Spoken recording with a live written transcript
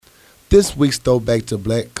This week's Throwback to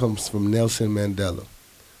Black comes from Nelson Mandela.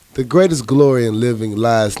 The greatest glory in living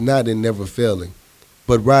lies not in never failing,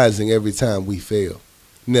 but rising every time we fail.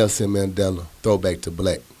 Nelson Mandela, Throwback to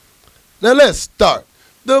Black. Now let's start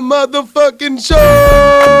the motherfucking show!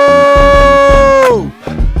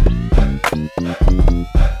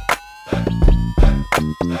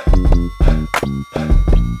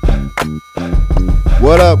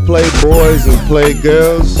 What up, playboys and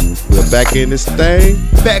playgirls? We're back in this thing.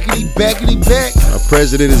 Backity, back. My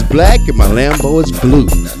president is black and my Lambo is blue.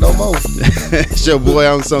 Not no more. It's your boy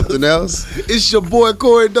on something else. It's your boy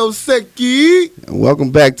Corey Dosecki. And welcome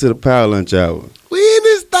back to the Power Lunch Hour. We in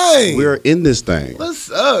this thing. We're in this thing. What's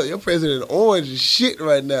up? Your president orange as shit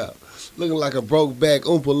right now. Looking like a broke back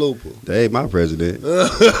Oompa Loompa. Hey, my president.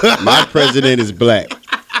 My president is black.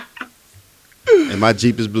 And my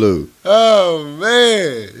Jeep is blue. Oh,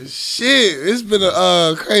 man. Shit. It's been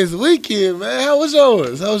a crazy weekend, man. How was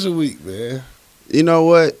yours? How was your week, man? You know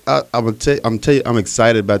what? I'm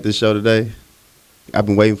excited about this show today. I've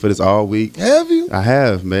been waiting for this all week. Have you? I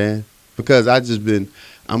have, man. Because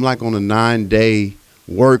I'm like on a 9-day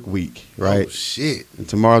work week, right? Oh, shit. And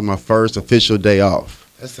tomorrow's my first official day off.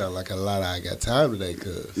 That sounds like a lot. I got time today,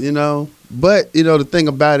 cuz. But the thing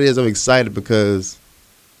about it is I'm excited because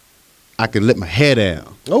I can let my hair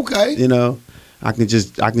down. Okay. I can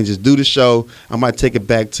just do the show. I might take it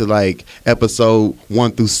back to like episode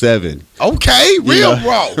 1 through 7. Okay, real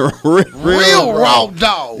raw. real raw,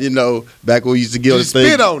 dog. Back when we used to get on the thing.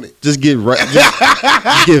 Spit on it. Just get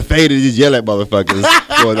just get faded and just yell at motherfuckers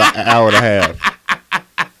for an hour and a half.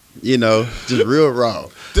 Just real raw.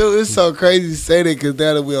 Dude, it's so crazy to say that because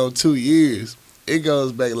now that we're on 2 years, it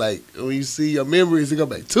goes back like when you see your memories, it goes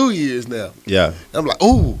back 2 years now. Yeah. I'm like,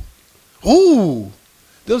 ooh,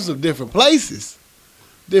 those are different places,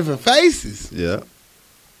 different faces. Yeah.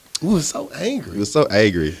 We was so angry. We was so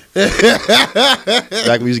angry.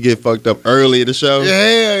 Back when we used to get fucked up early in the show.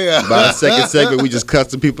 Yeah. By the second segment, we just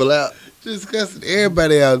cussing people out. Just cussing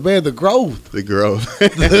everybody out. Man, the growth. The growth.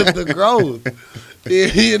 the growth.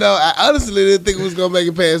 I honestly didn't think we was going to make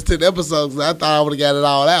it past 10 episodes. I thought I would have got it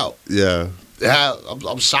all out. Yeah.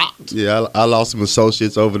 I'm shocked. Yeah, I lost some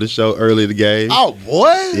associates over the show early in the game. Oh,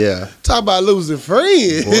 boy. Yeah. Talk about losing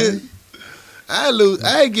friends.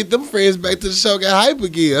 I ain't get them friends back to the show, got hype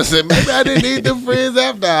again. I said, maybe I didn't need them friends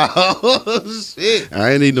after all. Shit.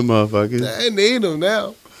 I ain't need them motherfuckers. I ain't need them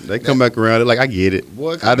now. They come back around. They're like, I get it.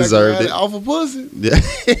 Boy, I deserved it. Off of pussy. Yeah.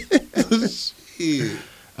 Shit.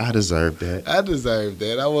 I deserved that.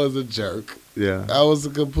 I was a jerk. Yeah. I was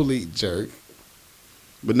a complete jerk.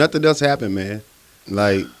 But nothing else happened, man.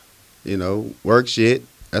 Like, work shit.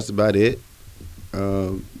 That's about it.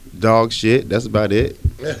 Dog shit. That's about it.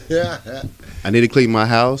 I need to clean my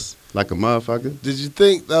house like a motherfucker. Did you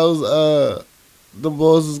think those the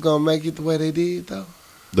boys was gonna make it the way they did though?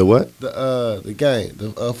 The what? The game,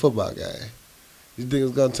 the football game. You think it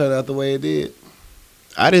was gonna turn out the way it did?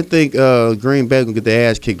 I didn't think Green Bay was gonna get their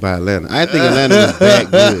ass kicked by Atlanta. I didn't think Atlanta was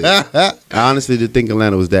that good. I honestly didn't think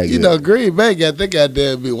Atlanta was that good. Green Bay got they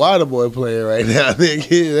goddamn big Waterboy playing right now.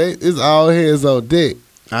 It's all hands on deck.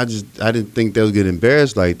 I didn't think they was getting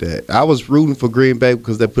embarrassed like that. I was rooting for Green Bay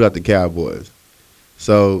because they put out the Cowboys.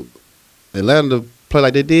 So Atlanta play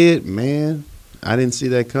like they did, man. I didn't see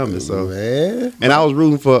that coming. So man, and I was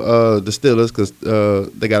rooting for the Steelers because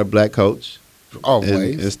they got a black coach. Always.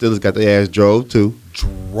 And Steelers got their ass drove too.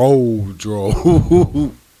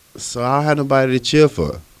 Drove. So I had nobody to cheer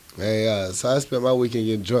for. Hey, so I spent my weekend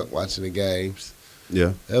getting drunk watching the games.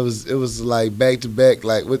 Yeah. It was like back to back.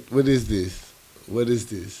 Like what is this? What is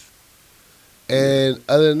this? And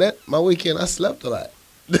other than that, my weekend I slept a lot.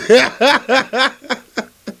 Man,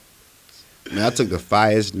 I took the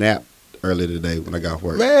fiest nap earlier today when I got off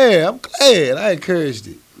work. Man, I'm glad. I encouraged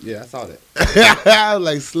it. Yeah, I saw that. I was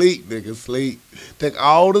like, sleep, nigga, sleep. Take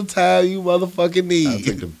all the time you motherfucking need. I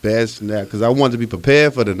took the best nap because I wanted to be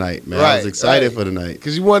prepared for the night, man. I was excited for the night.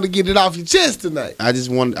 Because you wanted to get it off your chest tonight. I just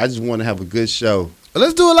want to have a good show. Well,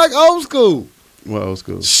 let's do it like old school. What old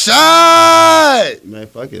school? Shot! Man,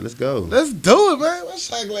 fuck it. Let's go. Let's do it, man. My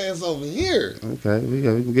shot glass over here. Okay, we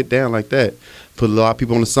can get down like that. Put a lot of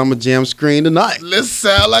people on the Summer Jam screen tonight. Let's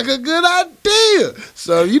sound like a good idea.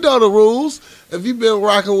 So you know the rules. If you've been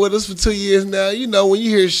rocking with us for 2 years now, you know when you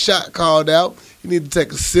hear shot called out, you need to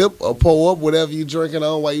take a sip or pour up whatever you're drinking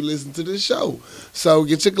on while you listen to this show. So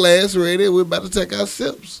get your glass ready. We're about to take our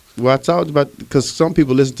sips. Well, I talked about, because some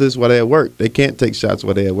people listen to this while they're at work. They can't take shots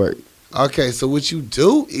while they're at work. Okay, so what you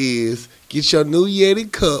do is get your new Yeti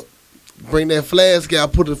cup, bring that flask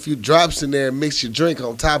out, put a few drops in there, and mix your drink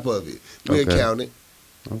on top of it. We'll count it.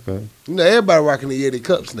 Okay. You know, everybody rocking the Yeti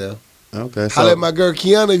cups now. Okay. Holla at my girl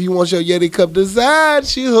Kiana if you want your Yeti cup design.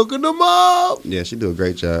 She hooking them up. Yeah, she do a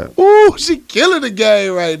great job. Ooh, she killing the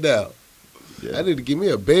game right now. Yeah. I need to give me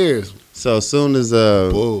a Bears. So as soon as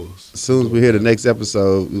Bulls. we hear the next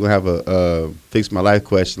episode, we're gonna have a fix my life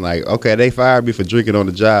question. Like, okay, they fired me for drinking on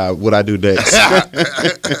the job. What I do next?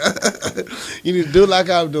 You need to do like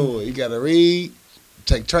I'm doing. You gotta read,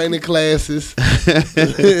 take training classes,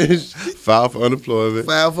 File for unemployment.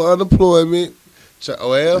 file for unemployment.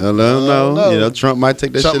 Well, No. You know, Trump might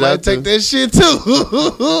take that Trump shit might out take too. that shit too.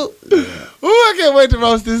 Ooh, I can't wait to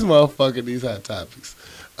roast this motherfucker. These hot topics.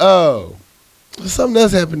 Oh, something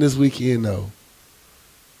else happened this weekend though.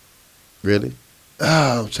 Really?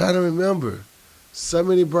 Oh, I'm trying to remember. So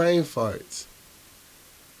many brain farts.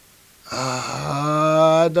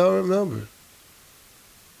 I don't remember.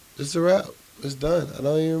 It's a wrap. It's done. I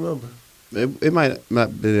don't even remember. It might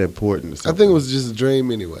not be that important. Or I something. think it was just a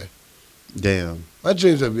dream anyway. Damn. My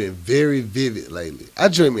dreams have been very vivid lately. I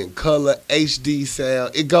dream in color, HD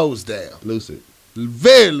sound. It goes down. Lucid.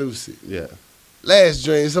 Very lucid. Yeah. Last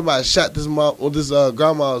dream, somebody shot this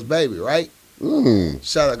grandma's baby, right?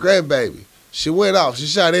 Shot her grandbaby. She went off. She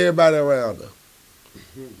shot everybody around her.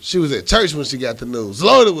 She was at church when she got the news.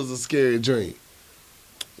 Lord, it was a scary dream.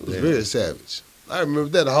 It was very savage. I remember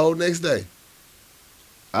that the whole next day.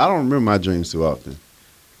 I don't remember my dreams too often.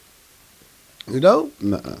 You know?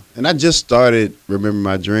 Nuh-uh. And I just started remembering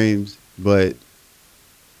my dreams, but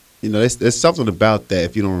you know, there's something about that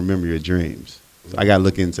if you don't remember your dreams. So I gotta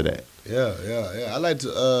look into that. Yeah. I like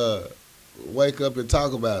to wake up and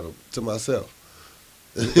talk about them to myself.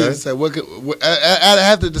 Okay. Say, I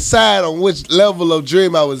have to decide on which level of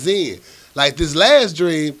dream I was in. Like this last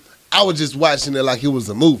dream, I was just watching it like it was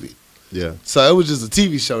a movie. Yeah. So it was just a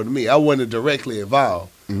TV show to me. I wasn't directly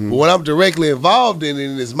involved. Mm-hmm. But when I'm directly involved in it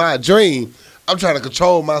and it's my dream, I'm trying to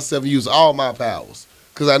control myself and use all my powers.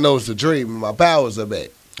 Because I know it's a dream and my powers are back.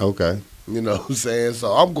 Okay. You know what I'm saying?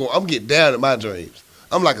 So I'm getting down in my dreams.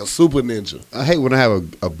 I'm like a super ninja. I hate when I have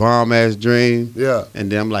a bomb ass dream. Yeah.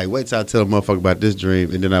 And then I'm like, wait till I tell a motherfucker about this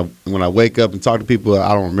dream. And then when I wake up and talk to people,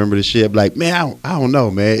 I don't remember the shit. I'm like, man, I don't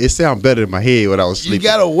know, man. It sounds better in my head when I was sleeping. You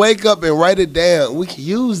got to wake up and write it down. We can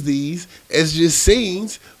use these as just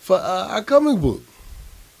scenes for our comic book.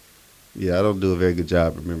 Yeah, I don't do a very good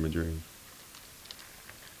job remembering dreams.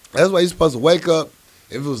 That's why you're supposed to wake up.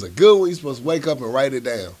 If it was a good one, you're supposed to wake up and write it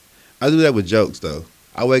down. I do that with jokes, though.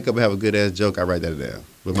 I wake up and have a good ass joke, I write that down.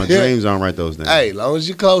 But my dreams, I don't write those down. Hey, as long as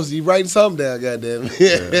you're close, you writing something down, goddamn.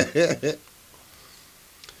 Yeah.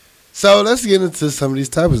 So let's get into some of these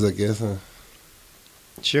topics, I guess, huh?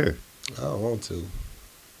 Sure. I don't want to.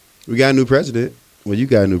 We got a new president. Well, you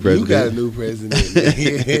got a new president. You got a new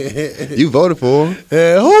president. You voted for him.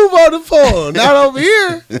 Who voted for him? Not over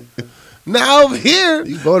here. Not over here.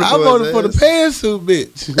 You voted I for voted for the his pantsuit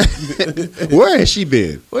bitch. Where has she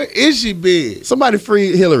been? Where is she been? Somebody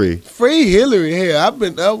free Hillary. Free Hillary here. I've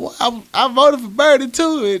been. I voted for Bernie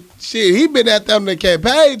too. And shit, he been out there on the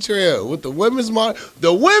campaign trail with the women's march.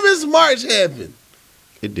 The women's march happened.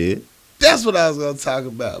 It did. That's what I was gonna talk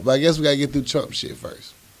about. But I guess we gotta get through Trump shit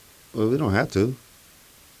first. Well, we don't have to.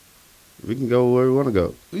 We can go where we want to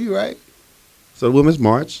go. You right? So the Women's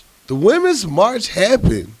March. The women's march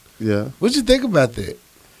happened. Yeah. What you think about that?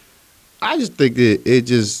 I just think that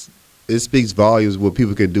it speaks volumes what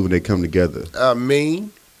people can do when they come together. I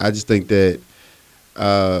mean, I just think that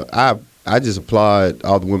I just applaud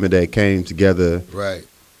all the women that came together right.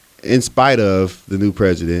 in spite of the new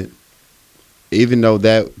president, even though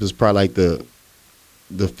that was probably like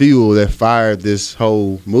the fuel that fired this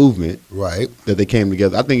whole movement. Right. That they came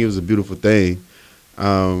together. I think it was a beautiful thing.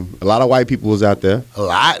 A lot of white people was out there. A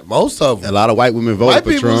lot. Most of them. A lot of white women voted White for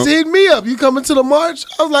people Trump. was hitting me up. You coming to the march?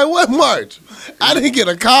 I was like, what march? I didn't get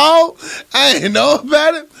a call. I didn't know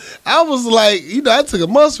about it. I was like, I took a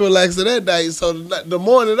month relaxer that night. So the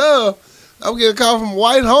morning of, I'm getting a call from a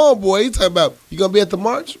white homeboy. He talking about, you going to be at the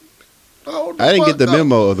march? Oh, I didn't get the no.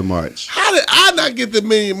 memo of the march. How did I not get the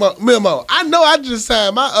memo? I know I just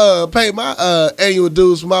signed paid my annual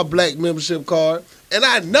dues for my black membership card. And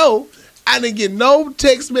I know I didn't get no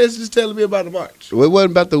text messages telling me about the march. Well, it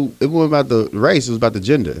wasn't about the race. It was about the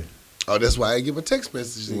gender. Oh, that's why I didn't get my text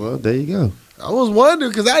messages. Well, there you go. I was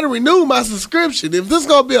wondering because I didn't renew my subscription. If this is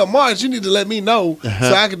going to be a march, you need to let me know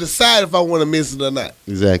so I can decide if I want to miss it or not.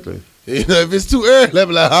 Exactly. If it's too early, I'll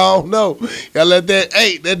be like, I don't know. Gotta let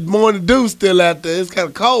that morning dew still out there. It's kind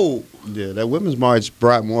of cold. Yeah, that women's march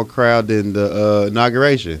brought more crowd than the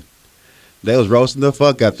inauguration. They was roasting the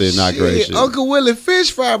fuck out the inauguration. Shit, Uncle Willie Fish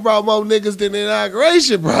Fry brought more niggas than the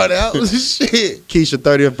inauguration brought out. Shit. Keisha's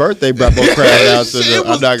 30th birthday brought more crowd out to Shit the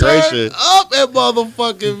was inauguration. turned up at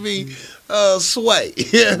motherfucking me. Sway.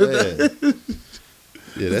 Yeah,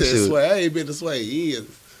 that shit. Sway. I ain't been to Sway years.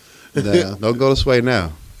 Nah, don't go to Sway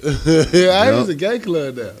now. I ain't a gay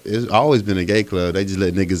club now. It's always been a gay club. They just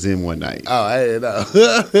let niggas in one night. Oh, I didn't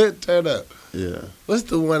know. Turn up. Yeah. What's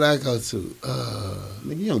the one I go to?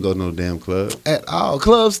 Nigga, you don't go to no damn club. At all.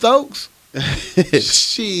 Club Stokes? Shit.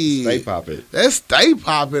 Stay popping. That's stay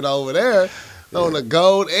popping over there. Yeah. On the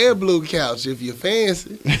gold and blue couch if you're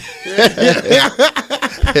fancy.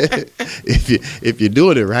 if you're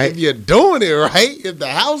doing it right. If you're doing it right, if the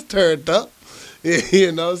house turned up,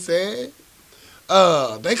 you know what I'm saying?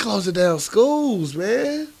 They closing down schools,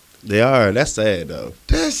 man. They are. That's sad, though.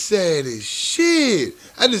 That's sad as shit.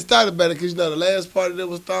 I just thought about it because, you know, the last party that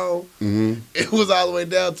was thrown, it was all the way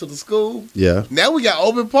down to the school. Yeah. Now we got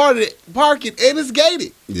open parking and it's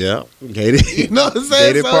gated. Yeah. Gated. You know what I'm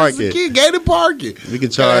saying? Gated parking. Gated parking. We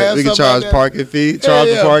can charge parking fee. Charge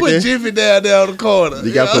the parking. Put Jiffy down there on the corner.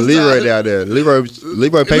 You got to put Leroy down there. Leroy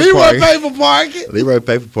pay for parking. Leroy pay for parking. Leroy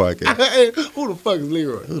pay for parking. Who the fuck is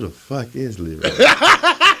Leroy? Who the fuck is Leroy?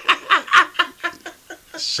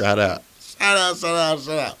 Shout out. Shout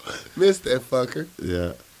out. Missed that fucker.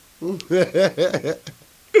 Yeah.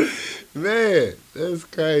 Man, that's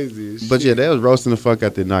crazy. But yeah, they was roasting the fuck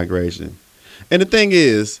out the inauguration. And the thing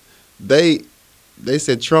is, they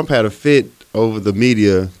said Trump had a fit over the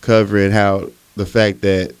media covering how the fact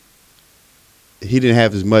that he didn't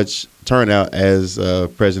have as much turnout as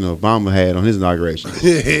President Obama had on his inauguration.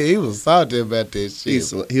 He was salty about that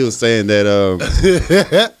shit. He was saying that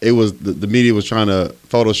it was the media was trying to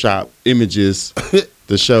Photoshop images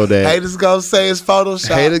to show that haters gonna say it's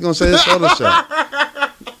Photoshop. Haters gonna say it's Photoshop.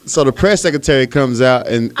 So the press secretary comes out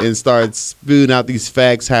and starts spewing out these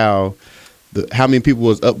facts how many people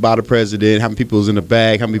was up by the president, how many people was in the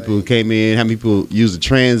back, how many people came in, how many people used the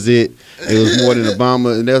transit. It was more than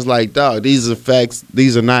Obama. And they was like, dog, these are facts.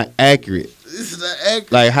 These are not accurate. This is not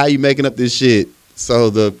accurate. Like, how you making up this shit? So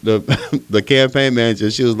the campaign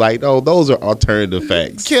manager, she was like, oh, those are alternative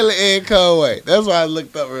facts. Kelly Ann Conway. That's why I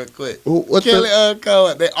looked up real quick. Kelly Ann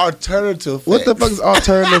Conway. They alternative facts. What the fuck is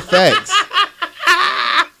alternative facts?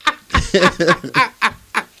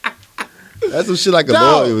 That's some shit like a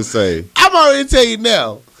lawyer would say. I'm already tell you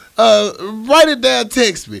now. Write it down,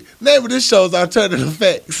 text me. Name of this show is Alternative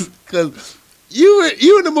Facts. Because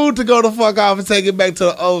you in the mood to go the fuck off and take it back to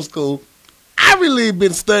the old school. I really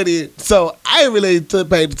been studying, so I ain't really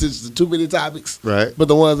paid attention to too many topics. Right. But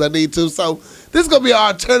the ones I need to. So this is going to be an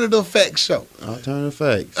Alternative Facts show. Alternative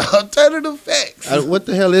facts. Alternative Facts. What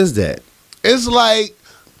the hell is that? It's like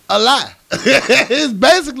a lie. It's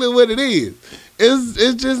basically what it is.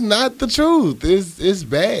 It's just not the truth. It's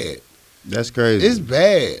bad. That's crazy. It's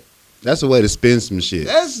bad. That's a way to spin some shit.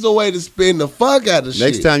 That's the way to spin the fuck out of shit.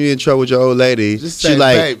 Next time you're in trouble with your old lady, she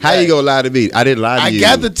like, babe, how you gonna lie to me? I didn't lie to you. I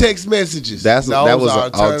got the text messages. That was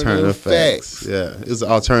alternative facts. Yeah, it was an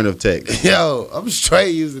alternative text. Yo, I'm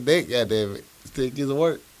straight using that, goddamn it. Still gets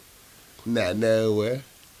work. Not nowhere.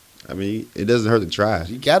 I mean, it doesn't hurt to try.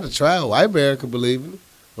 You got to try. White America believe it.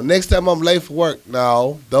 Well, next time I'm late for work,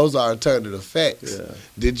 no, those are alternative facts. Yeah.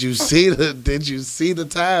 Did you see the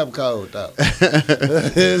time code though?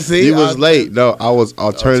 See, you was late. No, I was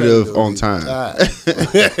alternative on time.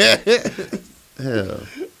 Hell.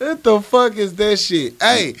 What the fuck is that shit?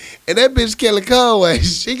 Hey, and that bitch Kelly Conway,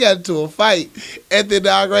 she got into a fight at the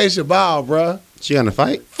inauguration ball, bruh. She on a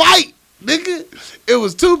fight? Fight, nigga. It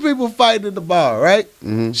was two people fighting in the bar, right?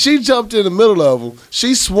 Mm-hmm. She jumped in the middle of them.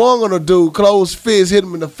 She swung on a dude, closed fist, hit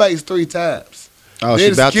him in the face 3 times. Oh, then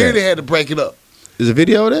she about security that. had to break it up. Is a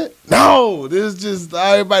video of that? No, this is just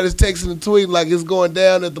everybody's texting and tweeting like it's going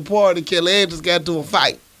down at the party. Kelly Ann just got into a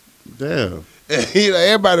fight. Damn. You know,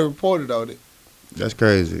 everybody reported on it. That's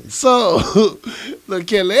crazy. So, look,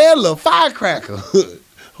 Kelly Ann, little firecracker.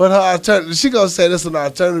 What her alternative? She gonna say this is an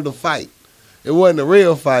alternative fight. It wasn't a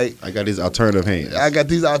real fight. I got these alternative hands. I got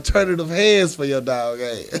these alternative hands for your dog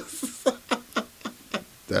ass.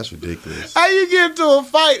 That's ridiculous. How you get into a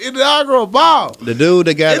fight in the inaugural ball? The dude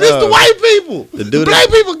that got and it's the white people. The black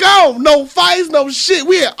people gone. No fights, no shit.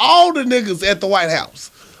 We had all the niggas at the White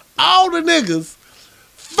House. All the niggas.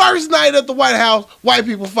 First night at the White House, white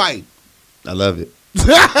people fight. I love it.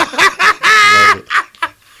 I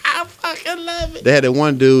fucking love it. They had that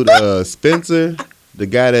one dude, Spencer, the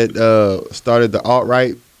guy that started the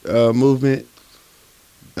alt-right movement.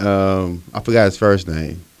 I forgot his first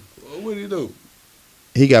name. What did he do?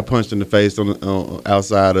 He got punched in the face on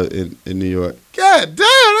outside in New York. God damn,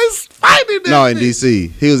 they fighting that No, in D.C.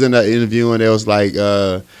 He was in that interview and it was like,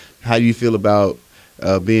 how do you feel about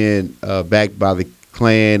being backed by the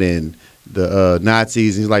Klan and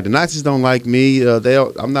Nazis. And he's like, the Nazis don't like me.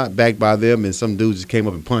 I'm not backed by them. And some dude just came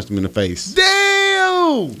up and punched him in the face.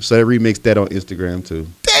 Damn! So they remixed that on Instagram too.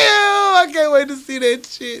 Damn! I can't wait to see that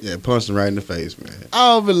shit. Yeah, punched him right in the face, man.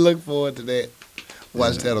 I've been looking forward to that.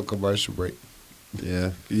 Watch that on commercial break.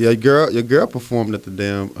 Yeah. Your girl performed at the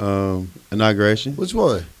damn inauguration. Which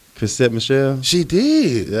one? Chrisette Michelle. She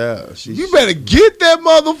did. Yeah. You better get that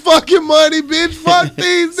motherfucking money, bitch. Fuck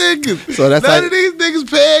these niggas. So that's None of these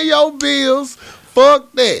niggas paying your bills.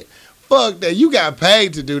 Fuck that. Fuck that. You got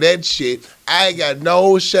paid to do that shit. I ain't got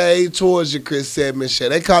no shade towards you, Chrisette Michelle.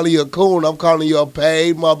 They calling you a coon. I'm calling you a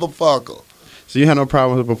paid motherfucker. So you had no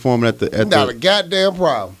problem with her performing at the Not a goddamn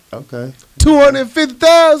problem. Okay.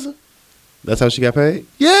 $250,000? That's how she got paid?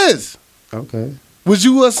 Yes. Okay. Was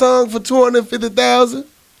you a song for $250,000?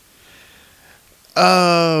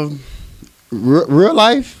 Real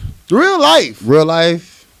life? Real life. Real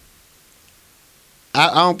life?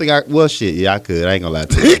 I don't think well, shit, yeah, I could. I ain't gonna lie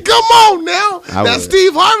to you. Come on now. I Now, would.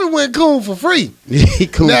 Steve Harvey went coon for free. He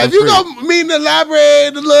cool Now, for if you free. go meet in the library,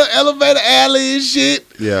 the little elevator alley and shit,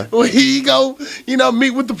 Yeah. where he go,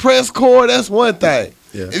 meet with the press corps, that's one thing.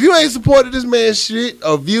 Yeah. If you ain't supported this man's shit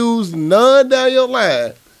or views none down your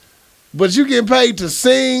line, but you getting paid to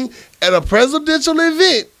sing at a presidential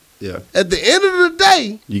event, Yeah. at the end of the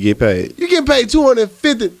day, You get paid. you getting paid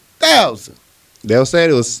 $250,000. They were saying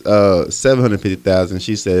it was $750,000.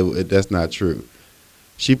 She said that's not true.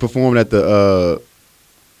 She performed at the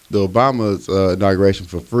Obama's inauguration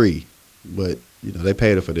for free, but they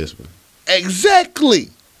paid her for this one. Exactly.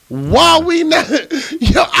 Why we not?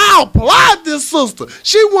 Yo, I applaud this sister.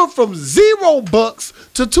 She went from $0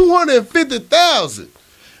 to $250,000.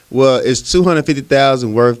 Well, is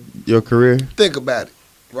 $250,000 worth your career? Think about it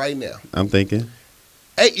right now. I'm thinking.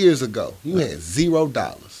 8 years ago, you had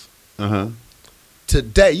 $0. Uh-huh.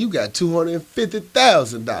 Today, you got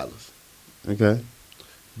 $250,000. Okay.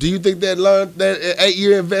 Do you think that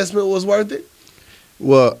 8-year investment was worth it?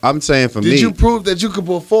 Well, I'm saying for me. Did you prove that you could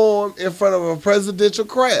perform in front of a presidential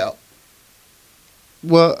crowd?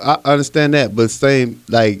 Well, I understand that, but same,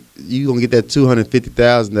 like, you going to get that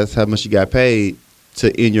 $250,000, that's how much you got paid to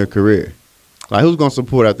end your career. Like, who's going to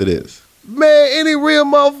support after this? Man, any real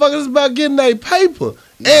motherfuckers about getting their paper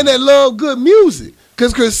and that love good music.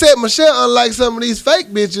 Because Chrisette Michelle, unlike some of these fake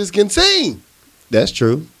bitches, can sing. That's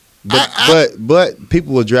true. But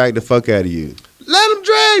people will drag the fuck out of you. Let them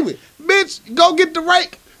drag me. Bitch, go get the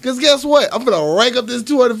rake. Because guess what? I'm going to rake up this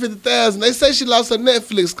 $250,000. They say she lost her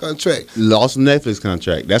Netflix contract. Lost a Netflix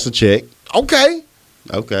contract. That's a check. Okay.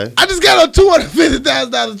 Okay. I just got a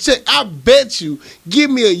 $250,000 check. I bet you, give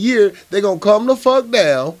me a year, they're going to come the fuck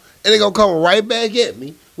down and they're going to come right back at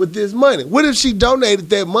me with this money. What if she donated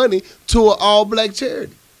that money to an all-black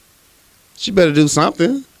charity? She better do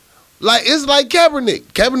something. Like, it's like Kaepernick.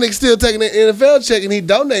 Kaepernick's still taking an NFL check and he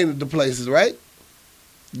donated to places, right?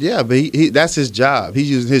 Yeah, but he that's his job. He's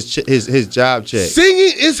using his job check.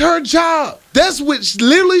 Singing is her job. That's what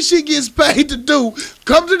literally she gets paid to do.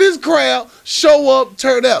 Come to this crowd, show up,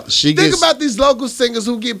 turn out. Think about these local singers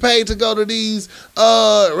who get paid to go to these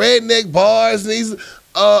redneck bars and these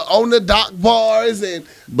on the dock bars.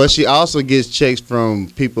 But she also gets checks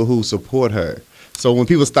from people who support her. So when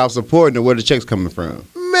people stop supporting her, where the checks coming from?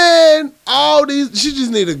 Man, she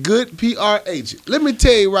just need a good PR agent. Let me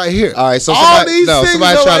tell you right here. All right, so somebody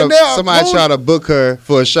try to book her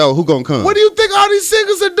for a show. Who gonna come? What do you think all these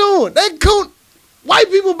singers are doing? White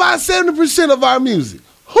people buy 70% of our music.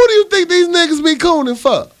 Who do you think these niggas be cooning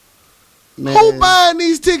for? Man. Who buying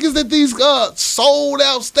these tickets at these sold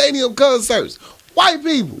out stadium concerts? White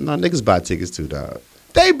people. No, niggas buy tickets too, dog.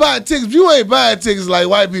 They buy tickets. You ain't buying tickets like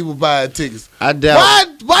white people buying tickets. I doubt.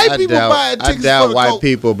 White people buying tickets. I doubt white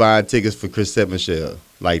people buying tickets for Chrisette Michelle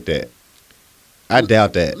like that. I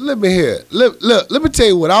doubt that. Let me hear it. Let me tell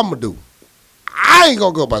you what I'm gonna do. I ain't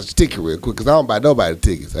gonna go buy your ticket real quick because I don't buy nobody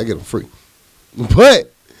tickets. I get them free.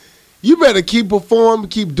 But you better keep performing,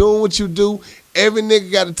 keep doing what you do. Every nigga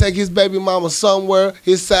got to take his baby mama somewhere,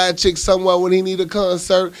 his side chick somewhere when he need a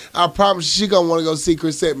concert. I promise you, she gonna want to go see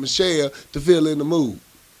Chrisette Michelle to feel in the mood.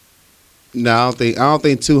 No, I don't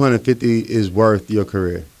think 250 is worth your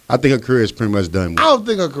career. I think her career is pretty much done with. I don't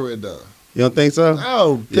think her career done. You don't think so? I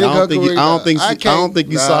don't think her career done. I don't think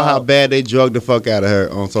you saw how bad they drugged the fuck out of her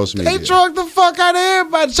on social media. They drugged the fuck out of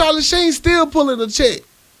everybody. Charlie Sheen still pulling a check.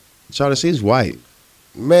 Charlie Sheen's white.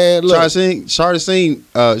 Man, look. Charlie Sheen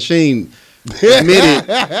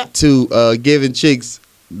admitted to giving chicks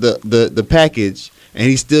the package, and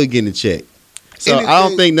he's still getting a check. So I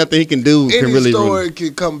don't think nothing he can do can really. Any story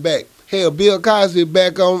can come back. Hell, Bill Cosby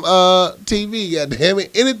back on TV. Goddamn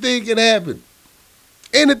it, anything can happen.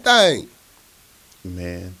 Anything.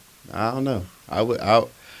 Man, I don't know. I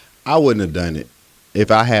wouldn't have done it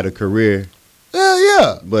if I had a career.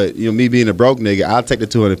 Yeah. But me being a broke nigga, I'll take the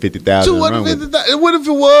 $250,000. $250,000. What if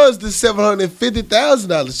it was the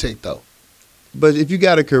 $750,000 check though? But if you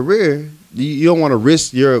got a career, you don't want to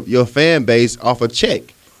risk your fan base off a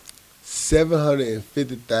check.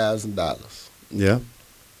 $750,000. Yeah.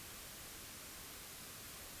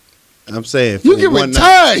 I'm saying you can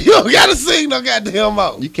retire. You don't gotta sing no goddamn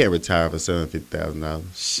out. You can't retire for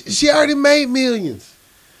 $750,000. She already made millions.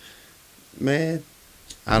 Man,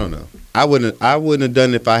 I don't know. I wouldn't have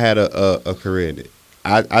done it if I had a career in it.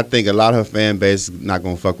 I think a lot of her fan base is not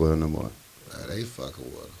gonna fuck with her no more. Nah, they fucking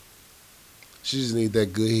with her. She just need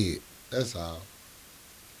that good hit. That's all.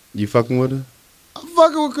 You fucking with her? I'm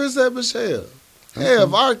fucking with Chris and Michelle. Hell,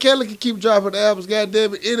 if R. Kelly can keep dropping the albums,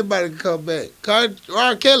 goddamn it, anybody can come back. R.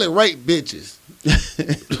 Kelly rape bitches.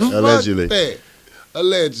 Allegedly. Fuck that.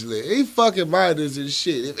 Allegedly. He fucking minors and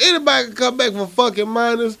shit. If anybody can come back from fucking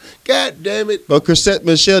minors, goddamn it. But Chrisette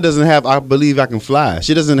Michelle doesn't have I Believe I Can Fly.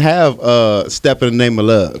 She doesn't have Step in the Name of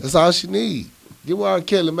Love. That's all she need. Give R.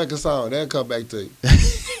 Kelly, make a song. They'll come back to you.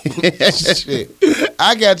 Shit.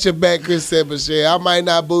 I got your back, Chrisette Michelle. I might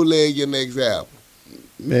not bootleg your next album.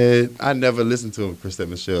 Man, I never listened to a Chrisette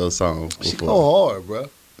Michelle song before. She go hard, bro.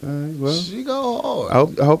 Well, she go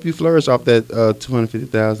hard. I hope you flourish off that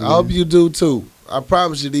 $250,000. I hope you do too. I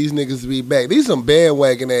promise you, these niggas will be back. These some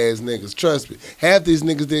bandwagon ass niggas. Trust me. Half these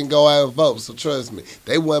niggas didn't go out and vote, so trust me.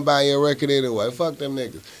 They wasn't buying your record anyway. Fuck them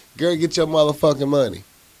niggas. Girl, get your motherfucking money.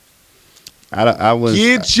 I wouldn't.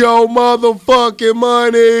 Get your motherfucking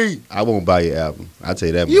money. I won't buy your album. I'll tell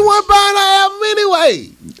you that. You weren't buying her album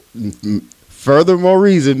anyway. Furthermore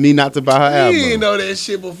reason me not to buy her album. You didn't know that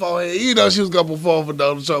shit beforehand. You know she was going to perform for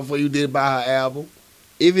Donald Trump before you did buy her album.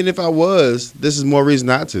 Even if I was, this is more reason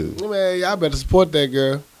not to. Man, y'all better support that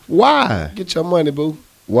girl. Why? Get your money, boo.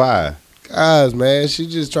 Why? Guys, man, she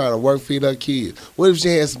just trying to work, feed her kids. What if she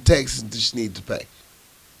had some taxes that she need to pay?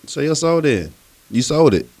 So you sold it. You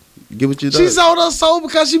sold it. Get what you done. She sold her soul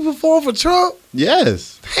because she performed for Trump?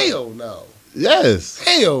 Yes. Hell no. Yes.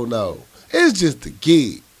 Hell no. It's just a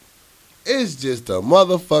gig. It's just a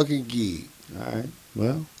motherfucking gig. All right.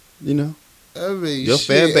 Well, you know. I mean, your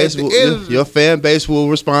shit, fan base will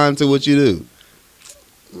respond to what you do.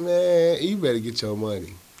 Man, you better get your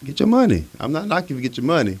money. Get your money. I'm not knocking you to get your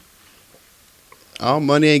money. All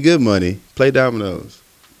money ain't good money. Play dominoes.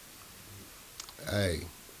 Hey.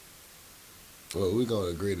 Well, we're gonna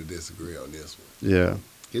agree to disagree on this one. Yeah.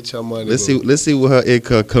 Get your money. Let's see what her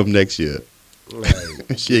income come next year.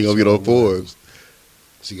 Hey, she ain't gonna get on Forbes.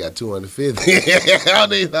 She got 250. All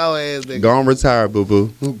these whole ass niggas. Go and retire, boo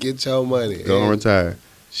boo. Get your money. Go and retire.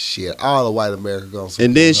 Shit, all the white America gonna support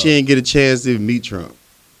and then her. she ain't get a chance to meet Trump.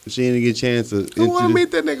 She ain't get a chance to. Who wanna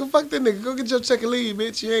meet that nigga? Fuck that nigga. Go get your check and leave,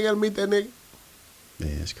 bitch. You ain't gotta meet that nigga.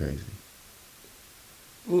 Man, that's crazy.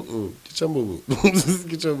 Get your boo boo.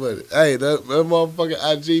 Get your money. Hey, that motherfucking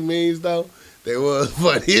IG memes though. They was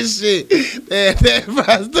funny as shit. That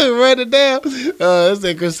I still run it down. It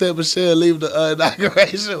said Chrisette Michelle leave the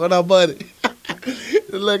inauguration with her buddy.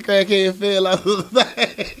 The little crackhead fell off the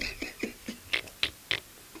thing.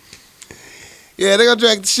 Yeah, they gonna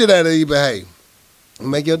drag the shit out of you, but hey,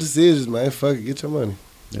 make your decisions, man. Fuck it, get your money.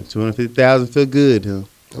 That $250,000 feel good, huh?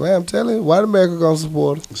 Man, I'm telling you, white America gonna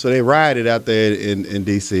support her. So they rioted out there in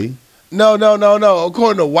D.C. No.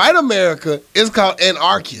 According to white America, it's called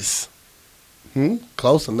anarchists.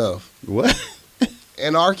 Close enough. What?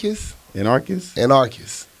 Anarchists? Anarchists?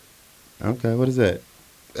 Anarchists. Okay, what is that?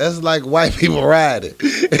 That's like white people riding.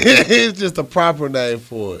 It's just a proper name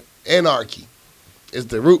for it. Anarchy. It's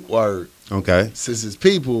the root word. Okay. Since it's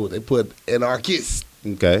people, they put anarchists.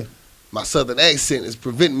 Okay. My southern accent is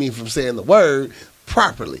preventing me from saying the word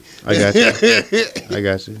properly. I got you. I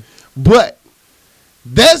got you. But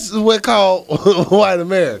that's what called white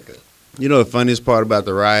America. You know the funniest part about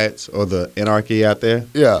the riots or the anarchy out there?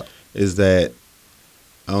 Yeah. Is that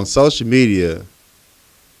on social media,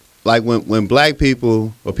 like when black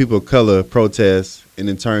people or people of color protest and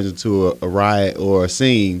it turns into a riot or a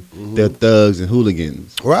scene, they're thugs and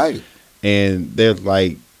hooligans. Right. And they're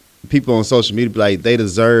like, people on social media be like, they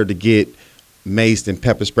deserve to get maced and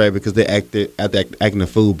pepper sprayed because they acting a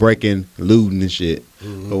fool, breaking, looting and shit.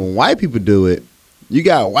 But when white people do it, you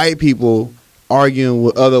got white people arguing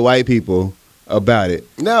with other white people about it.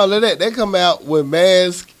 Now, look at that. They come out with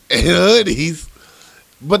masks and hoodies,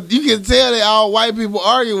 but you can tell they all white people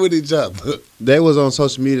arguing with each other. They was on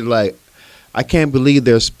social media like, I can't believe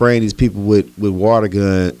they're spraying these people with water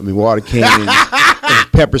cannons,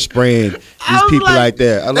 and pepper spraying these people like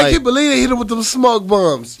that. I can't believe they hit them with them smoke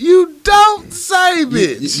bombs. You don't say,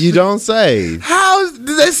 bitch. You don't say. How did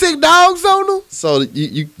they sick dogs on them? So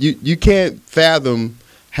you can't fathom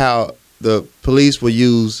how the police will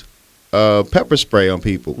use pepper spray on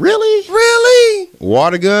people. Really? Really?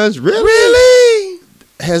 Water guns? Really? Really?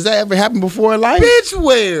 Has that ever happened before in life? Bitch,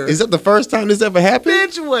 where? Is that the first time this ever happened?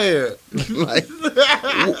 Bitch, where? Like,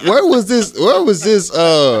 where was this? Where's this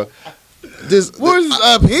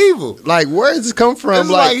upheaval? Like, where does this come from? It's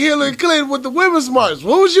like Hillary Clinton with the women's march.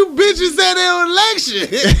 What was you bitches at the election?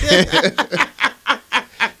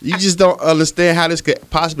 You just don't understand how this could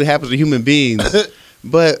possibly happen to human beings.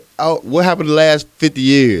 But what happened the last 50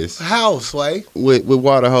 years? How, Sway? With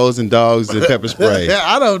water hose and dogs and pepper spray.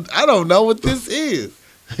 I don't know what this is.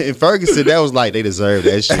 In Ferguson, that was like they deserved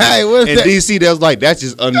that shit. Hey, in DC, that was like that's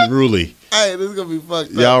just unruly. Hey, this is gonna be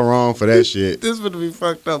fucked up. Y'all wrong for that shit. This is gonna be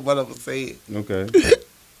fucked up, what I'm saying. Okay.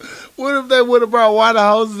 What if they would have brought water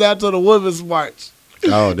hoses out to the women's march?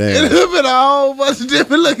 Oh, damn. It would have been a whole bunch of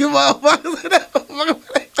different looking motherfuckers.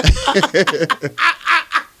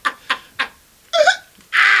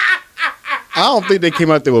 I don't think they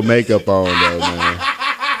came out there with makeup on, though, man.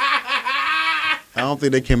 I don't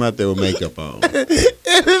think they came out there with makeup on. It'd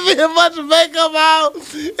be a bunch of makeup on.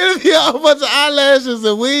 It'd be a whole bunch of eyelashes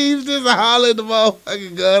and weaves just all in the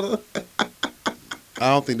motherfucking gutter. I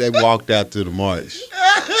don't think they walked out to the march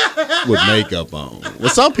with makeup on. Well,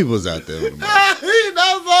 some people was out there with makeup. You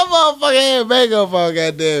know, some motherfucker had makeup on,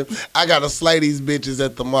 goddamn. I gotta slay these bitches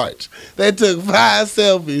at the march. They took 5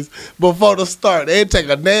 selfies before the start. They take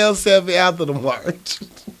a damn selfie after the march.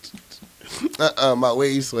 My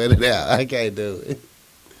weave sweated out. I can't do it.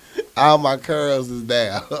 All my curls is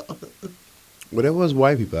down. Well, there was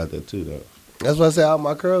white people out there, too, though. That's why I say all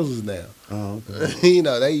my curls is down. Oh, okay. You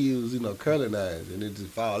know, they use, curling irons, and it just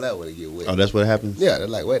fall out when it get wet. Oh, that's what happens? Yeah, they're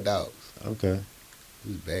like wet dogs. Okay.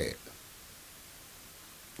 It's bad.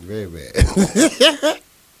 Very bad.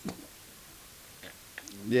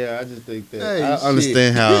 Yeah, I just think that Hey, I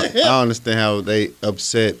understand how they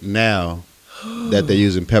upset now that they're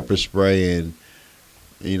using pepper spray and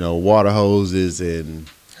water hoses and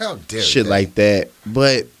How dare shit they? like that.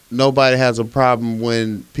 But nobody has a problem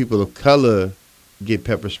when people of color get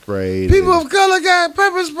pepper sprayed. People of color got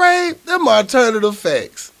pepper spray. Them alternative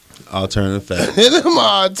facts. Alternative fact. Them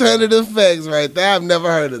alternative facts right there. I've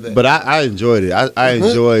never heard of that. But I enjoyed it. I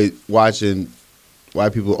enjoyed watching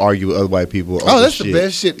white people argue with other white people. Oh, over that's shit. the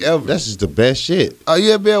best shit ever. That's just the best shit. Oh,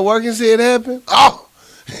 you ever been at work and see it happen? Oh,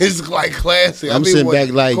 it's like classic. I'm sitting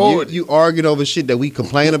back like you arguing over shit that we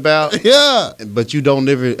complain about. Yeah. But you don't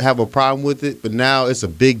ever have a problem with it. But now it's a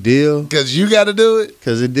big deal. Because you got to do it?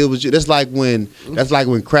 Because it deals with you. That's like when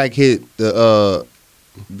crack hit the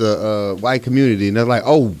white community, and they're like,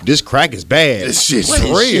 "Oh, this crack is bad. This shit's Wait,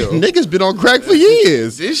 real. Niggas been on crack for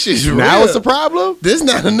years. This shit's real. Now it's a problem. This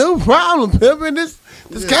not a new problem, Pimpin'.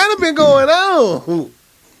 This kind of been going on.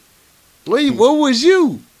 What was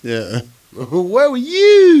you? Yeah. Where were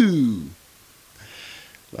you?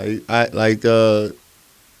 Like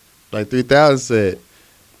 3000 said,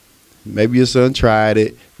 maybe your son tried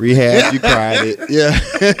it. Rehab, you cried it. Yeah.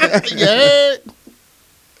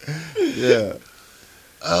 Yeah.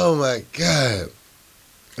 Oh my God.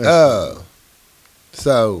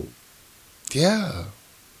 So, yeah,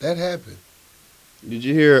 that happened. Did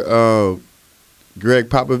you hear Greg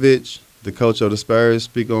Popovich, the coach of the Spurs,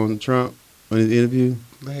 speak on Trump on his interview?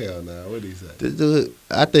 Hell no. What did he say?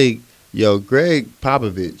 I think, Greg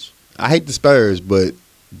Popovich, I hate the Spurs, but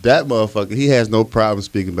that motherfucker, he has no problem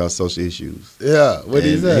speaking about social issues. Yeah. What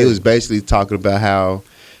did he say? He was basically talking about how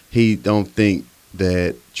he don't think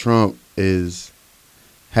that Trump has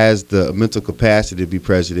the mental capacity to be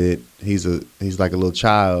president. He's like a little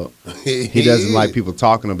child. He doesn't like people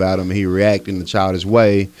talking about him, and he react in a childish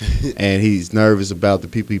way, and he's nervous about the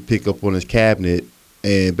people he pick up on his cabinet,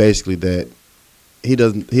 and basically that he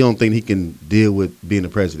don't think he can deal with being the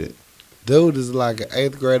president. Dude is like an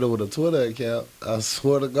 8th grader with a Twitter account. I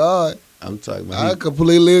swear to God. I'm talking about. I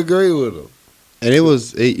completely agree with him. And he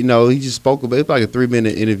just spoke about it. It was like a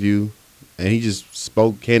 3-minute interview, and he just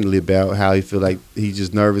spoke candidly about how he feel like he's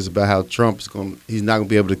just nervous about how he's not gonna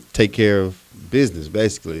be able to take care of business,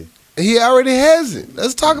 basically. He already hasn't.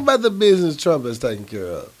 Let's talk about the business Trump has taken care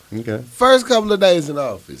of. Okay. First couple of days in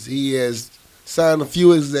office, he has signed a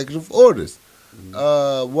few executive orders.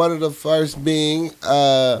 One of the first being,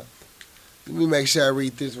 let me make sure I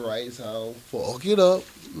read this right so I don't fuck it up.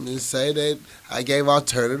 Let me say that I gave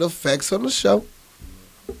alternative facts on the show.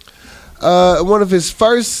 One of his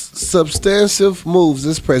first substantive moves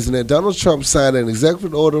as president, Donald Trump signed an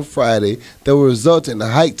executive order Friday that will result in a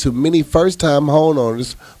hike to many first-time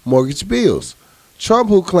homeowners' mortgage bills. Trump,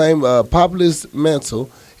 who claimed a populist mantle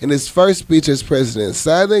in his first speech as president,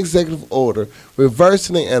 signed an executive order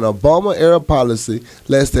reversing an Obama-era policy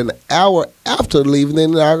less than an hour after leaving the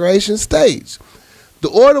inauguration stage. The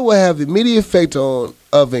order will have immediate effect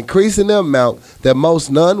of increasing the amount that most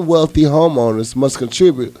non-wealthy homeowners must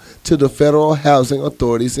contribute to the Federal Housing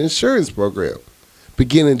Authority's insurance program.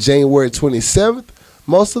 Beginning January 27th,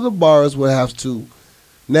 most of the borrowers will have to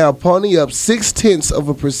now pony up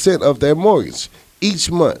 0.6% of their mortgage each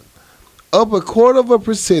month, up 0.25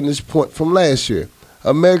 percentage point from last year.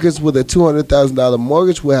 Americans with a $200,000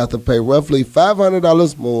 mortgage will have to pay roughly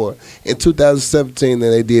 $500 more in 2017 than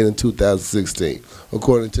they did in 2016,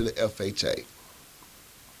 according to the FHA.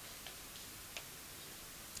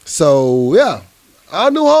 So, yeah, all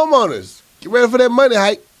new homeowners, get ready for that money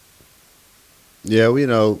hike. Yeah,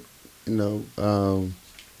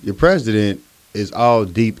 your president is all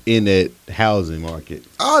deep in that housing market.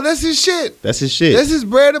 Oh, that's his shit. That's his shit. That's his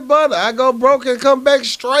bread and butter. I go broke and come back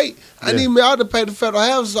straight. I need me all to pay the federal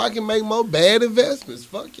housing so I can make more bad investments.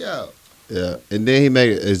 Fuck y'all. Yeah, and then he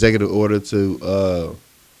made an executive order to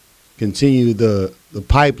continue the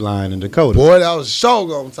pipeline in Dakota. Boy, that was sure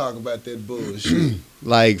gonna talk about that bullshit.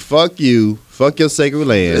 Like, fuck you. Fuck your sacred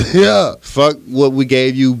land. Yeah. Fuck what we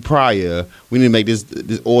gave you prior. We need to make this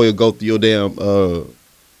oil go through your damn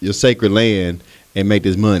your sacred land and make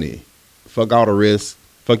this money. Fuck all the risks.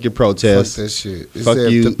 Fuck your protests. Fuck that shit. It Fuck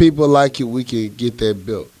said you. If the people like it, we can get that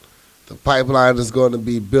built. The pipeline is going to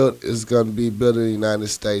be built. Is going to be built in the United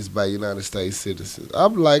States by United States citizens.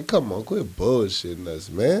 I'm like, come on, quit bullshitting us,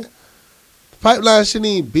 man. The pipeline shouldn't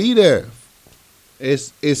even be there.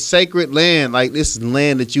 It's sacred land. Like, this is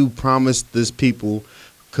land that you promised this people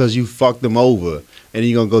because you fucked them over. And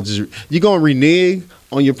you're going to you going to renege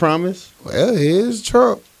on your promise? Well, here's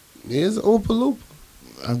Trump. Here's Oompa Loompa.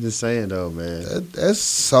 I'm just saying, though, man. That's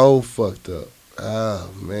so fucked up.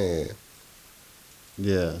 Oh, man.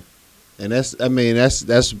 Yeah. And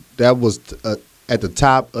that was at the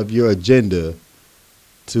top of your agenda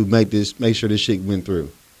to make sure this shit went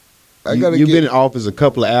through. You've been in office a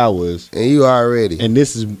couple of hours, and you already. And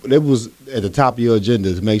it was at the top of your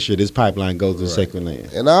agenda to make sure this pipeline goes to sacred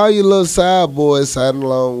land. And all you little side boys signing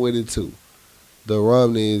along with it too. The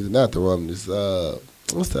Romneys, not the Romneys.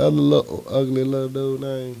 What's the other little ugly little dude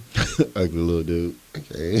name? Ugly little dude.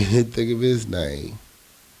 Okay, think of his name.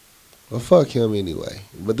 Well, fuck him anyway.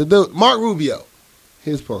 But the dude, Mark Rubio,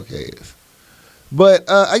 his punk ass. But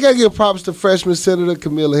I gotta give props to freshman Senator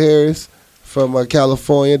Kamala Harris from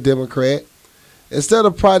California, Democrat. Instead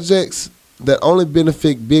of projects that only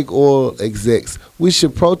benefit big oil execs, we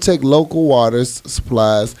should protect local waters,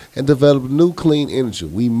 supplies, and develop new clean energy.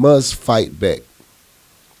 We must fight back.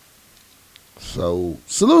 So,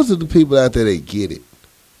 salute to the people out there that get it.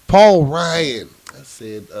 Paul Ryan, I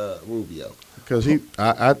said Rubio. Because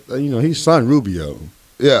he's son Rubio.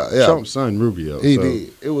 Yeah. Trump's son Rubio. He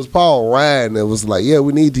did. It was Paul Ryan that was like, yeah,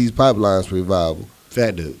 we need these pipelines revival.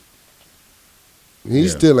 Fat dude. He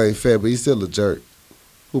still ain't fat, but he's still a jerk.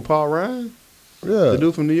 Who, Paul Ryan? Yeah. The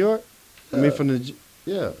dude from New York? I mean, from the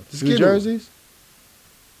New Jerseys?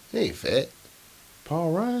 He ain't fat.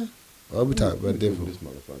 Paul Ryan? I'll be talking about different. This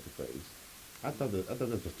motherfucker face. I thought that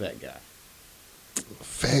was a fat guy.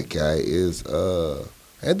 Fat guy is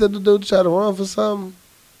ain't that the dude try to run for something?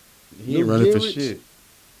 He ain't running for shit.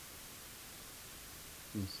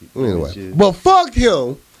 Anyway, but fuck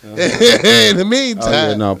him. In the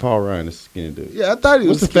meantime, Paul Ryan is a skinny dude. Yeah, I thought he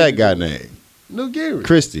was. What's the fat guy name? New Gary.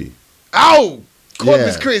 Christie. Oh,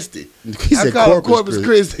 Corpus Christi. I call him Corpus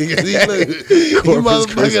Christi because he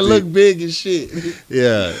motherfucker look big as shit.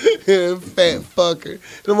 Yeah. Fat fucker.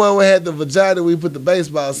 The one who had the vagina we put the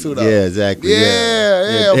baseball suit on. Yeah, exactly.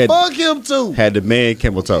 Yeah. Fuck him too. Had the man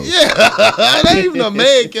camel toe. Yeah. That ain't even a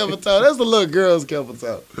man camel toe. That's a little girl's camel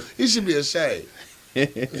toe. He should be ashamed.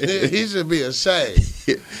 He should be ashamed.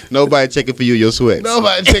 Nobody checking for you your sweats.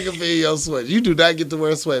 Nobody checking for you your sweats. You do not get to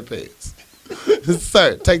wear sweatpants.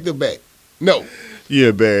 Sir, take them back. No.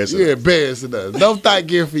 You're embarrassing. You're embarrassing us. No thigh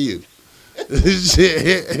gear for you.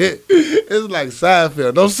 Shit. It's like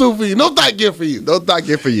Seinfeld. No suit for you. No thigh gear for you. No thigh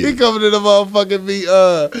gear for you. He coming to the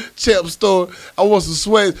motherfucking Champ store. I want some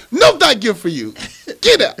sweats. No thigh gear for you.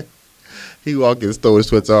 Get out. He walk in the store with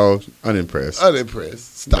sweats off.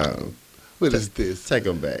 Unimpressed. Stop. No. What is this? Take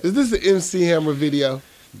him back. Is this an MC Hammer video?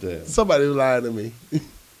 Damn. Somebody lying to me.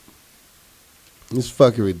 It's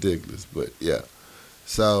fucking ridiculous, but yeah.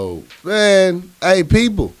 So, man, hey,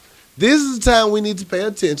 people, this is the time we need to pay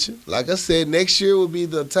attention. Like I said, next year will be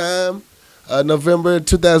the time, November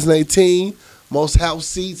 2018. Most House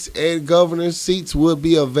seats and governor seats will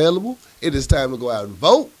be available. It is time to go out and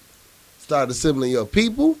vote. Start assembling your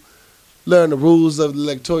people. learn the rules of the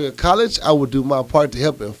Electoral College. I will do my part to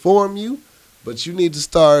help inform you, but you need to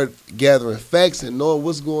start gathering facts and knowing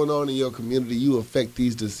what's going on in your community. You affect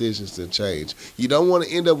these decisions and change. You don't want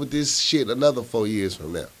to end up with this shit another 4 years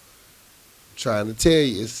from now. I'm trying to tell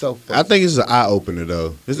you, it's so funny. I think it's an eye opener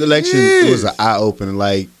though. This election was an eye opener.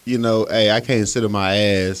 Like, you know, hey, I can't sit on my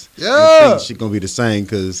ass and think shit gonna be the same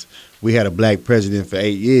because we had a black president for 8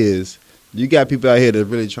 years. You got people out here that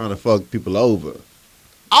really trying to fuck people over.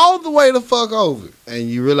 All the way the fuck over. And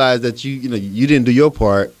you realize that you didn't do your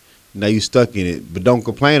part. Now you stuck in it. But don't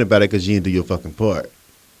complain about it because you didn't do your fucking part.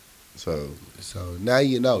 So now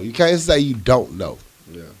you know. You can't say you don't know.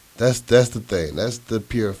 Yeah. That's the thing. That's the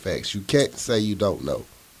pure facts. You can't say you don't know.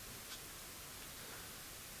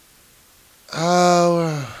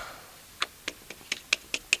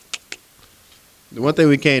 The one thing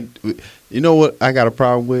we can't, you know what I got a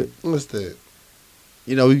problem with? What's that?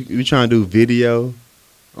 You know, we trying to do video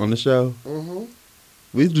on the show. Mm-hmm.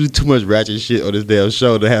 We do too much ratchet shit on this damn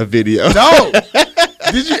show to have video. No!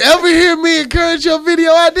 Did you ever hear me encourage your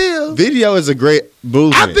video ideas? Video is a great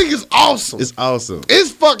movement. I think it's awesome. It's awesome.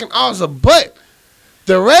 It's fucking awesome. But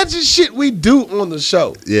the ratchet shit we do on the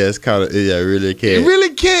show. Yeah, it's kind of, yeah, it really can't. You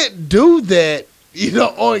really can't do that, you know,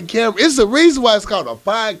 on camera. It's the reason why it's called a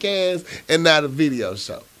podcast and not a video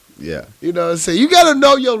show. Yeah. You know what I'm saying? You got to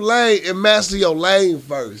know your lane and master your lane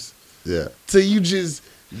first. Yeah. Till you just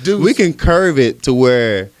do. We can curve it to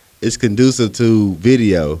where it's conducive to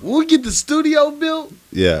video. When we get the studio built,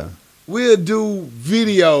 yeah, we'll do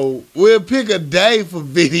video. We'll pick a day for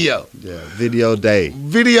video. Yeah, video day.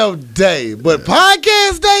 Video day. But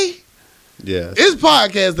podcast day? Yeah. It's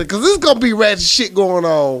podcast day because it's going to be ratchet shit going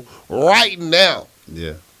on right now.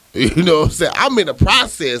 Yeah. You know what I'm saying? I'm in the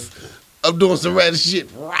process of doing some ratchet shit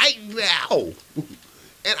right now.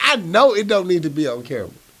 And I know it don't need to be on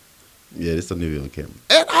camera. Yeah, this don't need to be on camera.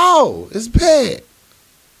 At all. It's bad.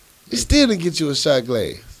 It still didn't get you a shot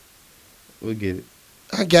glass. We'll get it.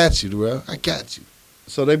 I got you, bro. I got you.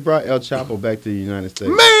 So they brought El Chapo back to the United States.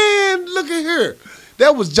 Man, look at here.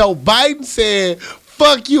 That was Joe Biden saying,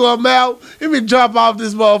 fuck you, I'm out. Let me drop off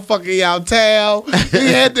this motherfucker y'all town. He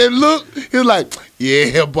had that look. He was like,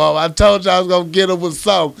 yeah, Bob, I told you I was going to get him with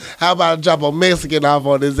something. How about I drop a Mexican off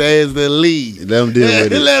on his ass and leave? Let him deal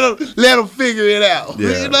with it. Let him figure it out.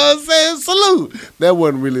 Yeah. You know what I'm saying? Salute. That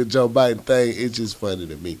wasn't really a Joe Biden thing. It's just funny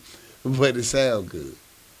to me. But it sounds good.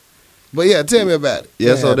 But yeah, tell me about it.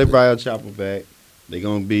 Yeah, so they brought El Chapo back. They're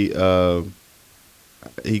going to be,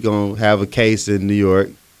 he going to have a case in New York.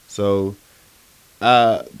 So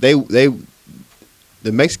the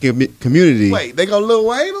Mexican community. Wait, they going to Lil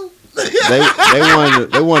Wayne him?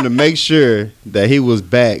 they wanted to make sure that he was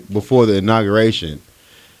back before the inauguration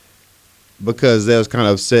because they was kind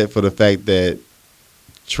of upset for the fact that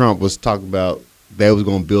Trump was talking about they was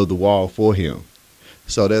going to build the wall for him.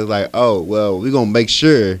 So they're like, oh, well, we're going to make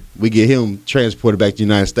sure we get him transported back to the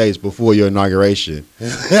United States before your inauguration.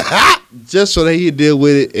 Just so that he could deal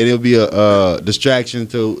with it and it'll be a distraction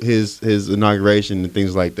to his inauguration and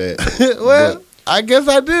things like that. Well, but I guess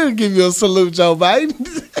I did give you a salute, Joe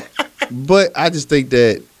Biden. But I just think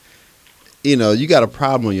that, you know, you got a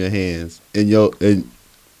problem on your hands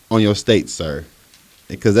on your state, sir.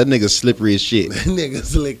 Because that nigga's slippery as shit. That nigga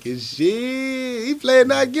slick as shit. He played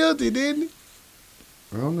not guilty, didn't he?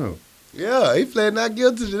 I don't know. Yeah, he played not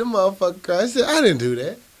guilty to them motherfucker cry. He said, I didn't do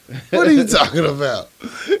that. What are you talking about?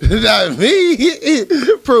 Not me.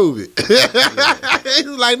 Prove it. He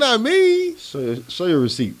was like, not me. Show your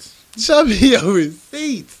receipts. Show me your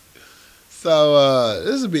receipts. So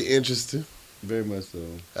this will be interesting. Very much so.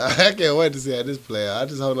 I can't wait to see how this play out. I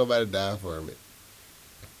just hope nobody die from it.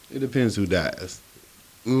 It depends who dies.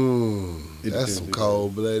 That's some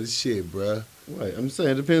cold-blooded shit, bruh. Right, I'm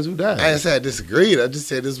saying it depends who dies. I didn't say I disagreed. I just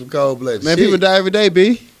said this was cold-blooded Man, shit. people die every day,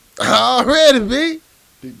 B. Already, B.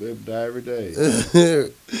 People die every day.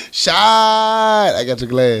 Shot. I got your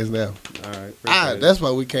glass now. All right. That's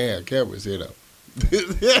why we can't have cameras here, though.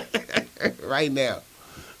 Right now.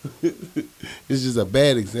 It's just a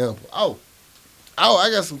bad example. Oh,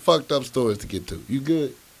 I got some fucked up stories to get to. You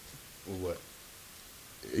good? What?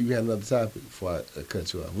 You had another topic before I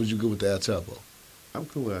cut you off. Was you good with the El Chapo? I'm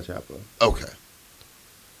cool with El Chapo. Okay.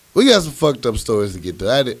 We got some fucked up stories to get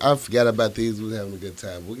to. I forgot about these. We was having a good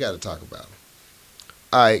time. But we got to talk about them.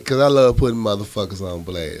 All right, because I love putting motherfuckers on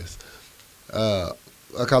blast. I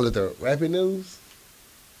call it the Rapid News.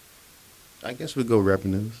 I guess we go Rapid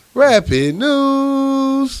News. Rapid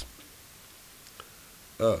News.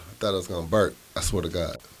 Oh, I thought I was going to burp. I swear to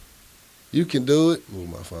God. You can do it. Move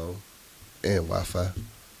my phone. And Wi-Fi.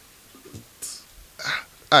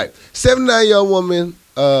 All right. 79-year-old woman.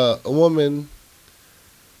 A woman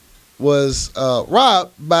was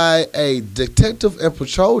robbed by a detective and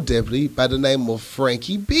patrol deputy by the name of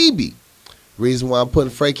Frankie Beebe. Reason why I'm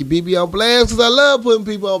putting Frankie Beebe on blast because I love putting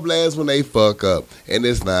people on blast when they fuck up, and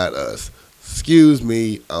it's not us. Excuse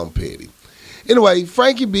me, I'm petty. Anyway,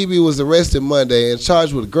 Frankie Beebe was arrested Monday and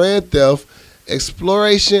charged with grand theft,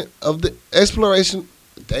 exploitation of the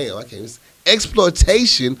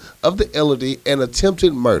elderly, and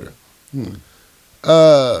attempted murder.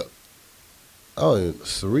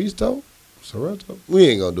 Cerrito? We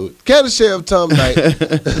ain't gonna do it. County Sheriff Tom Knight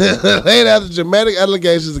laid out the dramatic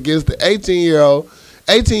allegations against the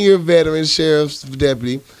 18-year veteran sheriff's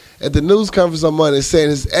deputy at the news conference on Monday, saying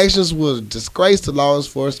his actions will disgrace to law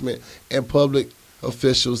enforcement and public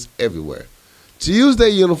officials everywhere. To use their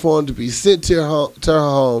uniform to be sent to her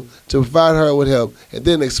home to provide her with help and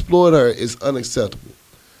then exploit her is unacceptable.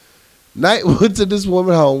 Knight went to this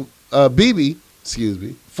woman's home. Beebe,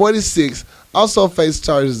 46, also faced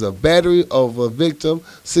charges of battery of a victim,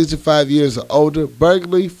 65 years or older,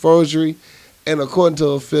 burglary, forgery, and according to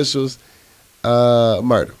officials,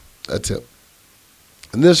 murder attempt.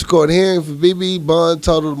 Initial court hearing for Beebe bond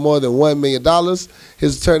totaled more than $1 million.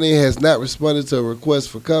 His attorney has not responded to a request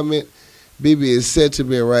for comment. Beebe is set to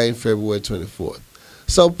be arraigned February 24th.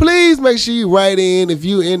 So please make sure you write in if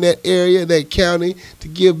you're in that area, that county, to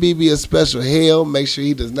give Beebe a special hell. Make sure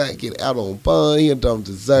he does not get out on bond. He don't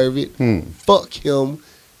deserve it. Fuck him.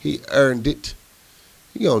 He earned it.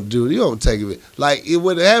 He gonna do it. He gonna take it. Like,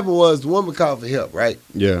 what happened was the woman called for help, right?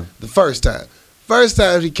 Yeah. The first time. First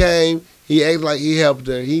time he came, he acted like he helped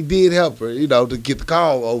her. He did help her, to get the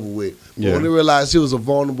call over with. But when he realized she was a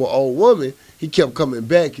vulnerable old woman, he kept coming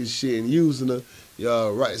back and shit and using her. He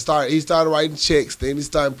started writing checks. Then he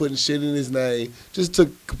started putting shit in his name. Just took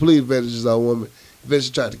complete advantage of the woman.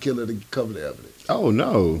 Eventually tried to kill her to cover the evidence. Oh,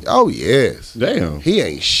 no. Oh, yes. Damn. He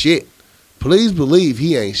ain't shit. Please believe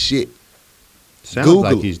he ain't shit. Sounds Google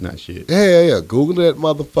like he's not shit. Yeah. Google that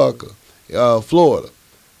motherfucker. Florida.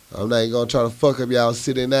 I'm not even going to try to fuck up y'all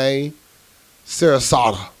city name.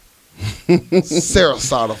 Sarasota.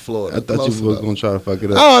 Sarasota, Florida. I thought you was going to try to fuck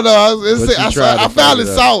it up. I don't know. I finally it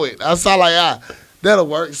saw it. I saw like, that'll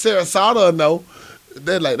work. Sarasota, no.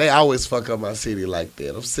 They always fuck up my city like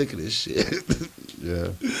that. I'm sick of this shit. Yeah.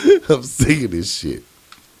 I'm sick of this shit.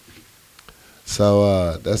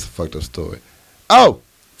 So that's a fucked up story. Oh,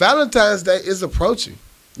 Valentine's Day is approaching.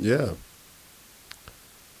 Yeah.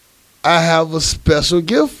 I have a special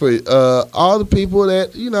gift for all the people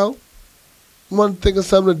that, want to think of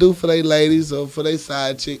something to do for their ladies or for their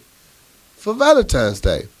side chick for Valentine's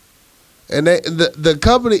Day. And the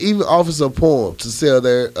company even offers a poem to sell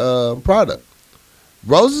their product.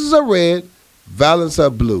 Roses are red, violets are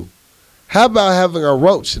blue. How about having a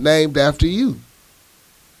roach named after you?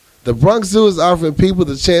 The Bronx Zoo is offering people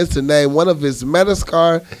the chance to name one of its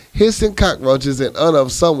Madagascar hissing cockroaches in honor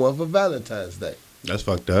of someone for Valentine's Day. That's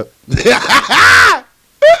fucked up.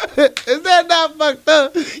 Is that not fucked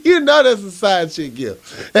up? You know that's a side chick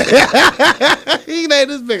gift. He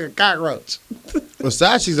named this big a cockroach. Well,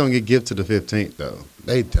 side chicks don't get gift to the 15th, though.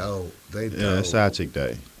 They don't. Yeah, it's side chick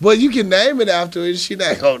day. Well, you can name it after it. She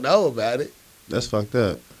not going to know about it. That's fucked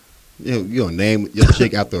up. You going to name your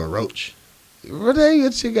chick after a roach. What name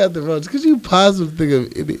your chick after a roach? Could you possibly think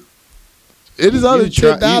of it? It is only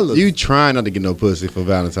 $10. You trying not to get no pussy for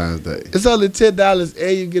Valentine's Day. It's only $10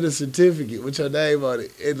 and you get a certificate with your name on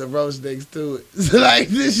it and the roach next to it. So like,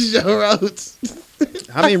 this is your roach.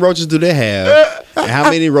 How many roaches do they have? And how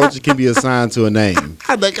many roaches can be assigned to a name?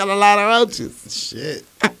 They got a lot of roaches. Shit.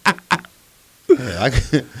 Yeah,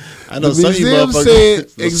 I know the some of you museum motherfuckers.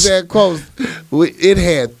 said, exact quotes, it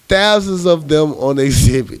had thousands of them on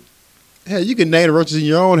exhibit. Hell, you can name the roaches in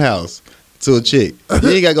your own house to a chick. You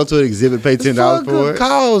ain't got to go to an exhibit, pay $10 for it.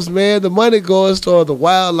 Cause, man. The money goes toward the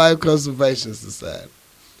Wildlife Conservation Society.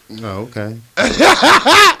 Oh, okay.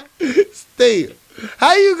 Steve,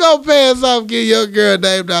 how you gonna pass off getting your girl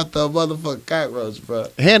named after a motherfucking cockroach, bro?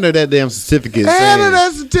 Hand her that damn certificate. Hand her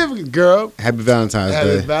that certificate, girl. Happy Valentine's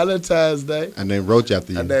Day. Happy Valentine's Day. I named Roach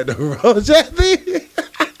after you. I named the Roach after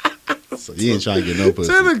you. So you ain't trying to get no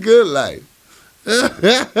pussy. To the good life.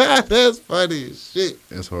 That's funny as shit.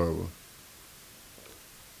 That's horrible.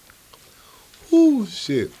 Ooh,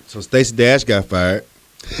 shit. So Stacey Dash got fired.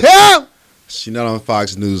 Help! She not on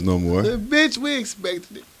Fox News no more. Bitch, we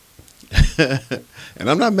expected it. And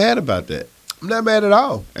I'm not mad about that. I'm not mad at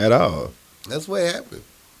all. At all. That's what happened.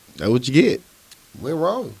 That's what you get. Went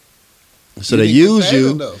wrong. So they use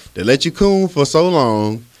you, they let you coon for so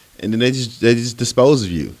long, and then they just dispose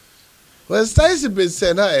of you. Well, Stacey been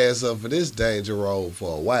setting her ass up for this danger role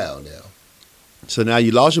for a while now. So now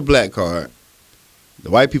you lost your black card. The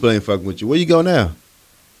white people ain't fucking with you. Where you go now?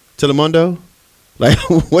 Telemundo? Like,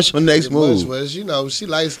 what's your next move? Was, you know, she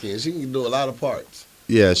light skinned. She can do a lot of parts.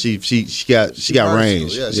 Yeah, she got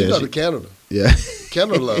range. Yeah, she go to Canada. Yeah.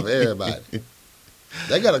 Canada love everybody.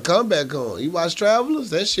 They got a comeback on. You watch Travelers?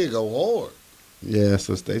 That shit go hard. Yeah,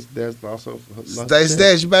 so Stacey Dash also. Stacey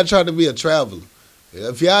Dash, you better try to be a traveler.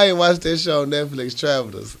 If y'all ain't watched that show on Netflix,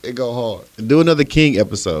 Travelers, it go hard. Do another King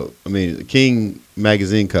episode. I mean, King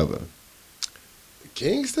magazine cover.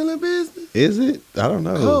 King still in business? Is it? I don't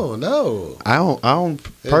know. Oh no. I don't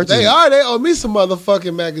If purchase. they owe me some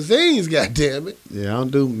motherfucking magazines, goddamn it. Yeah, I don't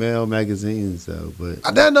do male magazines though, but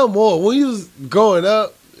I don't know more. When you was growing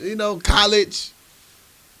up, you know, college.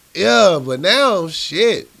 Yeah, but now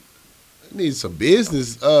shit. I need some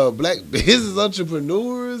business, black business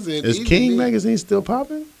entrepreneurs and is King magazine still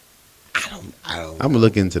popping? I don't I'm gonna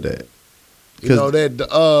look into that. You know that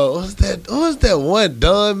what's that one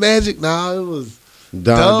Don Magic? No, it was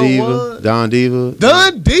Don Diva. Don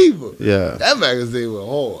Diva. Yeah. That magazine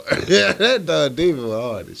was hard. Yeah, that Don Diva was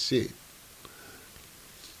hard as shit.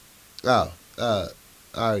 Oh, I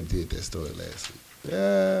already did that story last week.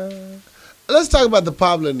 Yeah. Let's talk about the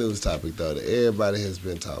popular news topic, though, that everybody has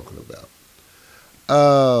been talking about.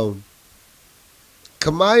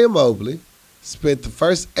 Kamaya Mobley spent the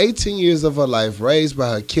first 18 years of her life raised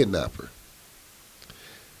by her kidnapper.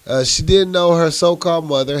 She didn't know her so-called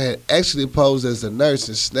mother had actually posed as a nurse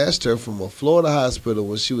and snatched her from a Florida hospital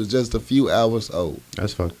when she was just a few hours old.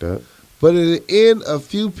 That's fucked up. But in the end, a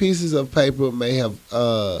few pieces of paper may have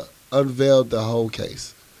unveiled the whole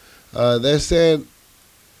case. They're saying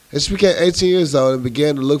as she became 18 years old and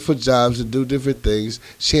began to look for jobs and do different things,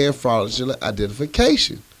 she had fraudulent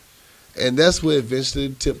identification. And that's what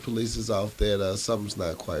eventually tipped police off that something's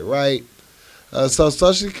not quite right. So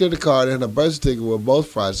Social Security card and her birth certificate were both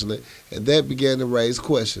fraudulent, and that began to raise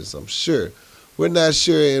questions, I'm sure. We're not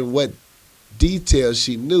sure in what details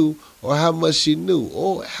she knew or how much she knew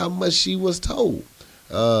or how much she was told,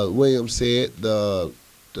 Williams said, the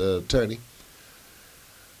attorney.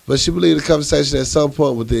 But she believed the conversation at some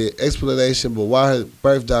point with the explanation but why her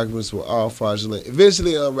birth documents were all fraudulent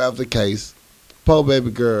eventually unraveled the case. Poor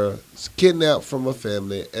baby girl was kidnapped from her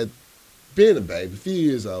family at being a baby, a few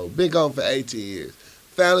years old, been gone for 18 years.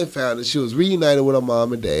 Finally found her. She was reunited with her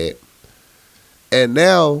mom and dad. And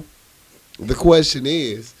now the question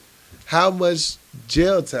is, how much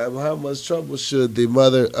jail time, how much trouble should the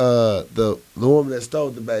mother, the woman that stole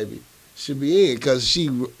the baby, should be in? Because she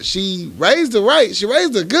raised her right, she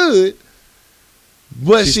raised her good,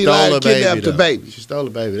 but she lied and kidnapped the baby. She stole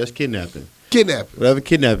the baby. That's kidnapping. Kidnapping. Whatever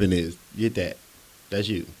kidnapping is, get that. That's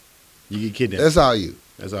you. You get kidnapped. That's all you.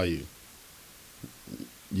 That's all you.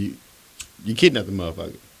 You kidnapped the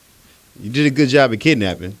motherfucker. You did a good job of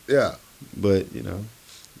kidnapping. Yeah. But, you know.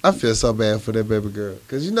 I feel so bad for that baby girl.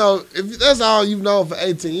 Because, you know, if that's all you've known for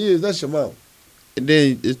 18 years, that's your mom. And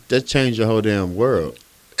then that changed your whole damn world.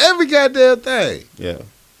 Every goddamn thing. Yeah.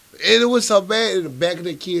 And it was so bad in the back of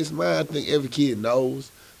the kid's mind, I think every kid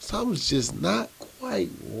knows something's just not quite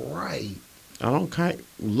right. I don't quite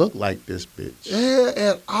look like this bitch. Yeah,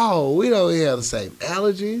 at all. We don't have the same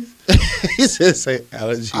allergies. He said same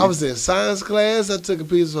allergies. I was in science class. I took a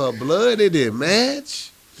piece of her blood. It didn't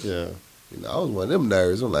match. Yeah. You know, I was one of them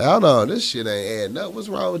nerds. I'm like, hold on, this shit ain't adding up. What's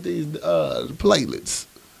wrong with these platelets?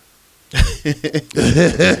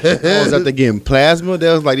 I was out there getting plasma.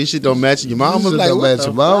 They was like, this shit don't match. Your mom was like, don't match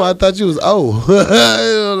your mom. I thought you was old.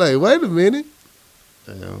 I was like, wait a minute.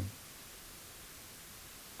 Damn.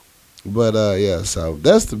 But yeah, so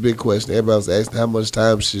that's the big question. Everybody was asking, how much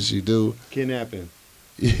time should she do? Kidnapping.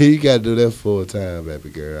 You got to do that full time, baby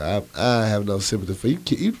girl. I have no sympathy for you.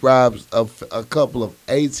 You robbed a couple of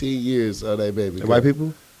 18 years of that baby girl. White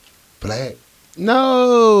people? Black.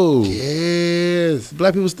 No. Yes.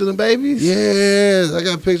 Black people stealing babies? Yes. I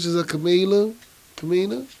got pictures of Camila.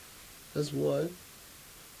 That's one.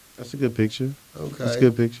 That's a good picture. Okay. That's a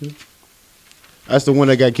good picture. That's the one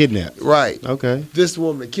that got kidnapped. Right. Okay. This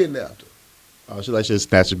woman that kidnapped her. Oh, she like she'll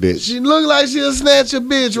snatch a bitch. She look like she'll snatch a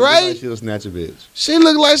bitch, right? Like she'll snatch a bitch. She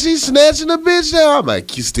look like she's snatching a bitch now. I'm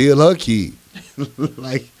like, you steal her kid.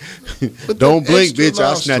 Like, don't blink, bitch.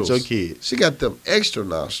 I'll nostrils. snatch your kid. She got them extra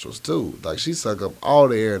nostrils, too. Like, she suck up all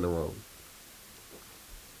the air in the room.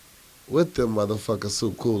 With them motherfucking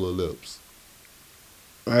soup cooler lips.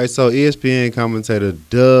 All right, so ESPN commentator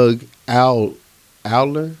Doug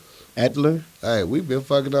Adler. Hey, we been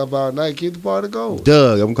fucking up all night. Keep the party going.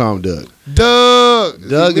 Doug, I'm calling him Doug.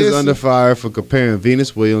 Doug is under fire for comparing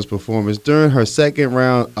Venus Williams' performance during her second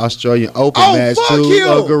round Australian Open match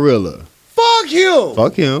to a gorilla. Fuck him.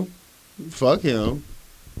 Fuck him.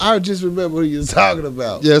 I just remember who you was talking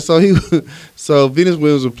about. Yeah, so Venus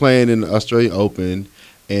Williams was playing in the Australian Open,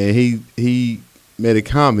 and he made a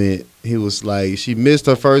comment. He was like, she missed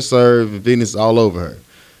her first serve, and Venus all over her.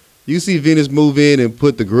 You see Venus move in and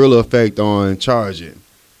put the gorilla effect on charging.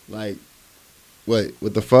 Like,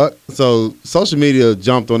 what the fuck? So social media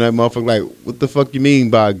jumped on that motherfucker like, what the fuck you mean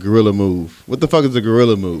by gorilla move? What the fuck is a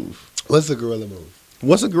gorilla move? What's a gorilla move?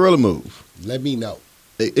 What's a gorilla move? Let me know.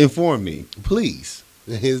 Inform me. Please.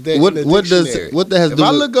 Is that What in the what dictionary? does what that has If to do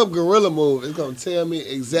I with, look up gorilla move, it's gonna tell me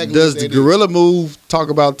exactly. does what the that gorilla move talk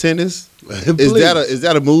about tennis? is. Is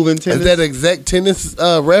that a move in tennis? Is that exact tennis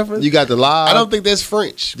reference? You got the live. I don't think that's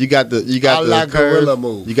French. You got the I like curve. gorilla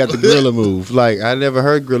move. You got the gorilla move. Like, I never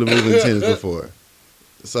heard gorilla move in tennis before.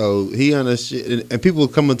 So he on this shit, and people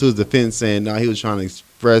coming to his defense saying, "No, he was trying to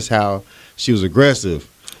express how she was aggressive."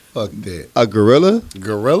 Fuck that. A gorilla?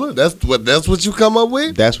 Gorilla? That's what you come up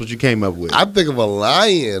with? That's what you came up with. I think of a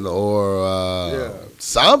lion or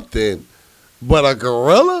something, but a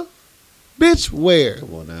gorilla, bitch. Where?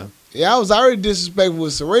 Come on now. Yeah, I was already disrespectful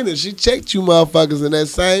with Serena. She checked you motherfuckers in that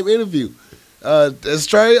same interview.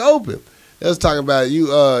 Straight open. They was talking about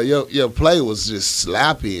you. Your play was just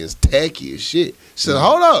sloppy and tacky as shit. She said,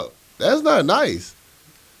 "Hold up, that's not nice."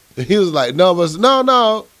 And he was like, "No,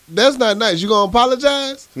 that's not nice. You gonna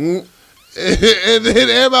apologize?" Mm. And then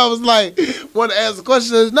everybody was like, want to ask the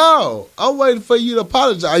question. Says, "No, I'm waiting for you to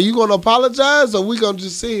apologize. Are you gonna apologize, or we gonna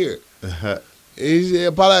just sit here?" And he said,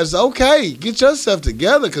 "Apologize. Okay, get yourself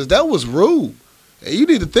together, because that was rude. And you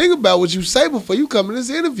need to think about what you say before you come in this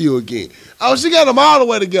interview again." Oh, she got them all the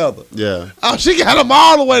way together. Yeah. Oh, she got them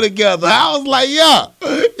all the way together. I was like,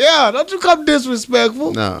 yeah, don't you come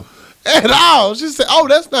disrespectful No. at all. She said, "Oh,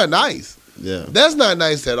 that's not nice. Yeah. That's not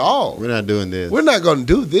nice at all. We're not doing this. We're not going to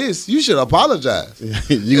do this. You should apologize."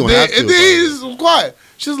 You gonna have to. And then he was quiet.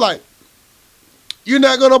 She's like, "You're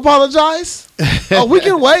not going to apologize? Oh, we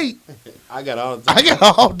can wait. I got all the time. I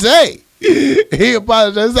got all day." He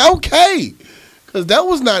apologized. I said, "Okay, because that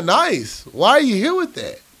was not nice. Why are you here with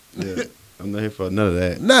that?" Yeah. I'm not here for none of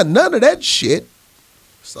that. None of that shit.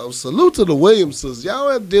 So salute to the Williamses. Y'all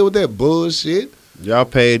don't have to deal with that bullshit. Y'all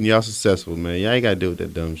paid and y'all successful, man. Y'all ain't got to deal with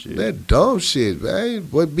that dumb shit. That dumb shit, man.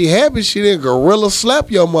 But be happy she didn't gorilla slap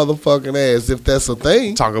your motherfucking ass if that's a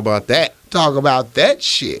thing. Talk about that. Talk about that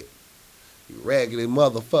shit. You raggedy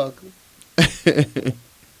motherfucker.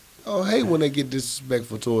 I hate when they get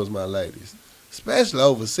disrespectful towards my ladies. Especially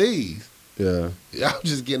overseas. Yeah. Y'all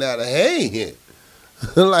just getting out of hand.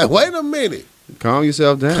 Like, wait a minute. Calm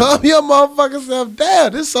yourself down. Calm your motherfucking self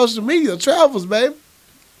down. This social media travels, baby.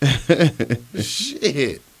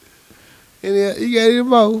 Shit. And you got any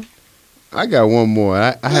more? I got one more.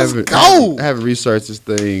 I haven't go. I haven't researched this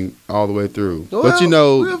thing all the way through. Well, but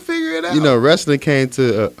we'll figure it out. wrestling came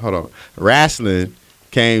to wrestling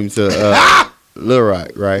came to Little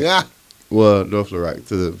Rock, right? Yeah. Well, North Little Rock,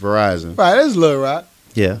 to the Verizon. Right, that's Lil Rock.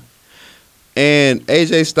 Yeah. And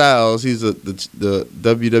AJ Styles, he's the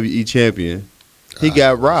WWE champion. He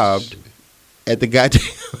got robbed at the goddamn.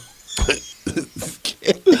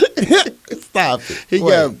 Stop it.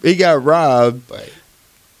 He got robbed Wait.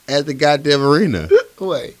 at the goddamn arena.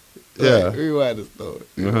 Wait. Yeah. Rewind the story.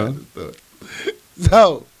 Uh-huh.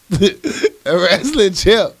 So, a wrestling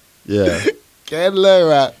champ Yeah. got Lil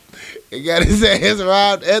Rock and got his ass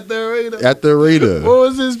robbed at the arena. At the arena. What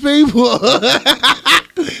was his people?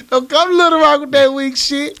 Don't come to Little Rock with that weak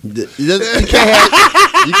shit. You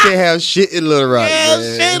can't have shit in Little Rock, Yeah,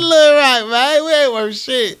 man. shit, Little Rock, man. We ain't worth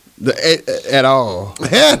shit. At all.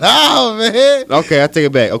 At all, man. Okay, I take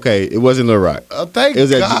it back. Okay, it wasn't Little Rock. Oh, thank It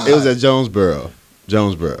was God. at Jonesboro.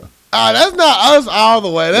 Jonesboro. That's not us all the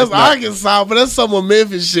way. That's not- Arkansas, but that's some of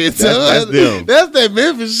Memphis shit. That's them. That's that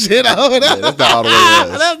Memphis shit. Yeah, that's not all the way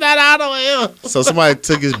us. That's not all the way us. So somebody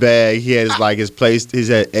took his bag. He had his place. He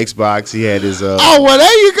had Xbox. He had his Oh, well,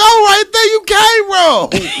 there you go right there. You came wrong.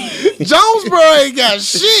 Jonesboro ain't got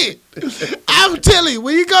shit. I'm telling you,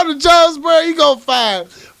 when you go to Jonesboro, you going to find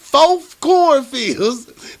 4 cornfields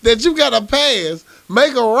that you got to pass,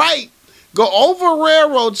 make a right, go over a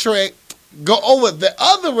railroad track, go over the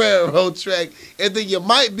other railroad track, and then you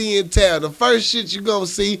might be in town. The first shit you're going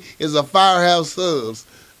to see is a Firehouse Subs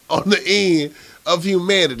on the end of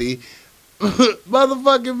humanity.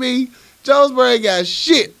 Motherfucking me, Jonesboro ain't got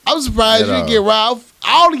shit. I'm surprised you didn't get robbed.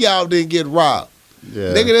 All of y'all didn't get robbed.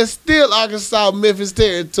 yeah. Nigga, that's still Arkansas, Memphis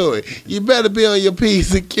territory. You better be on your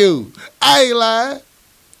P's and Q's. I ain't lying.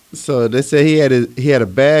 So they said he had a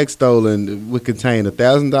bag stolen that would contain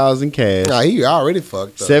 $1,000 in cash, Nah, he already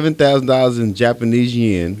fucked up. $7,000 in Japanese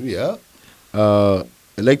yen, Yeah,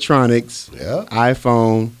 electronics, yeah.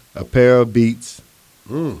 iPhone, a pair of Beats,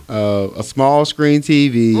 a small screen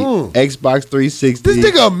TV, Mm. Xbox 360. This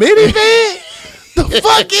nigga a minivan? The the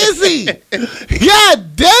fuck is he?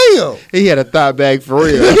 God damn. He had a thigh bag for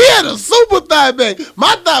real. He had a super thigh bag.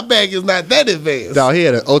 My thigh bag is not that advanced. No, he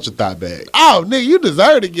had an ultra thigh bag. Oh, nigga, you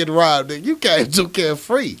deserve to get robbed, nigga. You came too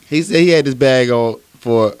carefree. He said he had this bag on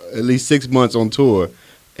for at least 6 months on tour,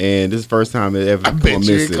 and this is the first time it ever I come bet you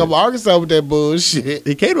missing. didn't come to Arkansas with that bullshit.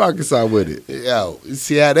 He came to Arkansas with it. Yo, you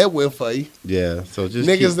see how that went for you? Yeah, so just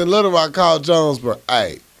Niggas in Little Rock called Jonesboro.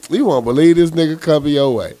 Hey, you won't believe this nigga coming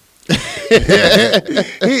your way.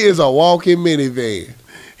 He is a walking minivan.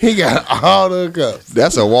 He got all the cups.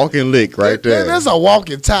 That's a walking lick right there. That's a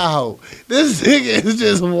walking Tahoe. This nigga is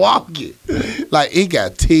just walking. Like, he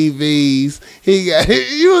got TVs. He got.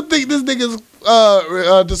 You would think this nigga's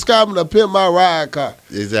describing a Pimp My Ride car.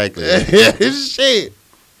 Exactly. Shit.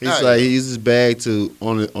 He's like, he uses his bag to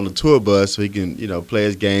on the tour bus so he can, play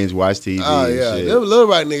his games, watch TV. Oh, and yeah. shit. Them Little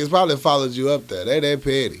Rock niggas probably followed you up there. They that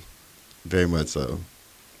petty. Very much so.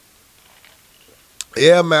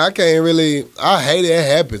 Yeah, man, I hate it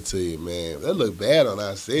happened to you, man. That look bad on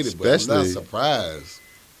our city, but I'm not Especially- surprised.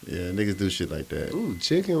 Yeah, niggas do shit like that. Ooh,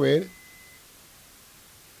 chicken ready.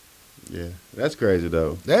 Yeah, that's crazy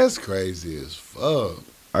though. That's crazy as fuck.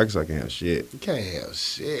 Arkansas can't have shit. You can't have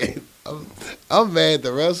shit. I'm mad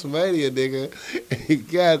the WrestleMania nigga he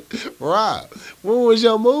got robbed. When was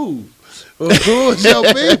your move? Who was your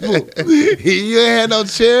people? You ain't had no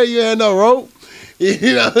chair, you ain't had no rope.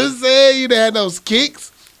 You know what I'm saying? You didn't have no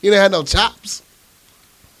kicks. You didn't have no chops.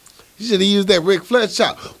 You should have used that Ric Flair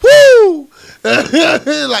chop. Woo!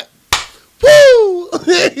 Like, woo!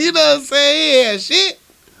 You know what I'm saying? Yeah, shit.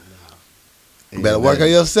 You better work on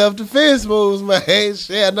your self-defense moves, man.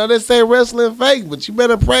 Shit, I know they say wrestling fake, but you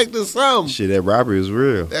better practice something. Shit, that robbery was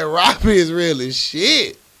real. That robbery is real as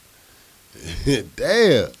shit.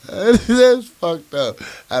 Damn. That's fucked up.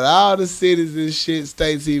 Out of all the cities and shit,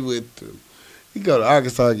 states he went to, he go to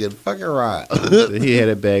Arkansas and get fucking robbed. He had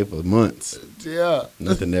that bag for months. Yeah.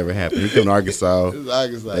 Nothing never happened. He come to Arkansas, It's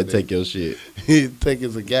Arkansas. they take your shit. He think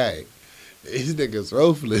it's a gang. These niggas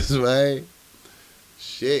ruthless, man.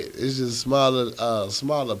 Shit, it's just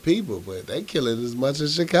smaller people, but they kill it as much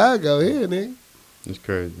as Chicago here, nigga. It's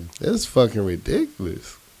crazy. That's fucking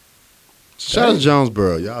ridiculous. Shout out to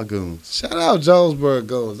Jonesboro, y'all goons. Shout out Jonesboro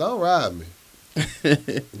goons. Don't rob me.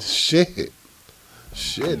 Shit,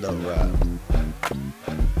 don't rob me.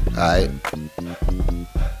 All right.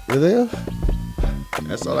 You there?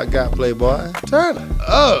 That's all I got, Playboy. Turn it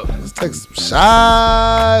up. Let's take some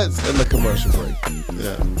shots in the commercial break.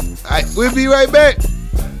 Yeah. All right, we'll be right back.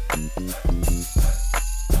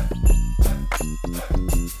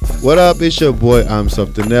 What up? It's your boy, I'm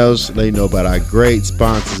Something Else. Let you know about our great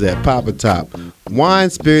sponsors at Papa Top.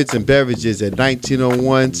 Wine, spirits, and beverages at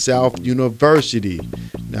 1901 South University.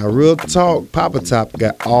 Now, real talk, Papa Top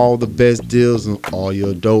got all the best deals on all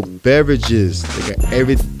your dope beverages. They got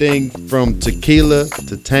everything from tequila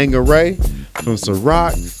to Tanqueray, from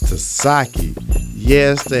Ciroc to sake.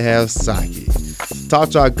 Yes, they have sake.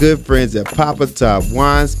 Talk to our good friends at Papa Top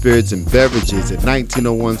Wine, Spirits, and Beverages at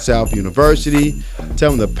 1901 South University.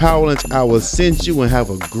 Tell them the Power Lunch Hour sent you and have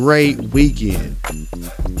a great weekend.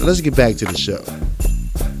 Now let's get back to the show.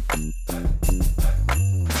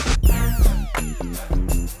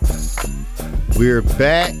 We're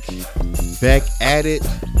back at it.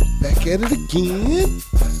 Back at it again.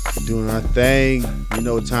 Doing our thing. You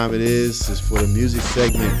know what time it is. It's for the music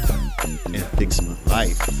segment and Fix My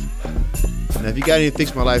Life. Now, if you got any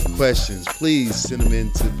Fix My Life questions, please send them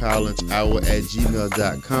in to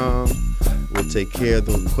powerlunchhour@gmail.com. We'll take care of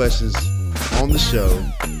those questions on the show.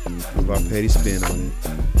 Give our petty spin on it,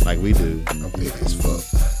 like we do. I'm petty as fuck.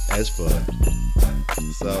 As fuck.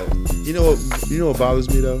 So, you know what bothers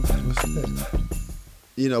me though? What's that?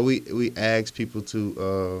 You know, we ask people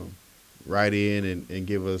to write in and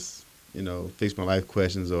give us, Fix My Life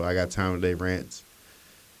questions or I got time today rants.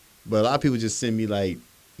 But a lot of people just send me like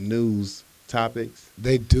news topics.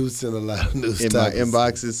 They do send a lot of news in topics. my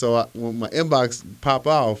inboxes. So when my inbox pop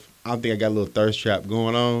off, I think I got a little thirst trap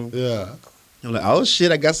going on. Yeah. I'm like, oh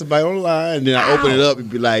shit, I got somebody on the line. And then I open it up and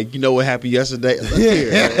be like, you know what happened yesterday? Look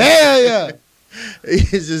here. Hell yeah.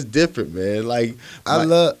 It's just different, man. Like my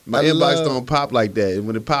inbox don't pop like that. And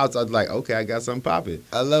when it pops, I was like, okay, I got something popping.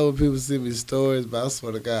 I love when people send me stories, but I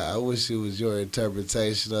swear to God, I wish it was your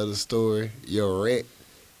interpretation of the story, your rant,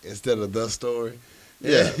 instead of the story.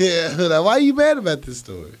 Yeah. Yeah. Like, why are you mad about this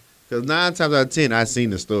story? Because 9 times out of 10, I seen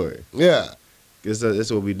the story. Yeah. Because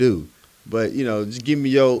that's what we do. But, just give me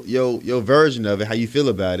your version of it, how you feel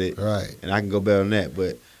about it. Right. And I can go better than that.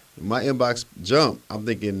 But my inbox jump, I'm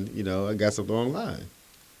thinking, I got something online.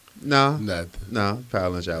 No. Nothing. No. Power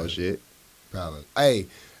Lunch Hour shit. Probably. Hey,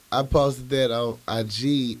 I posted that on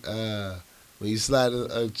IG When you slide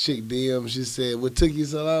a chick DM, she said, "What took you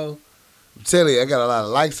so long?" I'm telling you, I got a lot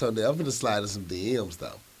of likes on there. I'm finna slide in some DMs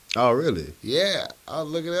though. Oh, really? Yeah, I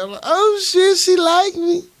was looking at her like, oh shit, she like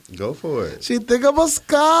me. Go for it. She think I'm a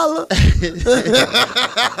scholar. She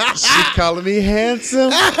calling me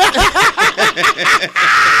handsome.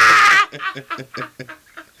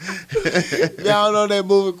 Y'all know that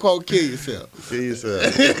movie quote, Kill Yourself. Kill yourself.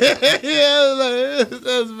 Yeah, like,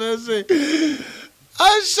 that's the best thing.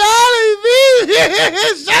 Oh, Charlie,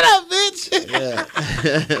 bitch. Shut up, bitch. Yeah.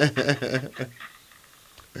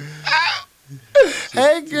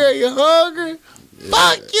 Hey, girl, you hungry? Yeah.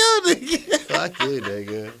 Fuck you, nigga. Fuck you,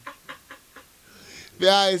 nigga. Man,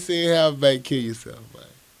 I ain't seen Half Baked Kill Yourself, man.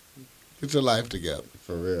 Get your life together.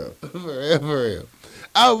 For real. For real, for real.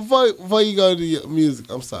 Oh, before you go to your music,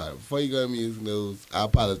 I'm sorry. Before you go to music news, I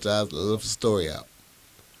apologize. I left the story out.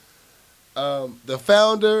 The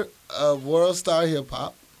founder of World Star Hip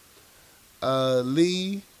Hop,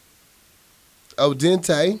 Lee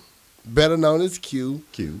Odente, better known as Q,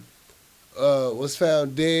 was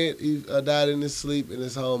found dead. He died in his sleep in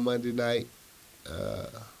his home Monday night.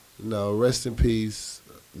 Rest in peace.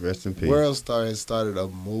 Rest in peace. World Star has started a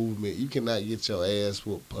movement. You cannot get your ass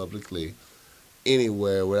whooped publicly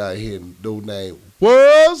anywhere without hearing no name.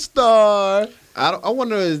 World Star. I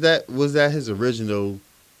wonder was that his original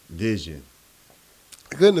vision?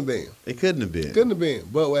 Couldn't have been. It couldn't have been. Couldn't have been.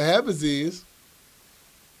 But what happens is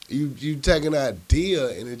you take an idea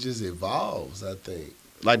and it just evolves, I think.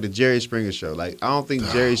 Like the Jerry Springer show. Like I don't think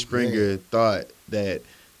Jerry Springer thought that,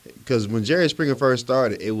 because when Jerry Springer first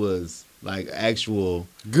started, it was like actual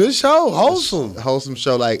good show, wholesome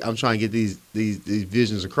show. Like I'm trying to get these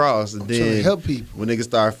visions across, and I'm then trying to help people. When niggas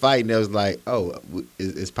start fighting, it was like, oh,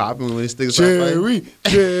 it's popping when these niggas start fighting.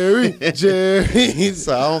 Jerry.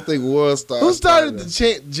 So I don't think World Star. Who started the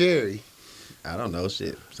chant Jerry? I don't know,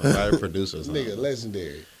 shit. Somebody producer or something. Nigga,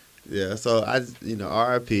 legendary. Yeah. So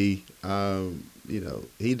R.I.P.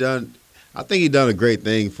 He done. I think he done a great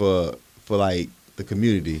thing for like the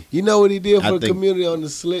community. You know what he did for the community on the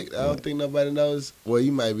slick? I don't think nobody knows. Well,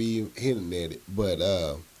 you might be hinting at it, but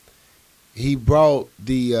he brought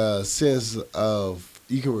the sense of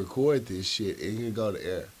you can record this shit and you can go to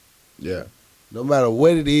air. Yeah. No matter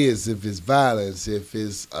what it is, if it's violence, if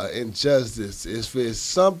it's injustice, if it's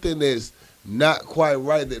something that's not quite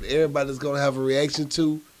right that everybody's gonna have a reaction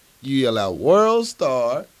to, you yell out World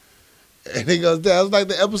Star. And it goes down. It's like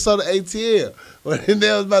the episode of ATL when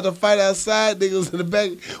they was about to fight outside. Niggas in the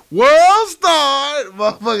back, World Star.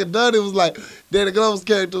 Motherfucking Duddy was like, Danny Glover's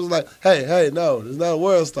character was like, hey, no, it's not a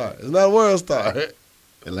World Star. It's not a World Star.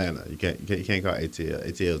 Atlanta. You can't call ATL.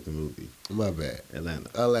 ATL is the movie. My bad.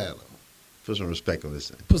 Atlanta. Put some respect on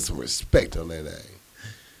this thing. Put some respect on that name.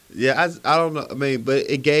 Yeah, I don't know. I mean, but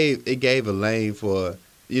it gave a lane for.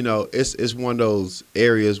 It's one of those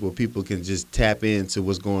areas where people can just tap into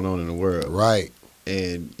what's going on in the world. Right.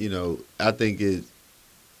 And, I think it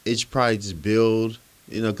should probably just build,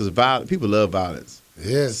 because people love violence.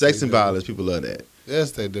 Yes. Sex and violence, people love that.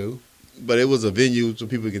 Yes, they do. But it was a venue so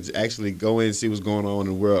people can actually go in and see what's going on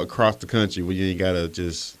in the world across the country where you ain't got to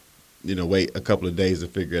just, wait a couple of days to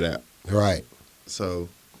figure it out. Right. So,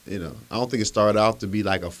 I don't think it started off to be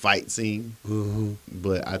like a fight scene. Mm-hmm.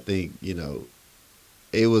 But I think,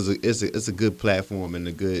 it's a good platform and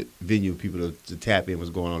a good venue for people to tap in what's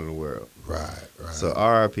going on in the world. Right. So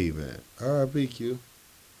R.I.P. man. R.I.P. Q.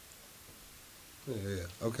 Yeah.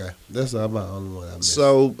 Okay. That's not my only one I missed.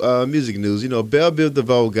 So music news. Bell Biv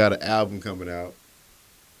DeVoe got an album coming out.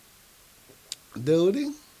 Dude,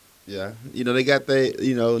 he? Yeah. They got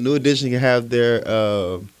New Edition can have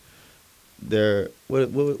their what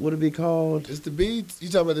it be called? It's the Beats. You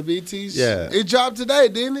talking about the BTs? Yeah. It dropped today,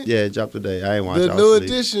 didn't it? Yeah, it dropped today. I ain't watched the New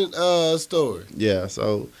Edition story. Yeah.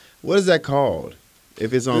 So what is that called?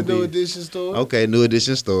 If it's on the New Edition story. Okay, New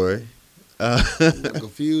Edition story.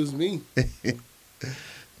 Confused me.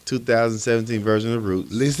 2017 version of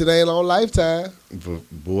Roots. At least it ain't on Lifetime.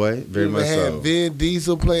 Boy, very much so. Had Vin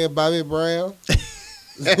Diesel playing Bobby Brown.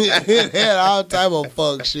 It had all type of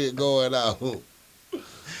funk shit going on.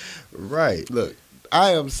 Right. Look,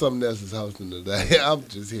 I am something else is hosting today. I'm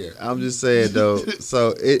just here. I'm just saying though.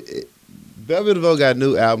 So Bell Biv DeVoe got a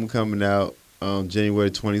new album coming out on January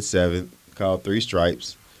 27th called Three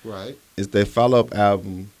Stripes. Right. It's their follow-up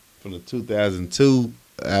album from the 2002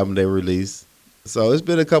 album they released. So it's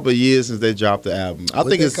been a couple of years since they dropped the album. I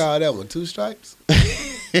think it's called that one. Two Stripes.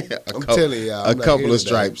 I'm telling y'all, a couple of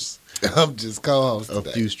stripes. I'm just co-host. A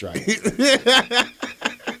few stripes.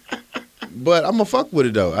 But I'm gonna fuck with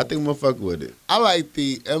it though. I think I'm gonna fuck with it. I like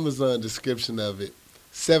the Amazon description of it.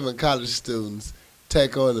 7 college students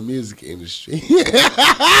take on the music industry.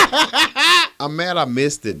 I'm mad I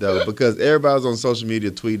missed it though because everybody was on social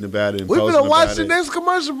media tweeting about it and We posting finna watch about the it. next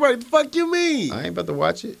commercial break. The fuck you mean? I ain't about to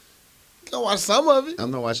watch it. You gonna watch some of it.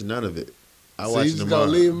 I'm not watching none of it. I So watch you it just tomorrow.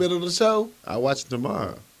 gonna leave middle of the show? I watch it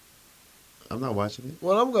tomorrow. I'm not watching it.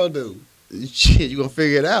 What I'm gonna do? Shit, you gonna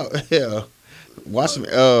figure it out? Yeah. Watch some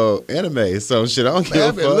anime, so shit. I don't Man,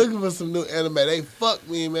 I've give been a fuck. looking for some new anime. They fucked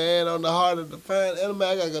me, man, on the harder to find anime.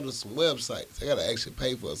 I gotta go to some websites. I gotta actually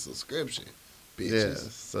pay for a subscription, Yeah,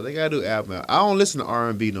 bitches. so they gotta do album. I don't listen to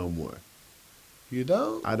R&B no more. You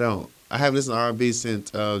don't? I don't. I haven't listened to R&B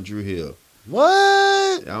since Drew Hill.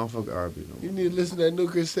 What? I don't fuck with R&B no You more. need to listen to that new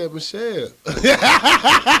Chrisette Michelle.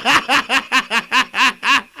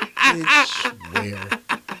 Bitch, where?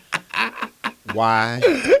 Why?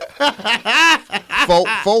 For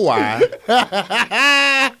why?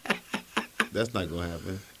 That's not gonna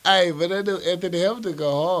happen. Hey, but that new Anthony Hamilton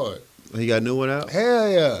go hard. He got a new one out? Hell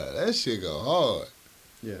yeah, that shit go hard.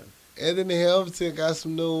 Yeah. Anthony Hamilton got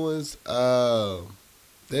some new ones.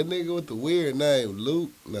 That nigga with the weird name,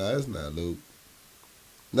 Luke. No, that's not Luke.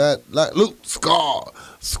 Not like Luke Scar.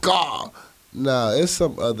 No, it's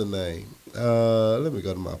some other name. Let me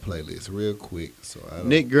go to my playlist real quick. So I don't.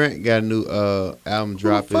 Nick Grant got a new album Who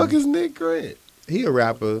dropping. the fuck is Nick Grant? He a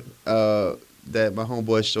rapper that my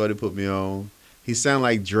homeboy Shorty put me on. He sound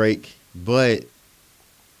like Drake, but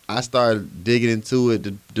I started digging into it.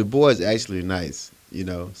 The boy's actually nice, you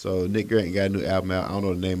know. So Nick Grant got a new album out. I don't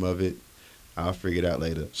know the name of it. I'll figure it out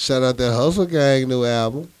later. Shout out that Hustle Gang new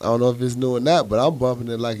album. I don't know if it's new or not, but I'm bumping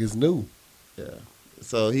it like it's new. Yeah.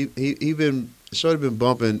 So Shorty been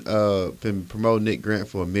bumping, been promoting Nick Grant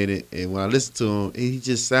for a minute, and when I listen to him, he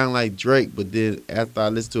just sound like Drake. But then after I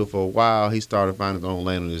listened to it for a while, he started finding his own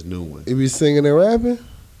lane on this new one. He be singing and rapping?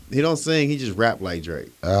 He don't sing, he just rap like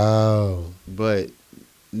Drake. Oh. But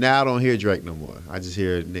now I don't hear Drake no more. I just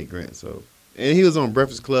hear Nick Grant. So, and he was on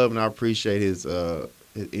Breakfast Club, and I appreciate his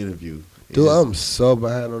interview. Dude, I'm so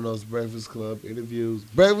behind on those Breakfast Club interviews.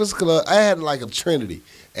 Breakfast Club, I had like a trinity.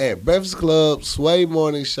 And Breakfast Club, Sway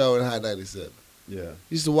Morning Show, and Hot 97. Yeah.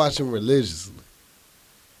 Used to watch them religiously.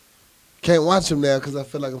 Can't watch them now because I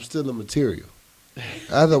feel like I'm still in material.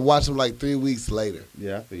 I have to watch them like 3 weeks later.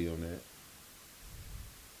 Yeah, I feel you on that.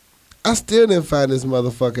 I still didn't find this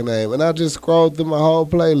motherfucking name, and I just scrolled through my whole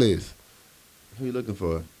playlist. Who you looking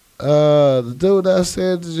for? The dude that I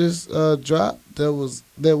said to just drop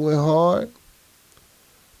that went hard,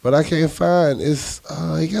 but I can't find.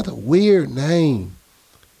 He got a weird name.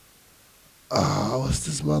 What's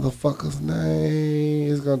this motherfucker's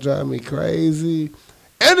name? It's gonna drive me crazy.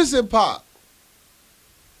 Anderson .Paak.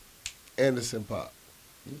 Anderson .Paak.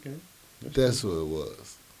 Okay. That's what it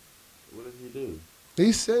was. What does he do?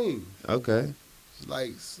 He sings. Okay.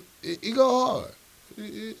 Like, he go hard.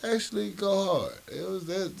 He actually go hard. It was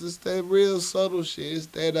just that real subtle shit. It's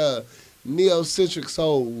that neocentric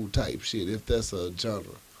soul type shit, if that's a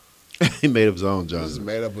genre. He made up his own genre. Just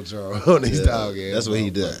made up a genre on these dog ass. That's what he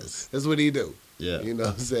motherfuckers. does. That's what he do. Yeah. You know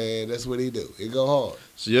what I'm saying? That's what he do. He go hard.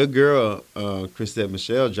 So your girl, Chrisette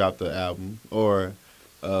Michelle, dropped the album or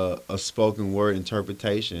a spoken word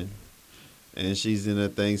interpretation, and she's in a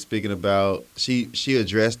thing speaking about she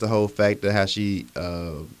addressed the whole fact of how she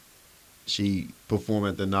performed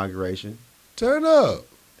at the inauguration, Turn up.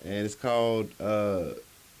 and it's called No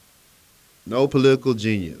Political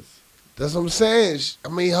Genius. That's what I'm saying. I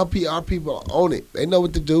mean, her PR people own it. They know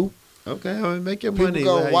what to do. Okay, I mean, make your People money.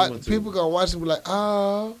 gonna how you watch. want to. People gonna watch and be like,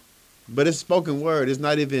 oh. But it's spoken word. It's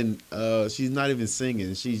not even. She's not even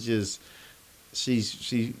singing. She's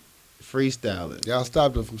she freestyling. Y'all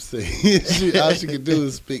stopped her from singing. All she can do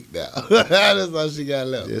is speak now. That's all she got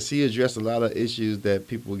left. Yeah, she addressed a lot of issues that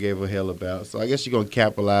people gave her hell about. So I guess she's gonna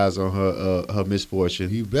capitalize on her misfortune.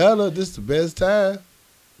 You better. This is the best time.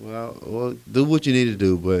 Well, do what you need to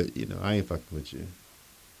do, but I ain't fucking with you.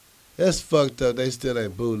 That's fucked up. They still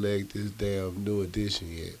ain't bootlegged this damn new edition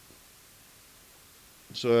yet.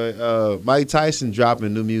 So Mike Tyson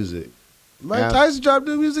dropping new music. Mike Tyson dropped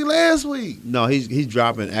new music last week. No, he's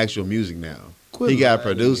dropping actual music now. Quit He got a lying to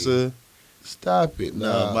me. producer. Stop it.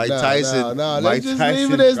 No, Mike Tyson- No, Mike let's just Tyson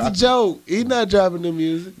leave it as the dropped- joke. He not dropping new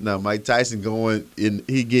music. No, Mike Tyson going in.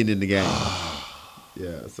 He getting in the game.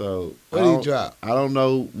 Yeah. So What did he drop? I don't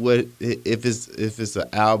know what if it's an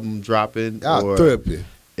album dropping Y'all or tripping.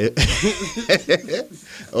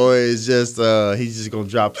 or it's just he's just gonna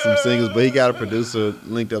drop some singles, but he got a producer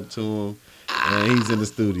linked up to him, and he's in the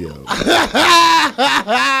studio.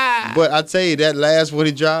 But I tell you, that last one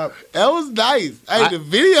he dropped, That was nice. Hey, the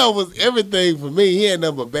video was everything for me. He had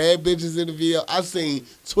nothing but bad bitches in the video. I seen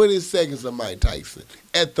 20 seconds of Mike Tyson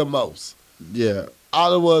at the most. yeah,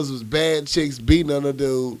 All it was bad chicks beating on a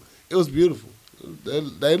dude. It was beautiful.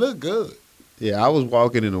 They look good. Yeah, I was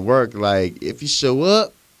walking into work like, if you show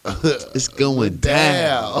up, it's going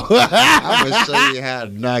down. I'm gonna show you how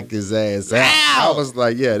to knock his ass out. I was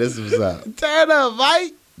like, yeah, this was up. Turn up,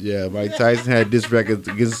 Mike. Yeah, Mike Tyson had this record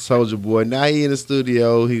against Soulja Boy. Now he in the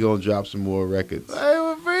studio. He gonna drop some more records. Hey,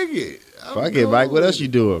 well, bring it. Fuck it, Mike. What else you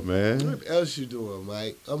doing, man? What else you doing,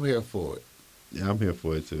 Mike? I'm here for it. Yeah, I'm here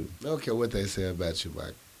for it too. I don't care what they say about you,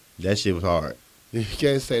 Mike. That shit was hard. You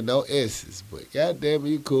can't say no S's, but goddamn,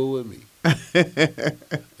 you cool with me.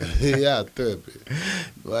 Yeah, therapy.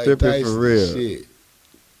 Like Tripping for real. Shit.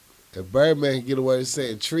 If Birdman can get away with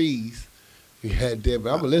saying trees, goddamn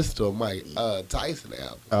it, I'm gonna listen to a Mike Tyson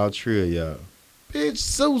album. All three of y'all. Bitch,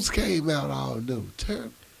 Suits came out all new.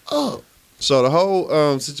 Turn up. So the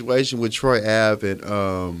whole situation with Troy Ave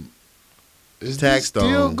and Is Tax this still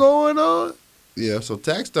Stone. going on? Yeah, so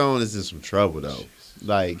Tax Stone is in some trouble though.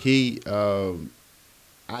 Like he's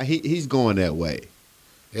going that way.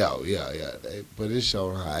 Yeah. But it's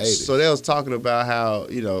showing hiatus. So they was talking about how,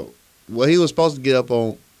 well, he was supposed to get up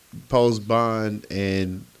on post bond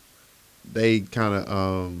and they kind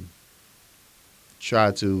of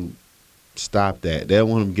tried to stop that. They don't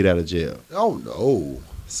want him to get out of jail. Oh no.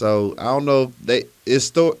 So I don't know if it's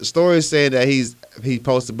stories saying that he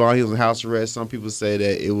posted bond, he was in house arrest. Some people say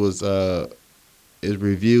that it was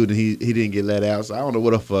reviewed and he didn't get let out. So I don't know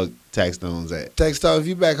what the fuck Tax Stone's at. Tax Stone, if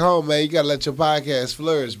you back home, man, you gotta let your podcast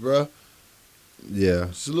flourish, bro.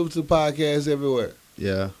 Yeah. Salute to podcasts everywhere.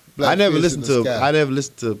 Yeah. Black I never Fish listened in the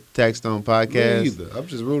to Sky. Tax Stone podcast. Me either. I'm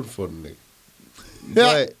just rooting for the nigga.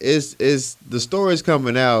 But it's the stories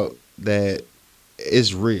coming out that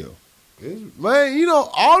it's real. Man,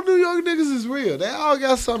 all New York niggas is real. They all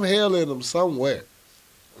got some hell in them somewhere.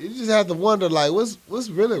 You just have to wonder, like, what's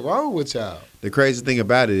really wrong with y'all? The crazy thing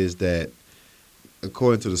about it is that,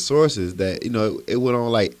 according to the sources, that it went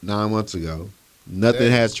on like 9 months ago. Nothing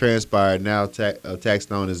Damn. has transpired. Now Tax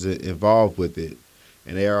Stone is involved with it,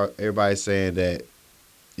 and everybody's saying that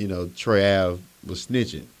Troy Ave was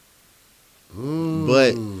snitching.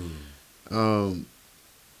 But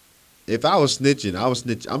if I was snitching, I'm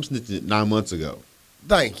snitching 9 months ago.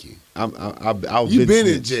 Thank you. You've been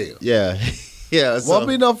in jail. Yeah, yeah. Won't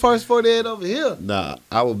be no first 48 over here. Nah,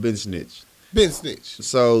 I would been snitched. Been snitched.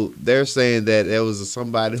 So they're saying that there was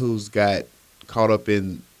somebody who's got caught up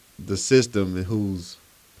in the system and who's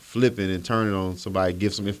flipping and turning on somebody,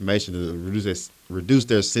 give some information to reduce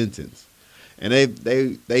their sentence, and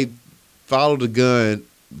they followed the gun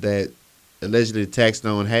that allegedly Tax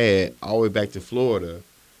Stone had all the way back to Florida.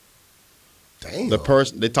 Damn. The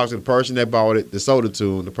person they talked to the person that bought it, that sold it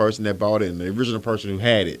to him, the person that bought it, and the original person who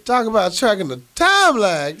had it. Talk about tracking the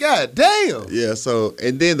timeline. God damn. Yeah. So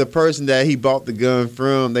and then the person that he bought the gun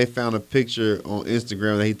from, they found a picture on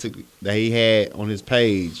Instagram that he had on his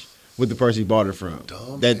page with the person he bought it from.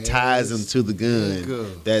 That ties him to the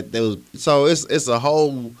gun. So it's a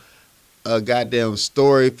whole goddamn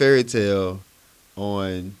story, fairy tale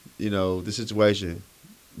on the situation.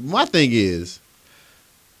 My thing is,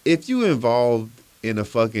 if you involved in a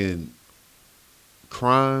fucking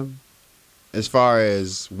crime, as far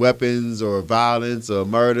as weapons or violence or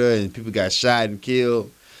murder, and people got shot and killed,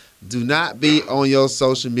 do not be on your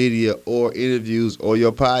social media or interviews or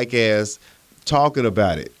your podcast talking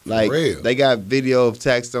about it. Like, they got video of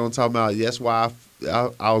Tax Stone talking about, that's why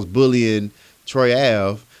I was bullying Troy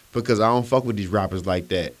Ave, because I don't fuck with these rappers like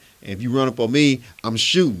that. And if you run up on me, I'm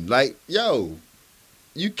shooting. Like, yo,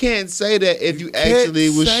 you can't say that if you actually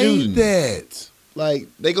was shooting. That. Like,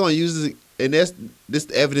 they gonna use it, and this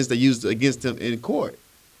the evidence they used against him in court.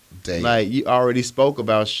 Damn. Like, you already spoke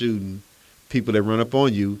about shooting people that run up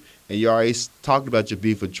on you, and you already talked about your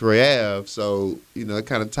beef with Troy Ave, so it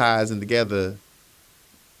kind of ties in together.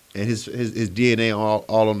 And his DNA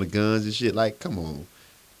all on the guns and shit. Like, come on,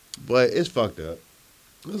 but it's fucked up.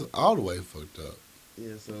 It's all the way fucked up.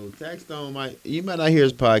 Yeah, so Tax Stone might not hear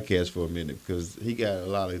his podcast for a minute because he got a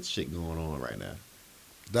lot of shit going on right now.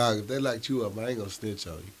 Dog, if they locked you up, I ain't gonna snitch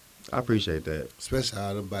on you. I appreciate that, especially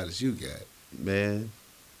how them bodies you got, man.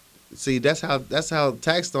 See, that's how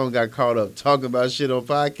Tax Stone got caught up talking about shit on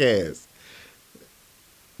podcasts.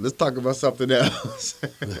 Let's talk about something else,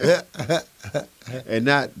 and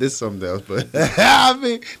not this something else. But I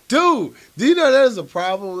mean, dude, do you know there's a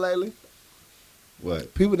problem lately?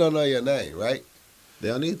 What? People don't know your name, right? They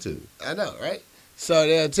don't need to. I know, right? So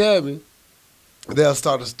they'll tell me, they'll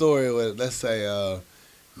start a story with, let's say,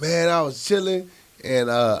 man, I was chilling and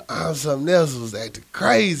I'm something else was acting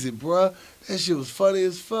crazy, bruh. That shit was funny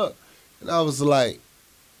as fuck. And I was like,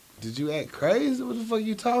 did you act crazy? What the fuck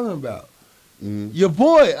you talking about? Mm-hmm. Your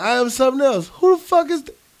boy, I am something else. Who the fuck is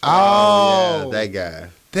that? Oh, yeah, that guy.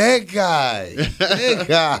 That guy. That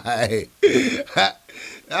guy.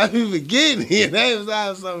 I be forgetting his name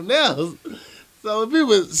was something else. So when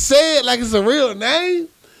people say it like it's a real name,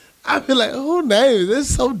 I be like, who name is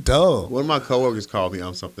this? So dumb. One of my coworkers called me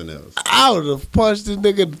I'm something else. I would have punched this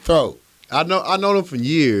nigga in the throat. I know them for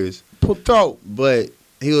years. Throat. But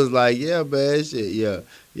he was like, yeah, man, shit,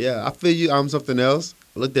 yeah. I feel you. I'm something else.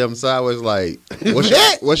 I looked at him sideways like,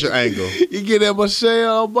 what's your angle? You get that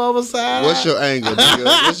Michelle Obama side? What's your angle,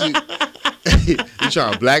 nigga? You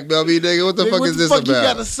trying to blackmail me, nigga? What the fuck is this about? What the fuck you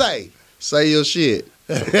gotta say? Say your shit.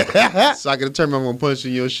 So I can determine I'm gonna punch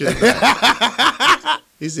in your shit.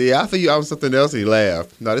 He said, yeah, I feel you. I'm something else. And he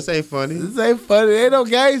laughed. No, this ain't funny. This ain't funny. Ain't no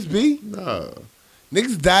games, B. No.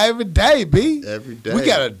 Niggas die every day, B. Every day. We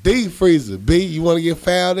got a deep freezer, B. You want to get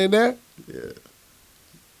found in there? Yeah.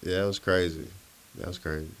 Yeah, that was crazy. That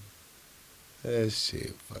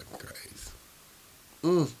shit fucking crazy.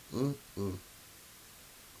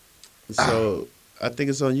 So, I think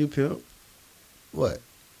it's on you, Pimp. What?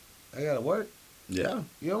 I gotta work? Yeah.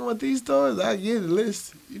 You don't want these stories? I get the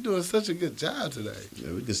list. You're doing such a good job today.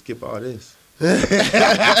 Yeah, we can skip all this.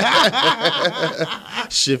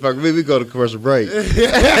 Shit, fuck me. We go to commercial break.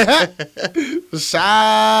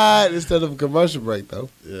 Side instead of a commercial break, though.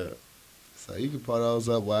 Yeah. So you can put those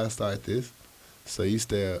up while I start this. So you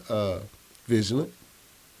stay vigilant.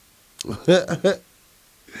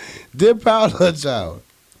 Dear Power Lunch Hour.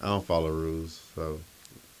 I don't follow rules, so.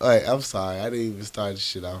 Hey, I'm sorry. I didn't even start the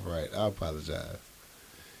shit off right. I apologize.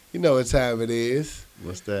 You know what time it is.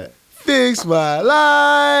 What's that? Fix my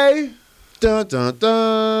life. Dun, dun,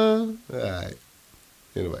 dun. All right.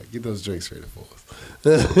 Anyway, get those drinks ready for us.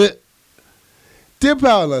 Dear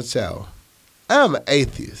Power Lunch Hour, I'm an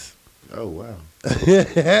atheist. Oh, wow.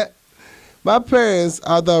 My parents,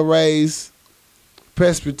 although raised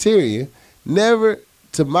Presbyterian, never,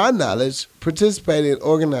 to my knowledge, participated in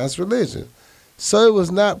organized religion. So it was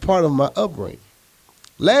not part of my upbringing.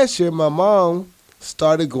 Last year, my mom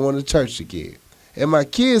started going to church again, and my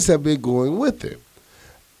kids have been going with her.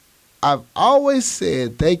 I've always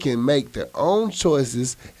said they can make their own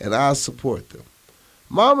choices, and I'll support them.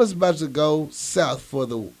 Mom is about to go south for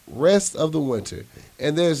the rest of the winter,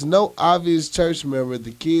 and there's no obvious church member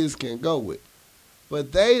the kids can go with,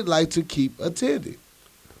 but they like to keep attending.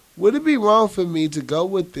 Would it be wrong for me to go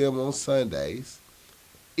with them on Sundays,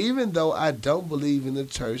 even though I don't believe in the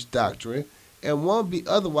church doctrine and won't be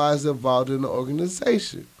otherwise involved in the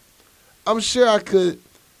organization? I'm sure I could be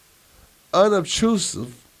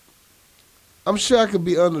unobtrusive,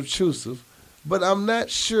 but I'm not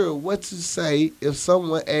sure what to say if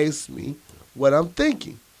someone asks me what I'm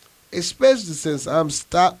thinking, especially since I've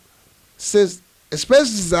stopped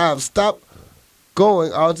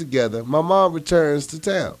going altogether. Until my mom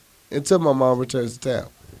returns to town.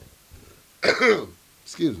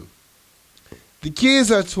 Excuse me. The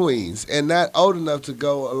kids are tweens and not old enough to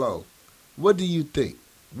go alone. What do you think?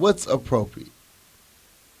 What's appropriate?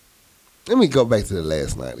 Let me go back to the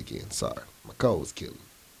last night again. Sorry. My cold was killing me.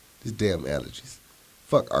 These damn allergies.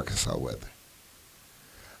 Fuck Arkansas weather.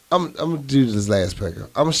 I'm going to do this last paragraph.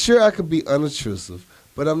 I'm sure I could be unobtrusive,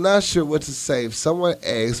 but I'm not sure what to say if someone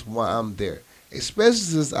asks why I'm there, especially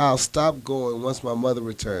since I'll stop going once my mother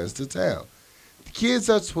returns to town. The kids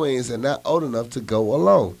are twins and not old enough to go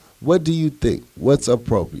alone. What do you think? What's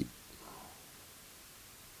appropriate?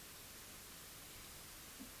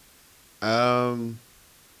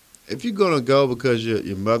 If you're gonna go because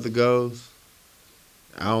your mother goes,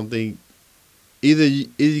 I don't think either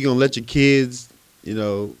you're gonna let your kids,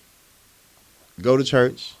 go to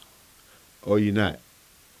church, or you're not.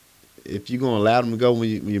 If you're gonna allow them to go when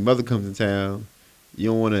your mother comes to town, you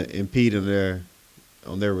don't want to impede on their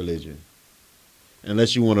religion,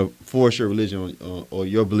 unless you want to force your religion or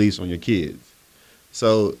your beliefs on your kids.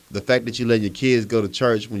 So the fact that you let your kids go to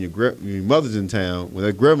church when your mother's in town, when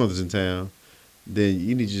their grandmother's in town, then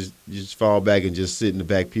you need to just fall back and just sit in the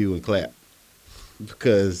back pew and clap,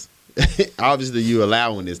 because obviously you're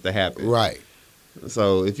allowing this to happen. Right.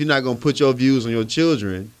 So if you're not gonna put your views on your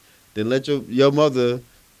children, then let your mother,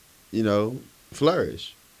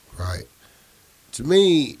 flourish. Right. To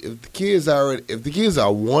me, if the kids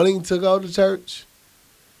are wanting to go to church,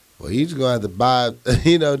 well, you just gonna have to buy,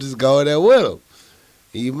 just go there with them.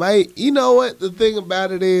 You might, what the thing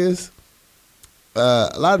about it is,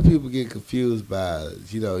 a lot of people get confused by,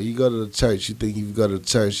 you go to the church, you think if you go to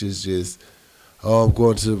church, it's just, I'm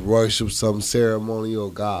going to worship some ceremonial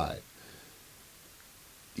God.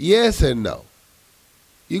 Yes and no.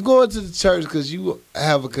 You're going to the church because you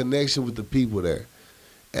have a connection with the people there.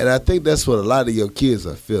 And I think that's what a lot of your kids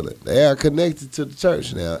are feeling. They are connected to the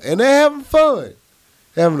church now, and they're having fun.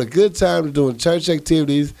 having a good time doing church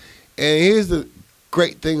activities. And here's the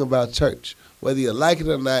great thing about church. Whether you like it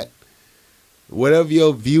or not, whatever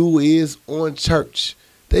your view is on church,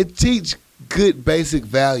 they teach good basic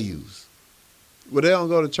values. Well, they don't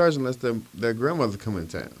go to church unless their grandmother come in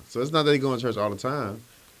town. So it's not that they go to church all the time.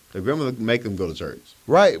 Their grandmother make them go to church.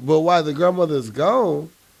 Right, but while the grandmother's gone,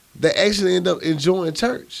 they actually end up enjoying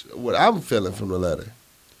church. What I'm feeling from the letter.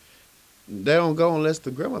 They don't go unless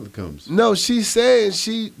the grandmother comes. No, she's saying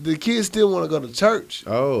the kids still want to go to church.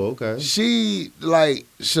 Oh, okay. She like,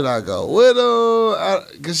 should I go with her?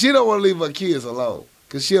 Because she don't want to leave her kids alone.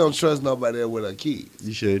 Because she don't trust nobody there with her kids.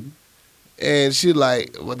 You should. And she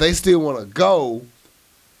like, well, they still want to go.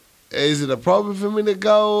 Is it appropriate for me to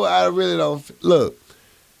go? I really don't. Look,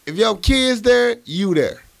 if your kid's there, you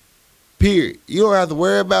there. Period. You don't have to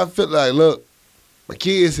worry about feeling like, look, my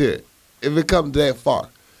kid's here. If it comes that far.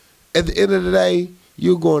 At the end of the day,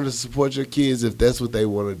 you're going to support your kids if that's what they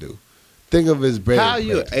want to do. Think of it as bread. How are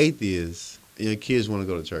you an atheist and your kids want to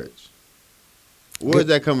go to church? Where's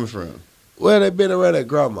that coming from? Well, they've been around their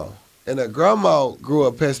grandma. And her grandma grew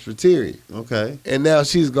up Presbyterian. Okay. And now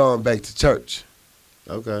she's going back to church.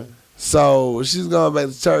 Okay. So she's going back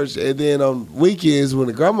to church. And then on weekends when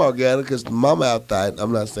the grandma got her, because the mama outside,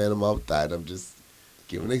 I'm not saying the mama outside, I'm just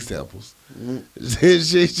giving examples. Mm-hmm.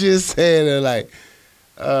 She's just saying that like,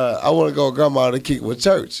 I want to go with grandma to kick with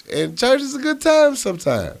church. And church is a good time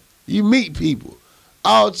sometimes. You meet people.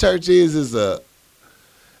 All church is a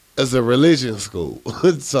religion school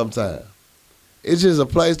sometimes. It's just a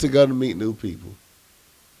place to go to meet new people.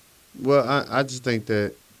 Well, I just think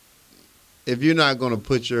that if you're not going to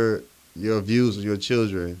put your views on your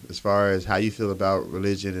children as far as how you feel about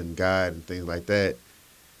religion and God and things like that,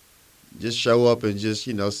 just show up and just,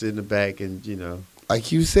 sit in the back and,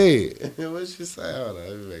 Like you said. What she say? Hold on,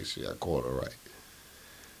 let me make sure I caught her right.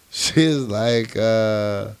 She's like,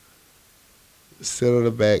 sit on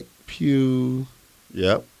the back pew.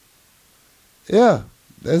 Yep. Yeah,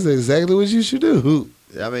 that's exactly what you should do.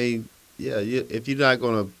 I mean, yeah, if you're not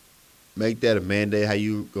going to make that a mandate how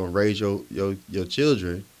you going to raise your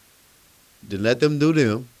children, then let them do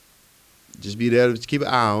them. Just be there to keep an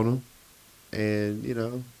eye on them.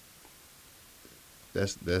 And,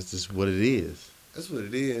 that's just what it is. That's what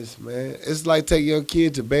it is, man. It's like taking your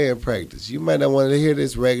kid to band practice. You might not want to hear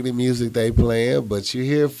this raggedy music they playing, but you're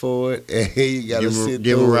here for it, and you got to sit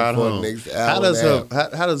through it for the next hour.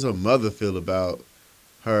 How does her mother feel about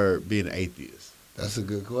her being an atheist? That's a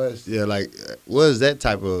good question. Yeah, like, what is that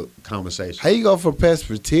type of conversation? How you go from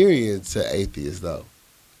Presbyterian to atheist, though?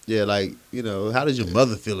 Yeah, like, how does your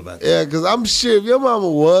mother feel about that? Yeah, because I'm sure if your mama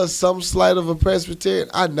was some slight of a Presbyterian,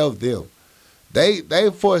 I know them. They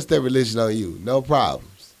enforce their religion on you, no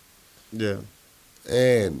problems. Yeah.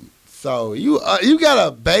 And so you got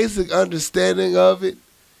a basic understanding of it.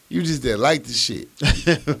 You just didn't like the shit.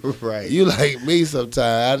 Right. You like me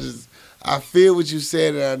sometimes. I feel what you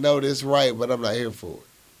said and I know this right, but I'm not here for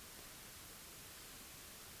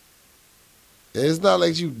it. It's not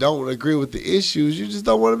like you don't agree with the issues. You just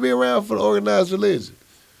don't want to be around for the organized religion.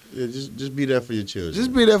 Yeah, just be there for your children.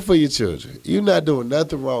 Just be there for your children. You're not doing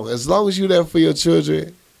nothing wrong. As long as you're there for your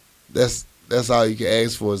children, that's all you can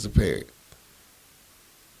ask for as a parent.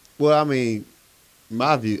 Well, I mean,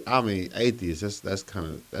 my view. I mean, atheist. That's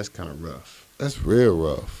kind of rough. That's real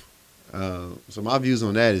rough. So my views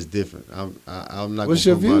on that is different. I'm not. What's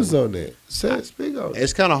your views on that? Speak on it.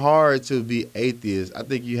 It's kind of hard to be atheist. I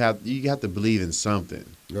think you have to believe in something.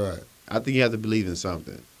 Right. I think you have to believe in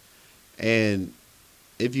something, and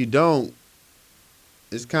if you don't,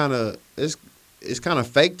 it's kind of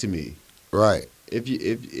fake to me. Right.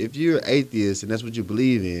 If you're an atheist and that's what you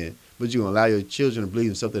believe in, but you allow your children to believe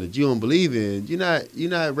in something that you don't believe in, you're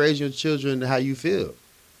not raising your children how you feel.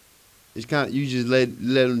 It's kind of, you just let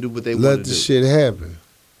them do what they want to do. Let the shit happen.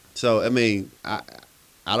 So I mean, I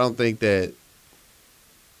don't think that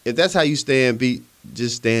if that's how you stand,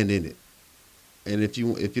 just stand in it. And if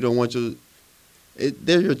you don't want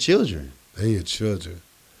they're your children. They're your children.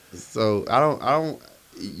 So I don't.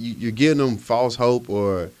 You're giving them false hope,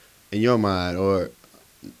 or in your mind, or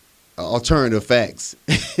alternative facts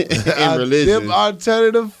in religion. Them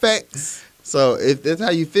alternative facts. So if that's how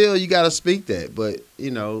you feel, you got to speak that. But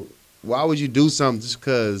why would you do something just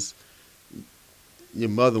because your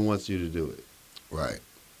mother wants you to do it? Right.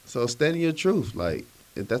 So stand in your truth. Like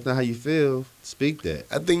if that's not how you feel, speak that.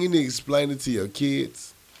 I think you need to explain it to your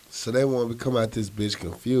kids. So they won't come out this bitch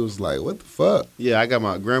confused, like, what the fuck? Yeah, I got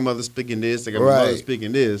my grandmother speaking this, I got my mother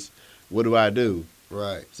speaking this. What do I do?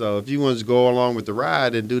 Right. So if you want to go along with the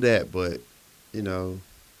ride, then do that. But,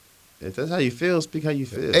 If that's how you feel, speak how you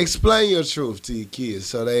feel. Explain your truth to your kids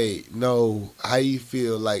so they know how you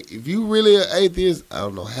feel. Like, if you really are atheist, I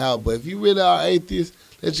don't know how, but if you really are atheist,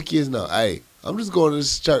 let your kids know, hey, I'm just going to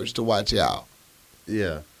this church to watch y'all.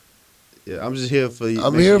 Yeah. Yeah, I'm just here for you.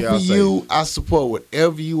 I'm here for you. I support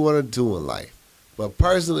whatever you want to do in life. But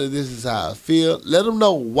personally, this is how I feel. Let them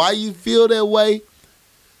know why you feel that way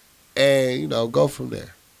and, go from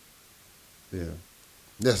there. Yeah.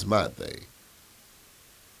 That's my thing.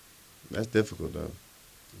 That's difficult, though.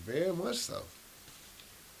 Very much so.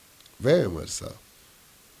 Very much so.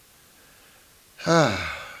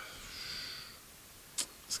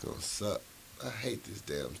 It's going to suck. I hate this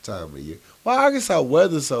damn time of year. Why Arkansas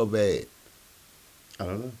weather so bad? I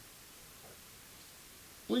don't know.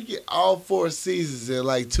 We get all 4 seasons in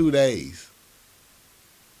like 2 days.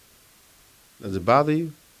 Does it bother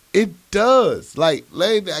you? It does. Like,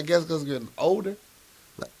 lately, I guess because I'm getting older,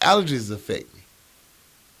 the allergies affect me.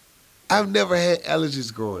 I've never had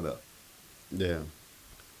allergies growing up. Yeah.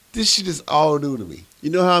 This shit is all new to me. You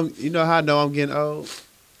know how I know I'm getting old?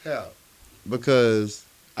 How? Because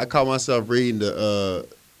I caught myself reading the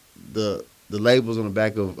labels on the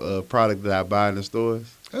back of product that I buy in the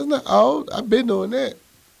stores. That's not old. I've been doing that.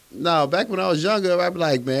 No, back when I was younger, I'd be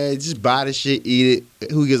like, man, just buy the shit, eat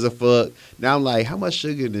it. Who gives a fuck? Now I'm like, how much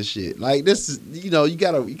sugar in this shit? Like, this is, you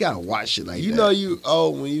gotta watch shit like that. You know you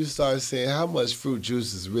old when you start saying how much fruit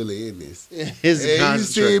juice is really in this. It's a and you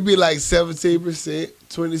see it be like 17%,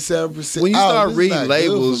 27%. When you start reading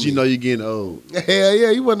labels, you know you're getting old. Hell yeah,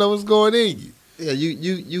 you wanna know what's going in you. Yeah,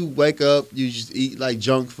 you wake up, you just eat like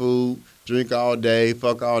junk food, drink all day,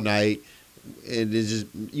 fuck all night, and it's just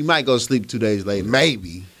you might go to sleep 2 days later.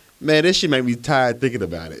 Maybe. Man, this shit make me tired thinking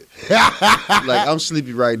about it. Like, I'm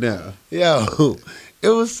sleepy right now. Yo, it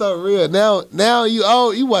was so real. Now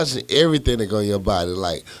you watching everything that go in your body.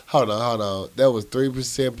 Like, hold on. That was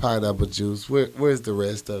 3% pineapple juice. Where's the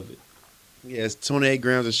rest of it? Yeah, it's 28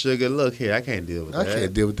 grams of sugar. Look here, I can't deal with that. I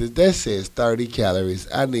can't deal with this. That says 30 calories.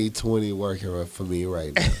 I need 20 working for me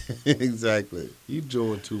right now. Exactly. You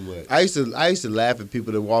doing too much. I used to laugh at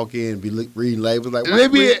people that walk in and be reading labels like, they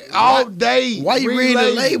be all day. Why you reading the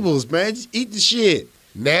labels, man? Just eat the shit.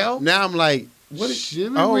 Now I'm like, what is shit?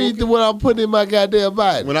 Read what I'm putting in my goddamn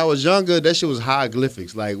body. When I was younger, that shit was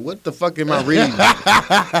hieroglyphics. Like, what the fuck am I reading?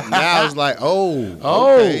 Now it's like,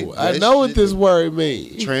 okay, I know what this word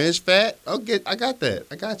means. Trans fat? Okay, I got that.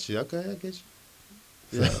 I got you. Okay, I get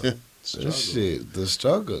you. Yeah. This shit, the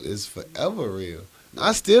struggle is forever real.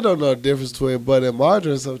 I still don't know the difference between butter and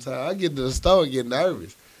margarine sometimes. I get to the store and get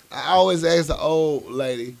nervous. I always ask the old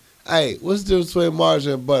lady, hey, what's the difference between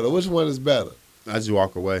margarine and butter? Which one is better? I just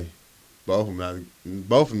walk away. Both of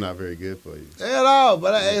them not very good for you. At all.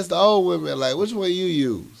 But I asked the old women, like, which one you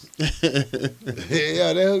use?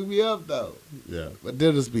 Yeah, they hooked me up, though. Yeah. But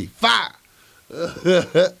then it's be fire. All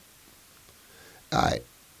right.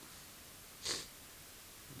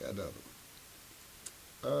 Got another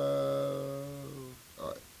one. All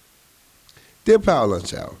right. Dear Power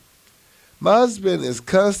Lunch Hour, my husband is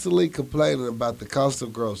constantly complaining about the cost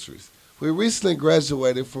of groceries. We recently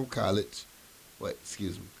graduated from college.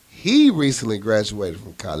 He recently graduated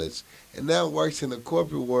from college and now works in the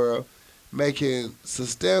corporate world, making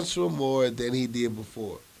substantial more than he did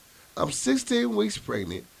before. I'm 16 weeks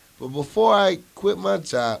pregnant, but before I quit my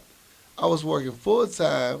job, I was working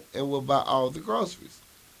full-time and would buy all the groceries.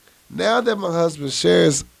 Now that my husband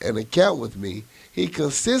shares an account with me, he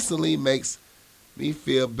consistently makes me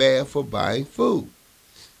feel bad for buying food.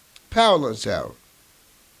 Power Lunch Hour.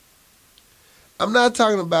 I'm not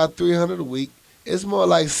talking about $300 a week. It's more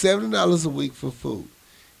like $70 a week for food.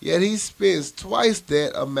 Yet he spends twice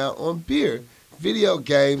that amount on beer, video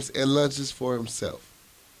games, and lunches for himself.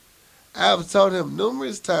 I have told him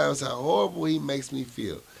numerous times how horrible he makes me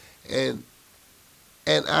feel, and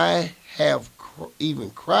I have even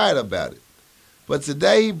cried about it. But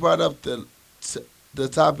today he brought up the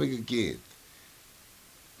topic again.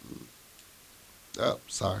 Oh,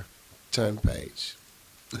 sorry. Turn page.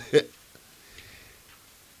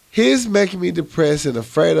 He's making me depressed and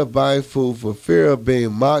afraid of buying food for fear of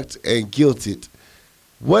being mocked and guilted.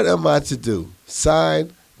 What am I to do?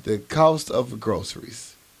 Signed, the cost of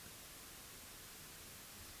groceries.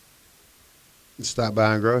 Stop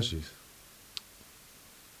buying groceries.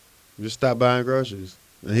 Just stop buying groceries.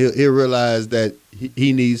 And he'll realize that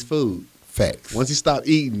he needs food. Facts. Once he stop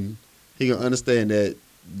eating, he gonna understand that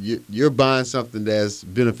you're buying something that's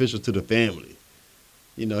beneficial to the family.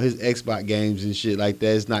 You know, his Xbox games and shit like that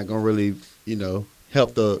is not gonna really,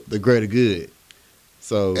 help the greater good.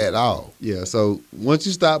 So at all. Yeah. So once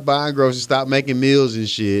you stop buying groceries, stop making meals and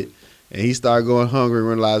shit, and he start going hungry and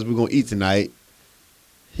realize we're gonna eat tonight,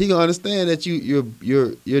 he gonna understand that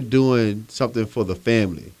you're doing something for the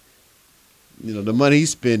family. You know, the money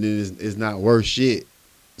he's spending is not worth shit.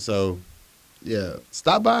 So, yeah,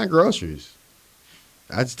 stop buying groceries.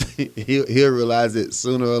 I just think he'll realize it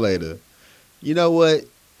sooner or later. You know what?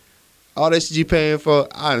 All that shit you paying for,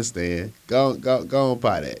 I understand. Go on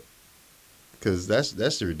buy that. Cause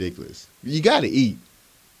that's ridiculous. You gotta eat.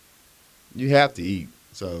 You have to eat.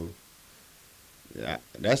 So yeah,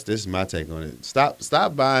 this is my take on it.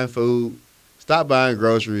 Stop buying food. Stop buying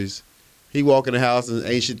groceries. He walk in the house and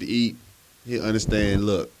ain't shit to eat. He'll understand.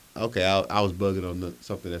 Look, okay, I was bugging on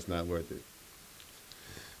something that's not worth it.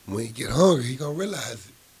 When he get hungry, he gonna realize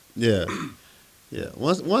it. Yeah, yeah.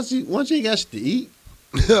 Once you ain't got shit to eat,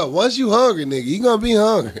 once you hungry, nigga, you gonna be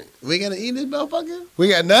hungry. we gotta eat this motherfucker. We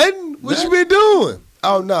got nothing. What you been doing?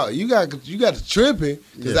 Oh no, you got to tripping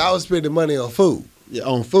because I was spending money on food. Yeah,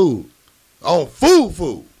 on food. On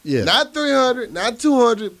food. Yeah, not $300, not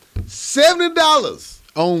 $200, $70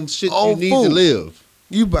 on shit on you need food. to live.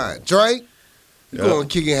 You buying drink. You going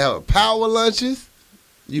kicking having power lunches.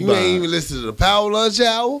 You ain't even listen to the power lunch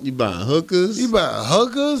hour. You buying hookers. You buying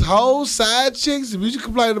hookers, hoes, side chicks. If you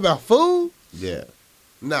complaining about food, yeah,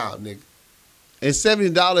 nah, nigga. And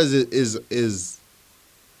 $70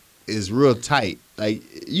 is real tight. Like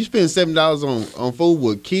you spend $70 on food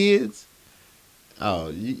with kids. Oh,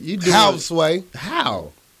 you do how, Sway?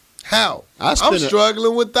 How? I'm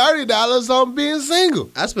struggling with $30 on being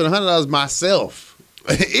single. I spent $100 myself.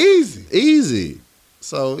 Easy.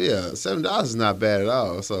 So yeah, $7 is not bad at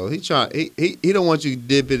all. So he don't want you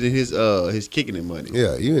dipping in his kicking it money.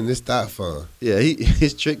 Yeah, you in this stock fund. Yeah,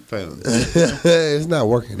 his trick fund. It's not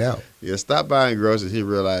working out. Yeah, stop buying groceries. He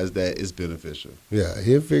realized that it's beneficial. Yeah,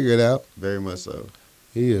 he'll figure it out. Very much so.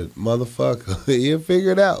 He a motherfucker. He'll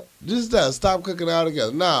figure it out. Just stop cooking all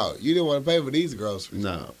together. No, you didn't want to pay for these groceries.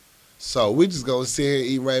 No. So we just gonna sit here and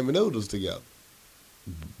eat ramen noodles together.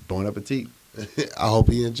 Bon appetit. I hope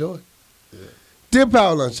you enjoy. Yeah. Dear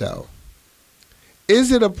Power Lunch Hour,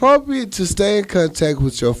 is it appropriate to stay in contact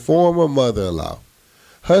with your former mother-in-law?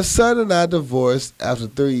 Her son and I divorced after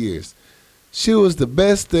 3 years. She was the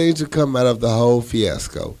best thing to come out of the whole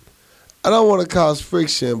fiasco. I don't want to cause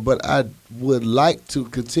friction, but I would like to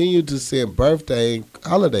continue to send birthday and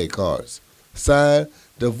holiday cards. Signed,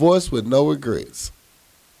 Divorce with No Regrets.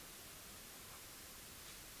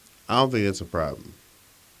 I don't think it's a problem.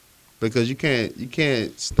 Because you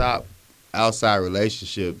can't stop outside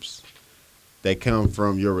relationships that come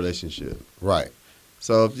from your relationship. Right.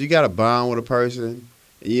 So if you got a bond with a person,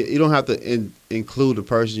 you don't have to include the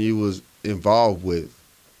person you was involved with,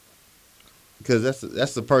 because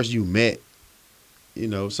that's the person you met. You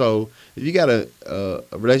know, so if you got a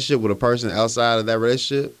relationship with a person outside of that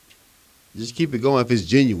relationship, just keep it going if it's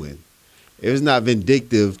genuine. If it's not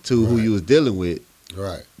vindictive to who you was dealing with,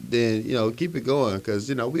 right, then, you know, keep it going, because,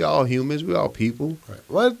 you know, we all humans, we all people. Right.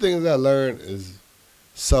 One of the things I learned is,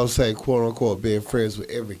 so say, quote unquote, being friends with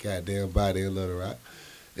every goddamn body in Little Rock,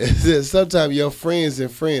 is that sometimes your friends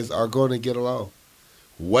are going to get along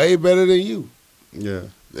way better than you. Yeah.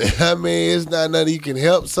 I mean, it's not nothing you can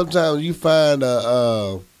help. Sometimes you find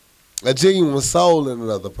a genuine soul in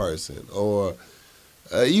another person, or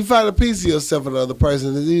you find a piece of yourself in another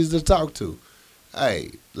person that's easy to talk to.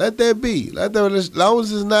 Hey, let that be. As long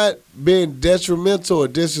as it's not being detrimental or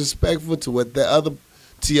disrespectful to what to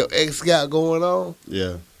your ex got going on.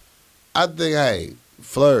 Yeah. I think, hey,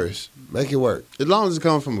 flourish. Make it work. As long as it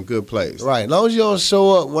comes from a good place. Right. As long as you don't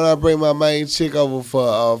show up when I bring my main chick over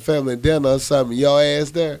for family dinner or something, your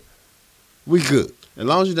ass there, we good. As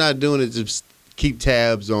long as you're not doing it, just keep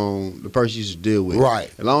tabs on the person you should deal with.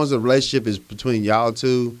 Right. As long as the relationship is between y'all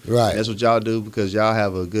two, right, that's what y'all do because y'all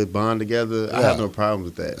have a good bond together. Yeah. I have no problem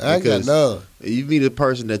with that. I got none. You meet a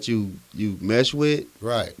person that you mesh with,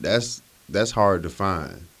 right? That's hard to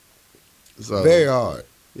find. So very hard.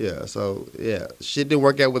 Yeah. So yeah, shit didn't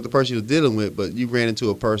work out with the person you was dealing with, but you ran into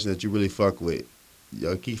a person that you really fuck with. You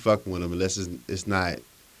know, keep fucking with them unless it's not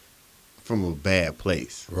from a bad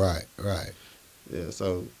place. Right. Right. Yeah,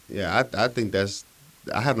 so yeah, I think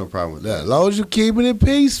I have no problem with that. As long as you're keeping it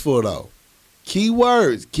peaceful, though. Key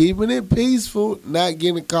words: keeping it peaceful, not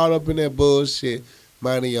getting caught up in that bullshit,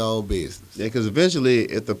 minding your own business. Yeah, because eventually,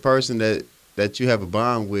 if the person that you have a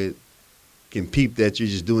bond with can peep that you're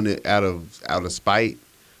just doing it out of spite,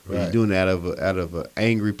 or you're doing it out of an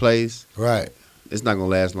angry place, right? It's not gonna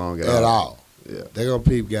last long at all. Yeah, they're gonna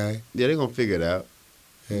peep, gang. Yeah, they're gonna figure it out.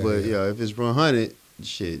 Yeah, but yeah, if it's 100.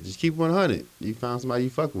 Shit, just keep 100. You found somebody you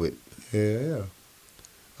fuck with. Yeah.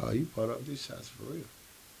 Oh, you put up these shots for real.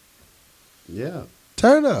 Yeah.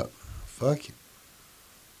 Turn up. Fuck it.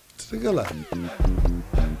 To the good life.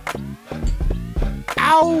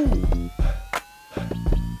 Ow!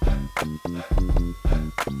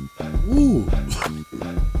 Woo!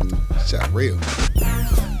 Shot real.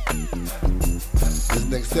 This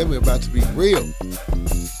next segment about to be real.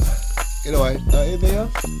 Anyway, anything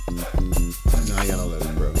else? No, I got all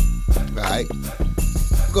that, bro. Alright.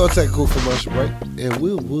 We're gonna take a cool commercial break and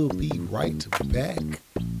we'll be right back.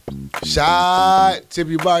 Shot, tip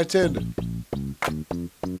your bartender.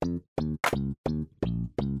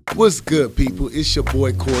 What's good, people? It's your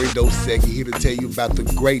boy Corey Dosecki here to tell you about the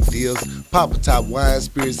great deals Papa Top Wine,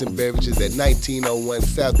 Spirits, and Beverages at 1901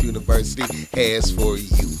 South University has for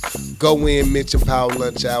you. Go in, mention Power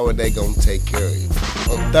Lunch Hour, and they gonna take care of you.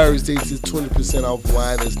 On Thursdays, it's 20% off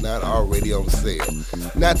wine that's not already on sale.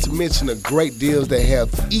 Not to mention the great deals they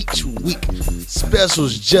have each week.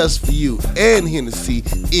 Specials just for you, and Hennessy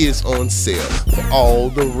is on sale for all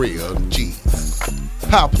the real G's.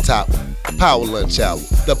 Papa Top, Power Lunch Hour,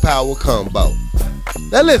 the Power Combo.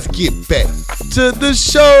 Now let's get back to the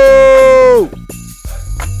show.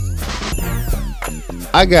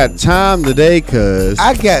 I got time today, cuz.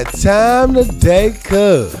 I got time today,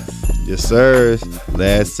 cuz. Yes, sir.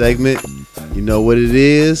 Last segment. You know what it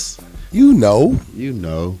is? You know. You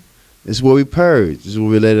know. This is where we purge. This is where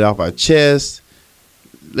we let it off our chest.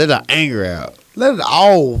 Let our anger out. Let it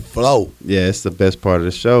all flow. Yeah, it's the best part of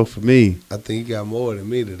the show for me. I think you got more than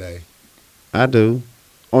me today. I do.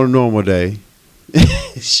 On a normal day.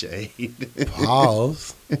 Shade.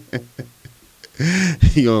 Pause.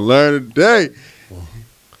 You gonna learn today.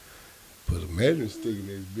 Put a measuring stick in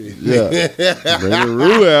this bitch. Yeah. Bring the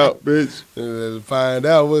rule out, bitch. Let's find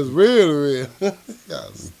out what's real.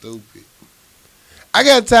 Y'all stupid. I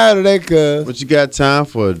got time today, cuz. What you got time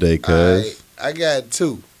for today, cuz? I got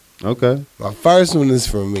two. Okay. My first one is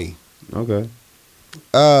from me. Okay.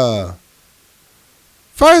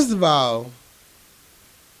 First of all,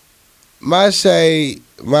 I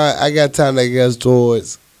got time that goes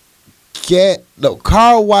towards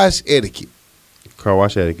car wash etiquette. Car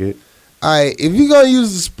wash etiquette. All right, if you're going to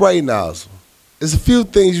use the spray nozzle, there's a few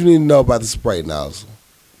things you need to know about the spray nozzle.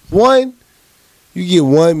 One, you get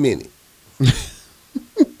 1 minute.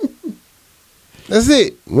 That's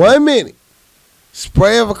it. 1 minute.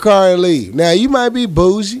 Spray of a car and leave. Now, you might be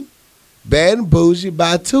bougie, bad and bougie,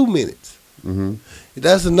 by 2 minutes. Mm-hmm.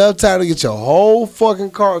 That's enough time to get your whole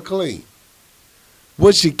fucking car clean.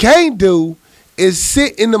 What you can't do is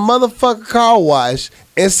sit in the motherfucking car wash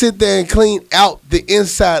and sit there and clean out the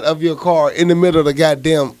inside of your car in the middle of the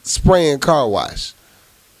goddamn spraying car wash.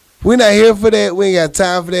 We're not here for that. We ain't got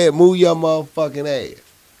time for that. Move your motherfucking ass.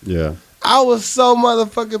 Yeah. I was so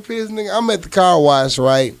motherfucking pissed, nigga. I'm at the car wash,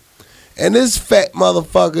 right? And this fat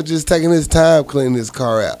motherfucker just taking his time cleaning his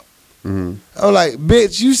car out. Mm-hmm. I'm like,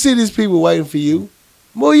 bitch, you see these people waiting for you.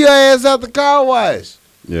 Move your ass out the car wash.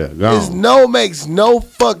 Yeah, gone. Makes no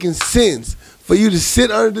fucking sense for you to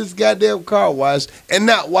sit under this goddamn car wash and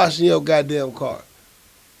not washing your goddamn car.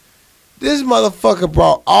 This motherfucker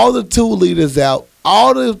brought all the 2 liters out,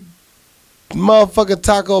 all the motherfucking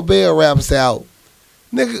Taco Bell wraps out.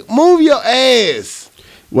 Nigga, move your ass.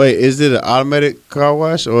 Wait, is it an automatic car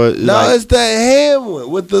wash or? It's the hand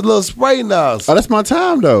one with the little spray nozzle. Oh, that's my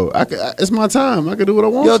time though. It's my time. I can do what I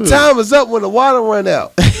want. Your time is up when the water run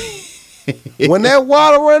out. When that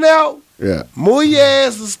water run out, yeah, move your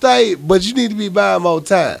ass to stay, but you need to be buying more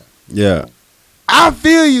time. Yeah. I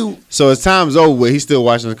feel you. So his time's over with. He's still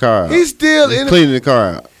washing the car out. He's still cleaning the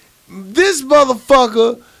car out. This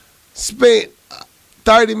motherfucker spent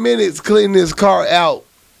 30 minutes cleaning his car out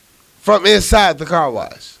from inside the car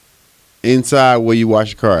wash. Inside where you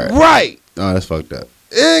wash your car at. Right. Oh, that's fucked up.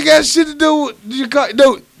 It ain't got shit to do with your car.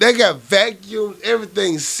 Dude, they got vacuums,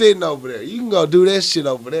 everything sitting over there. You can go do that shit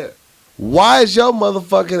over there. Why is your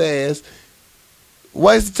motherfucking ass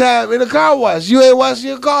wasting time in the car wash? You ain't washing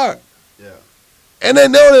your car. Yeah. And they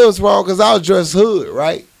know it was wrong because I was dressed hood,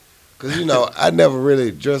 right? Because, you know, I never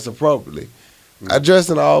really dressed appropriately. I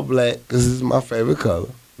dressed in all black because this is my favorite color.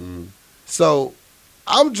 So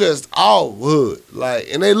I'm dressed all hood.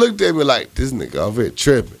 And they looked at me like, this nigga over here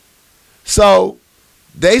tripping. So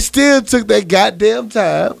they still took their goddamn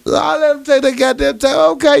time. I let them take their goddamn time.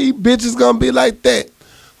 Okay, you bitches gonna be like that.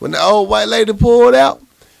 When the old white lady pulled out,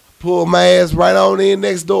 pulled my ass right on in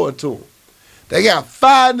next door to them. They got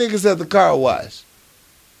 5 niggas at the car wash.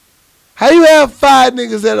 How you have 5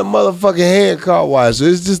 niggas at a motherfucking hand car wash?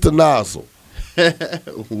 It's just a nozzle.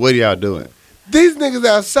 What are y'all doing? These niggas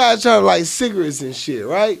outside trying to light cigarettes and shit,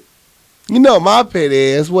 right? You know my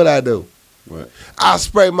petty ass, what I do? What? I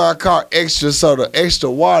spray my car extra so the extra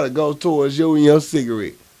water goes towards you and your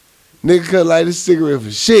cigarette. Nigga couldn't light a cigarette for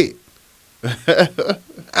shit.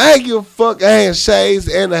 I ain't give a fuck. I had shades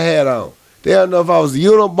and a hat on. They don't know if I was a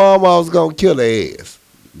Unabomber, I was gonna kill their ass.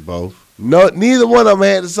 Both. No, neither one of them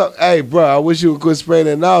had to say, hey, bro, I wish you would quit spraying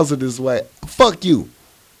that nozzle this way. Fuck you.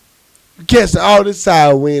 You catching all this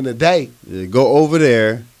side wind a day. Yeah, go over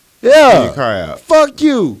there. Yeah. Get your car out. Fuck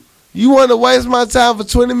you. You want to waste my time for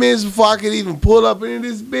 20 minutes before I can even pull up into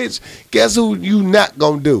this bitch? Guess who you not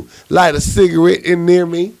gonna do? Light a cigarette in near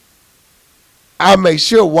me. I make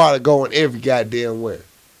sure water going every goddamn where.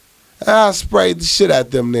 I sprayed the shit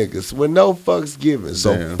out them niggas with no fucks given.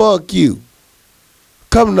 So Damn. fuck you.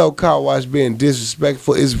 Come to no car wash being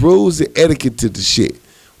disrespectful. It's rules and etiquette to the shit.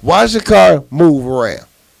 Wash your car, move around.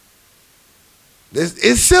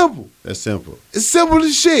 It's simple. That's simple. It's simple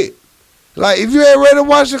as shit. Like, if you ain't ready to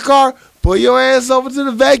wash your car, pull your ass over to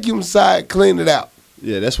the vacuum side, clean it out.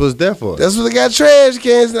 Yeah, that's what it's there for. That's what they got trash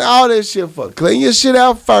cans and all that shit for. Clean your shit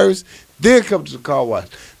out first, then come to the car wash.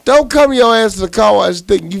 Don't come your ass to the car wash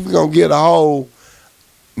thinking you gonna get a whole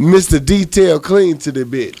Mr. Detail clean to the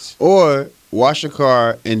bitch. Or wash your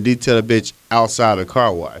car and detail a bitch outside the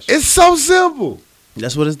car wash. It's so simple.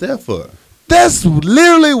 That's what it's there for. That's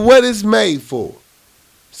literally what it's made for.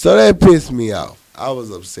 So that pissed me off. I was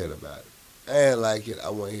upset about it. I ain't like it. I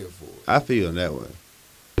wasn't here for it. I feel on that one.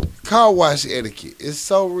 Car wash etiquette. It's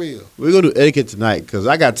so real. We're going to do etiquette tonight because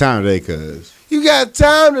I got time today, cuz. You got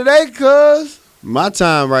time today, cuz. My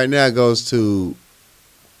time right now goes to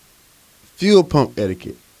fuel pump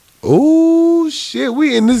etiquette. Ooh, shit.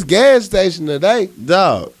 We in this gas station today.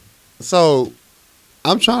 Dog. So,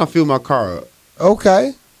 I'm trying to fill my car up.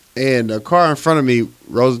 Okay. And the car in front of me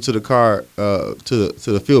rolls into the car, to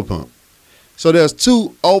the fuel pump. So, there's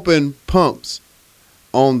two open pumps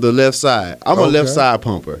on the left side. I'm a left side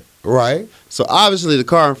pumper. Right. So, obviously, the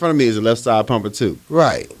car in front of me is a left side pumper, too.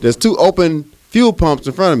 Right. There's two open fuel pumps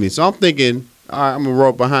in front of me. So, I'm thinking, all right, I'm going to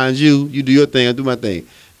roll behind you. You do your thing, I do my thing.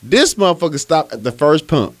 This motherfucker stopped at the first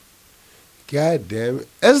pump. God damn it.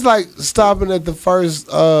 It's like stopping at the first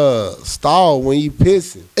stall when you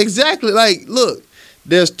pissing. Exactly. Like, look,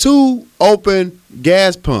 there's two open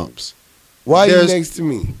gas pumps. Why you next to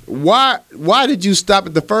me? Why did you stop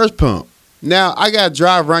at the first pump? Now, I got to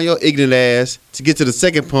drive around your ignorant ass to get to the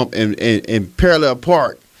second pump and parallel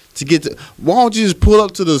park to get to. Why don't you just pull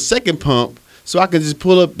up to the second pump so I can just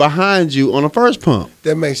pull up behind you on the first pump?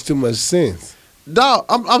 That makes too much sense. Dog,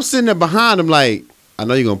 I'm sitting there behind him like, I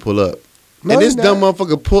know you're going to pull up. No, and this dumb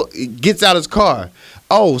motherfucker gets out his car.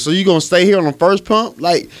 Oh, so you going to stay here on the first pump?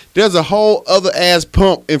 Like, there's a whole other ass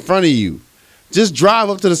pump in front of you. Just drive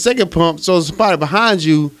up to the second pump so somebody behind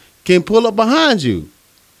you can pull up behind you.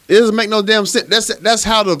 It doesn't make no damn sense. That's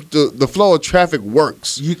how the flow of traffic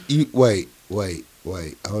works. You wait,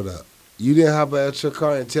 hold up. You didn't hop out your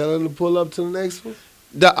car and tell him to pull up to the next one?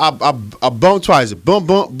 I bumped twice. Bump,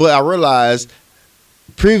 but I realized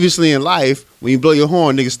previously in life, when you blow your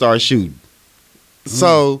horn, niggas start shooting.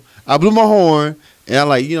 So I blew my horn, and I'm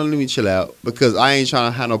like, let me chill out because I ain't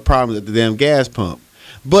trying to have no problems at the damn gas pump.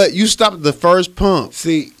 But you stopped at the first pump.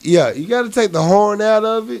 See, yeah, you got to take the horn out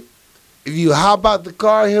of it. If you hop out the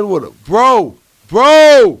car, hit with a bro,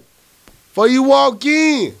 before you walk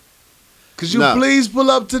in. Could you please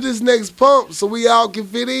pull up to this next pump so we all can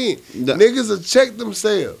fit in? Niggas will check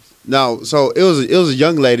themselves. No, so it was a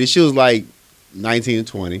young lady. She was like 19 or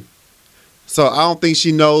 20. So I don't think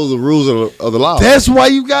she knows the rules of the law. That's why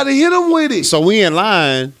you got to hit them with it. So we in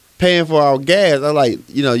line paying for our gas. I was like,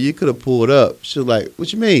 you could have pulled up. She was like,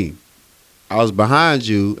 what you mean? I was behind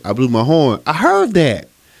you. I blew my horn. I heard that.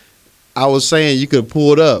 I was saying you could have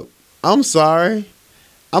pulled up. I'm sorry.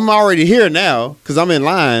 I'm already here now because I'm in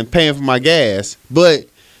line paying for my gas. But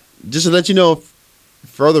just to let you know,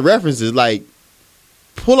 further references, like,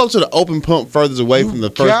 pull up to the open pump furthest away from the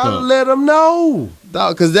first pump. You gotta let them know.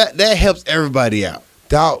 Dog, because that helps everybody out.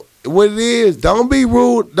 Dog, what it is, don't be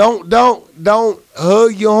rude. Don't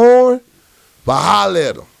hug your horn, but holler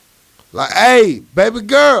at them. Like, hey, baby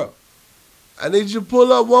girl, I need you to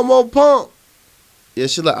pull up one more pump. Yeah,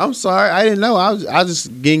 she's like, I'm sorry, I didn't know. I was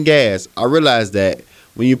just getting gas. I realized that.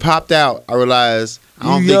 When you popped out, I realized I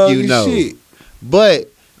don't think you know. Shit. But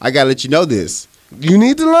I gotta let you know this. You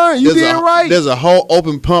need to learn. You did right. There's a whole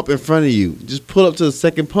open pump in front of you. Just pull up to the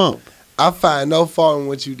second pump. I find no fault in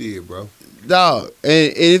what you did, bro. Dog.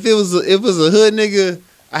 And if it was a hood nigga,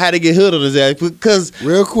 I had to get hood on his ass because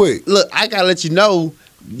real quick. Look, I gotta let you know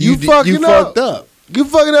you fucked up. You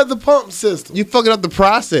fucking up the pump system. You fucking up the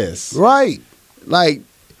process. Right. Like,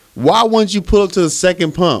 why wouldn't you pull up to the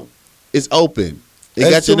second pump? It's open. It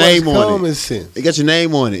got your name on it. Sense. It got your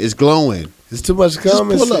name on it. It's glowing. It's too much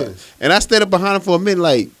common sense. And I stayed up behind him for a minute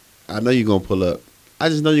like, I know you're going to pull up. I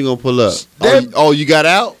just know you're gonna pull up. That- You got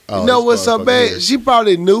out? Oh, You know this what's so motherfucker bad? here. She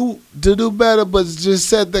probably knew to do better, but just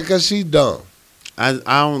said that because she dumb. I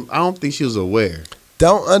don't think she was aware.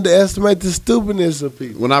 Don't underestimate the stupidness of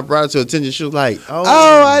people. When I brought it to attention, she was like, Oh,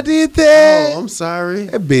 I did that. Oh, I'm sorry,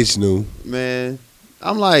 That bitch knew. man.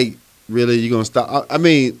 I'm like, really? You gonna stop? I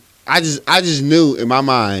mean, I just knew in my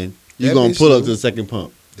mind you That gonna bitch pull up knew. to the second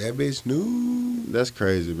pump. That bitch knew. That's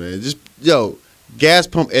crazy, man. Just gas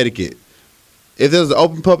pump etiquette. If there's an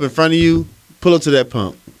open pump in front of you, pull up to that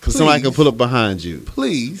pump because somebody can Please. pull up behind you.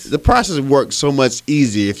 Please. The process works so much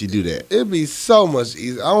easier if you do that. It'd be so much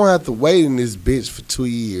easier. I don't have to wait in this bitch for 2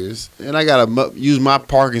 years And I gotta use my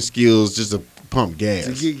parking skills just to pump gas.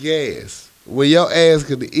 to get gas. When your ass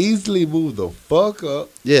could easily move the fuck up,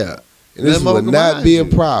 Yeah, and this That would motherfucker not be a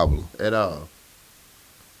behind you. problem. at all.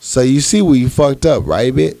 So you see where you fucked up,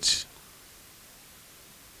 right, bitch?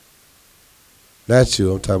 Not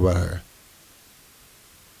you. I'm talking about her.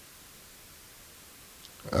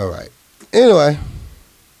 All right. Anyway,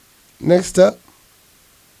 next up.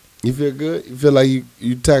 You feel good? You feel like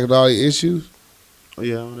you tackled all the issues? Oh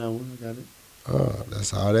yeah, on that one, I got it. Oh,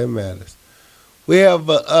 that's all that matters. We have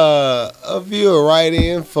a viewer write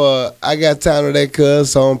in for I got time today,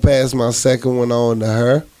 cuz, so I'm pass my second one on to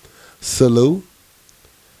her. Salute.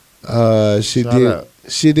 She Shout did. out.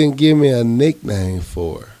 She didn't give me a nickname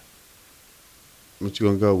for her. What you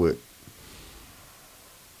gonna go with?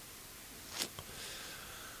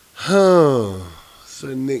 It's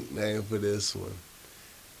a nickname for this one.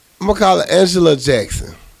 I'm gonna call her Angela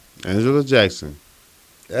Jackson. Angela Jackson.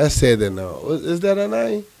 I said that no. Is that her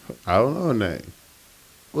name? I don't know her name.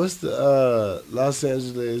 What's the Los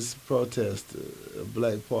Angeles protester,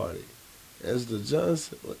 Black Party? Angela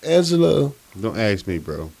Johnson? Angela, Don't ask me,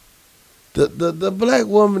 bro. the black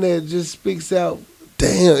woman that just speaks out.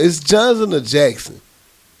 Damn, it's Johnson or Jackson?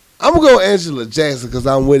 I'm gonna go Angela Jackson because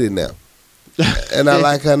I'm with it now. And I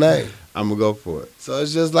like her name. I'm gonna go for it. So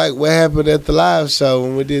it's just like what happened at the live show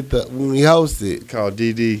when we hosted. Called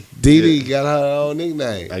DD. Dee got her own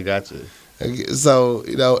nickname. I got you. So,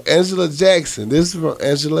 Angela Jackson. This is from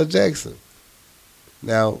Angela Jackson.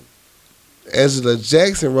 Now, Angela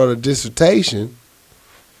Jackson wrote a dissertation.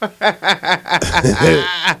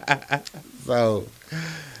 So,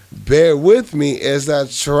 bear with me as I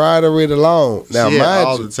try to read along. Now, Shit, mind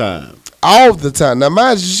all you, the time. all the time. Now,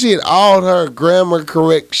 mind you, she had all her grammar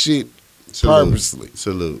correct shit Salute. purposely.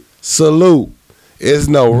 Salute. Salute. There's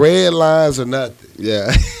no red lines or nothing.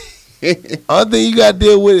 Yeah. Other thing you got to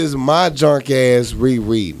deal with is my drunk ass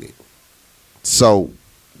rereading it. So,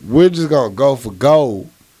 we're just going to go for gold.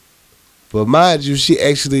 But mind you, she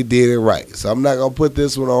actually did it right. So, I'm not going to put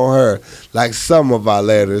this one on her like some of our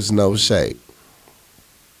letters, no shade.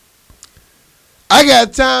 I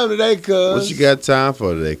got time today, cuz. What you got time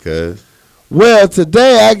for today, cuz? Well,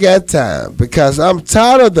 today I got time because I'm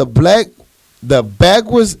tired of the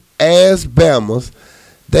backwards ass Bammers.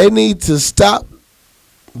 They need to stop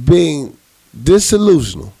being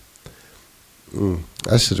disillusional.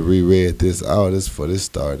 I should have reread this. This before this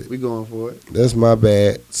started. We going for it. That's my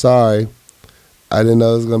bad. Sorry. I didn't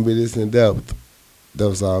know it was going to be this in depth. That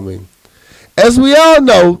was all I mean. As we all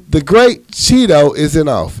know, the great Cheeto is in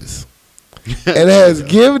office and has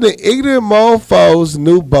given the ignorant mofos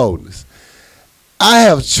new boldness. I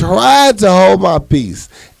have tried to hold my peace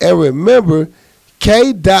and remember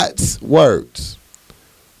K. Dot's words.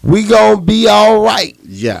 We gonna be all right.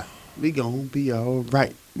 Yeah. We gonna be all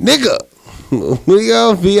right. Nigga, we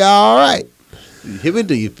gonna be all right. You hear me?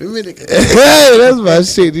 Do you feel me? Nigga? Hey, that's my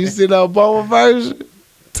shit. You see the Obama version?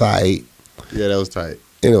 Tight. Yeah, that was tight.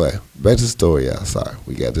 Anyway, back to the story, y'all. Sorry,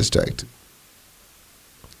 we got distracted.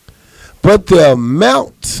 But the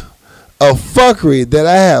amount of fuckery that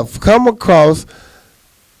I have come across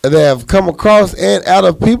and out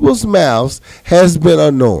of people's mouths has been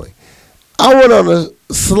annoying. I went on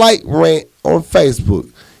a slight rant on Facebook.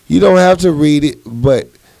 You don't have to read it, but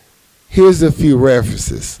here's a few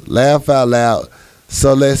references. Laugh out loud.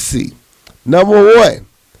 So let's see. Number one,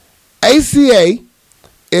 ACA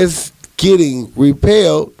is getting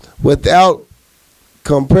repealed without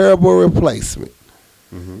comparable replacement.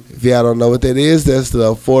 If y'all don't know what that is, that's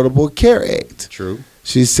the Affordable Care Act. True.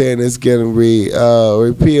 She's saying it's getting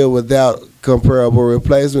repealed without comparable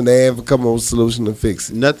replacement. They haven't come up with a solution to fix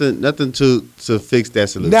it. Nothing to fix that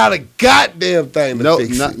solution. Not a goddamn thing to no,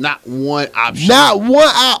 fix it. not one option. Not one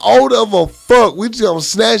iota of a fuck. We just gonna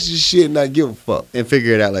snatch your shit and not give a fuck. And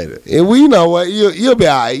figure it out later. And we know what you'll be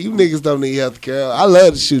all right. You niggas don't need health care. I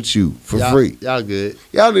love to shoot you for free. Y'all good.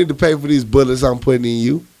 Y'all need to pay for these bullets I'm putting in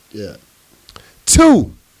you. Yeah.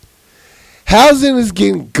 2, housing is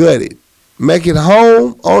getting gutted making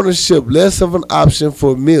home ownership less of an option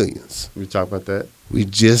for millions. We talk about that. We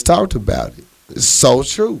just talked about it. It's so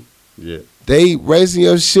true. Yeah. They raising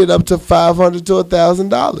your shit up to $500 to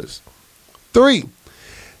 $1,000. 3,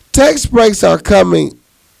 tax breaks are coming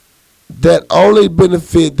that only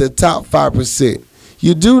benefit the top 5%.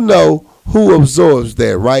 You do know who absorbs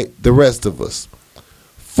that, right? The rest of us.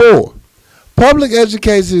 4, public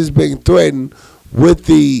education is being threatened with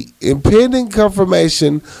the impending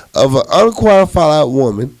confirmation of an unqualified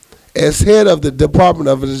woman as head of the Department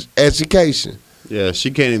of Education. Yeah,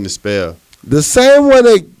 she can't even spell. The same one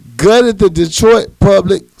that gutted the Detroit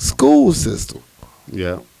public school system.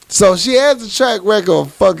 Yeah. So she has a track record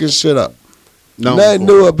of fucking shit up. Nothing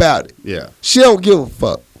new about it. Yeah. She don't give a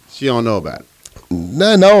fuck. She don't know about it.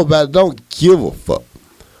 Nothing know about it. Don't give a fuck.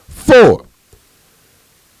 4.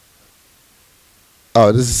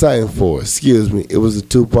 Oh, this is the same 4. Excuse me. It was a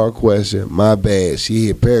 2-part question. My bad. She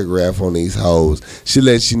hit paragraph on these hoes. She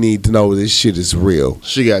lets you need to know this shit is real.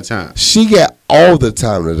 She got time. She got all the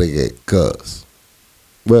time that they get cuss.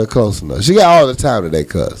 Well, close enough. She got all the time that they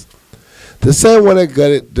cuss. The same one that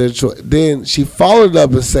gutted Detroit. Then she followed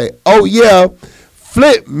up and say, oh yeah,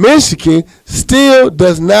 Flint, Michigan still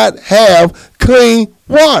does not have clean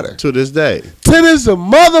water. To this day. To this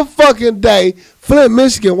motherfucking day, Flint,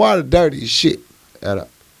 Michigan water dirty as shit.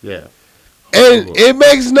 Yeah. And it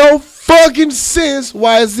makes no fucking sense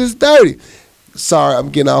why it's this dirty. Sorry,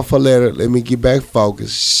 I'm getting off her letter. Let me get back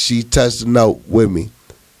focused. She touched the note with me.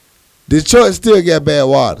 Detroit still got bad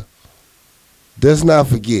water. Let's not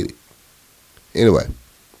forget it. Anyway,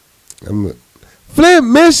 Flint,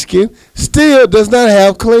 Michigan still does not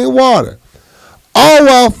have clean water, all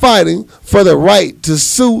while fighting for the right to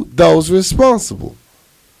sue those responsible.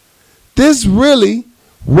 This really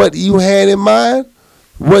what you had in mind?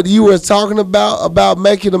 What you were talking about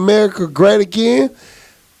making America great again?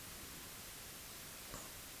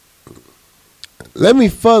 Let me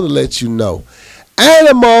further let you know. I had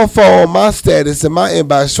a motherfucker on my status in my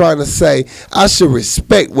inbox trying to say I should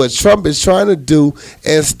respect what Trump is trying to do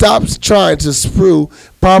and stop trying to spew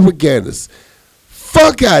propagandas.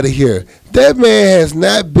 Fuck out of here. That man has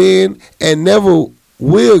not been and never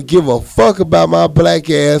will give a fuck about my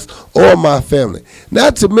black ass or my family.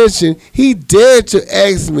 Not to mention, he dared to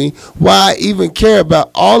ask me why I even care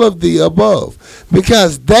about all of the above.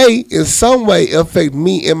 Because they, in some way, affect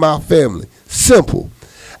me and my family. Simple.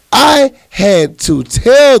 I had to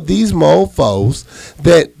tell these mofos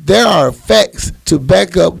that there are facts to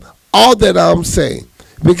back up all that I'm saying.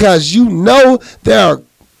 Because you know there are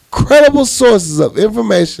credible sources of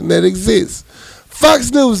information that exist.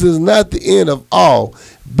 Fox News is not the end of all,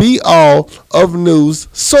 be all of news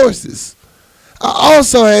sources. I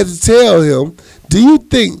also had to tell him, do you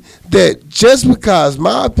think that just because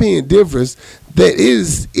my opinion differs, that it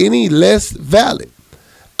is any less valid?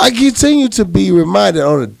 I continue to be reminded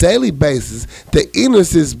on a daily basis that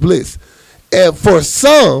ignorance is bliss. And for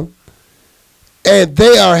some, and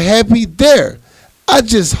they are happy there. I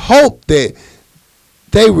just hope that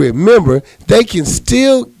they remember they can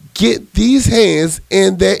still get these hands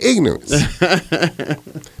in their ignorance.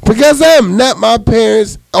 Because I am not my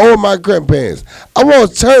parents or my grandparents. I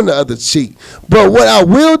won't turn the other cheek. But what I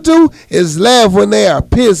will do is laugh when they are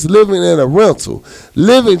pissed living in a rental,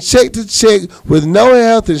 living check to check with no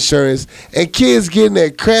health insurance, and kids getting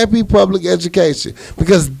their crappy public education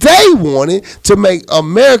because they wanted to make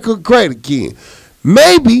America great again.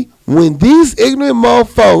 Maybe when these ignorant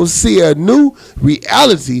mofos see a new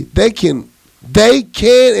reality, they can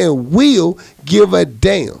and will give a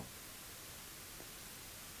damn.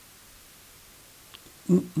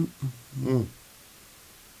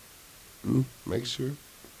 Make sure.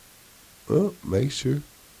 Make sure.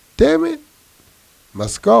 Damn it. My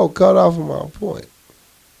scroll cut off of my point.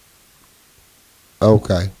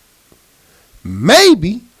 Okay.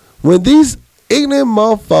 Maybe when these ignorant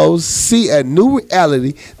mofos see a new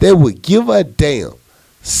reality, they would give a damn.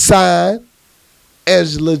 Signed,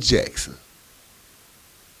 Angela Jackson.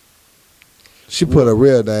 She put a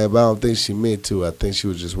real name, but I don't think she meant to. I think she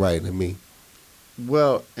was just writing to me.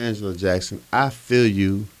 Well, Angela Jackson, I feel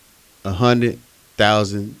you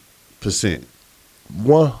 100,000%.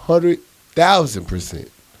 100,000%.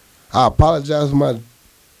 I apologize for my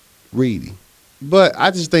reading. But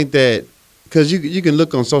I just think that, because you can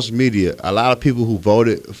look on social media, a lot of people who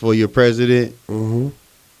voted for your president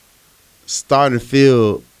starting to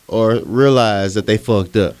feel or realize that they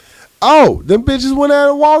fucked up. Oh, them bitches went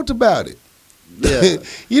out and walked about it. Yeah.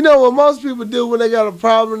 You know what most people do when they got a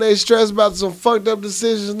problem and they stress about some fucked up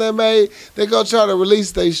decisions they made? They go try to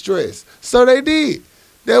release their stress. So they did.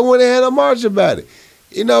 They went and had a march about it.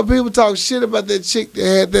 You know, people talk shit about that chick that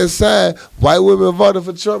had that sign. White women voted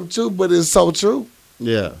for Trump too, but it's so true.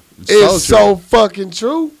 Yeah. It's so fucking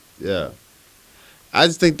true. Yeah. I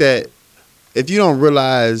just think that if you don't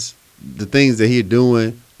realize the things that he's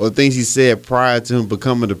doing or things he said prior to him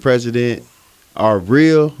becoming the president are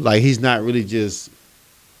real, like he's not really just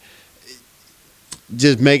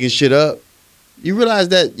making shit up, you realize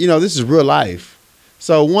that, you know, this is real life.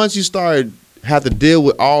 So once you start have to deal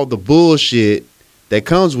with all the bullshit that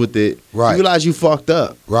comes with it, right, you realize you fucked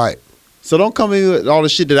up. Right. So don't come in with all the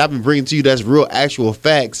shit that I've been bringing to you that's real actual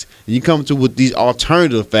facts, and you come to with these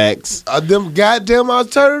alternative facts. Them goddamn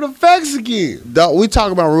alternative facts again. We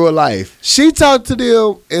talk about real life. She talked to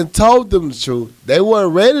them and told them the truth. They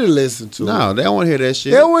weren't ready to listen to her. No, they don't want to hear that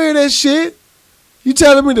shit. They don't want to hear that shit. You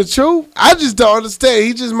telling me the truth? I just don't understand.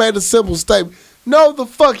 He just made a simple statement. No, the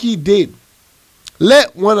fuck he didn't.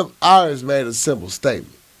 Let one of ours made a simple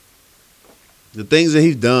statement. The things that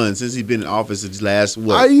he's done since he's been in office these last,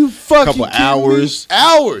 Are you fucking couple hours? Me?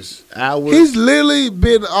 Hours. Hours. He's literally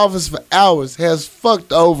been in office for hours, has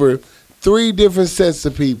fucked over 3 different sets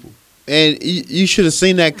of people. And you should have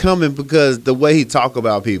seen that coming because the way he talk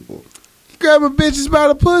about people. Grabbing bitches by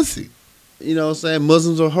the pussy. You know what I'm saying?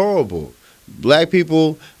 Muslims are horrible. Black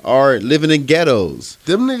people are living in ghettos.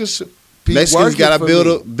 Them niggas should be Mexicans got to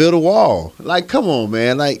me. build a wall. Like, come on,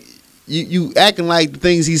 man. Like, you acting like the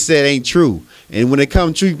things he said ain't true. And when it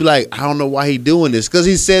come true, you be like, I don't know why he doing this. Because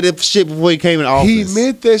he said it shit before he came in office. He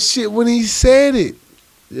meant that shit when he said it.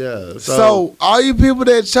 Yeah. So all you people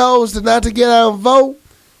that chose to not to get out and vote,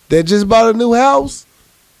 that just bought a new house,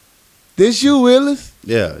 this you, Willis.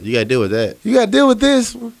 Yeah, you got to deal with that. You got to deal with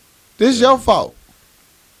this one. This your fault.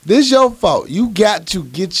 This your fault. You got to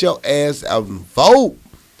get your ass out and vote.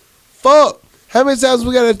 Fuck. How many times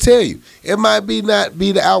we got to tell you? It might be not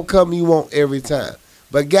be the outcome you want every time.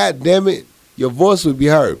 But God damn it, your voice would be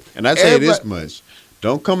heard. And I tell you this much.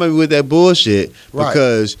 Don't come in with that bullshit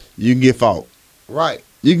because you can get fought. Right.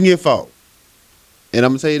 You can get fought. And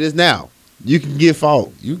I'm going to tell you this now. You can get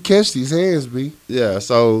fought. You catch these hands, B. Yeah,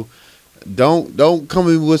 so don't come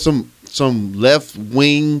in with some left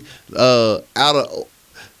wing out of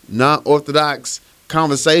non-orthodox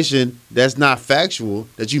conversation that's not factual,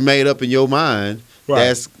 that you made up in your mind.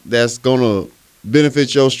 Right. That's gonna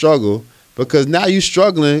benefit your struggle, because now you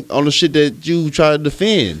struggling on the shit that you try to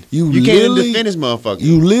defend. You can't even defend this motherfucker.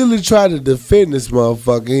 You literally try to defend this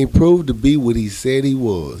motherfucker and he proved to be what he said he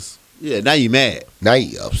was. Yeah, now you mad. Now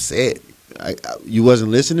you upset. You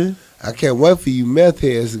wasn't listening? I can't wait for you meth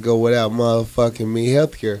heads to go without motherfucking me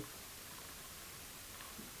healthcare.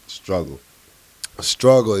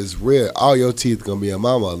 Struggle is real. All your teeth gonna be on my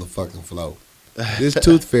motherfucking floor. This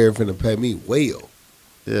tooth fairy finna pay me well.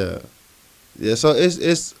 Yeah. Yeah, so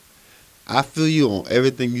it's I feel you on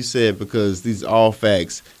everything you said, because these are all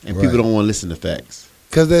facts and people don't want to listen to facts.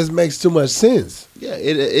 Cause that makes too much sense. Yeah,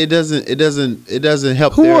 it doesn't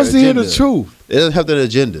help. Who wants to hear the truth? It doesn't help their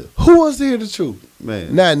agenda. Who wants to hear the truth?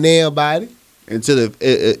 Man, not nobody. Until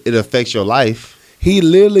it affects your life. He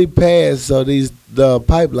literally passed so the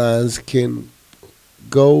pipelines can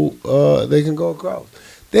go. They can go across.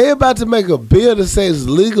 They're about to make a bill that says it's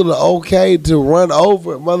legal or okay to run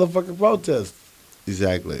over motherfucking protesters.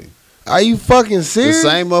 Exactly. Are you fucking serious? The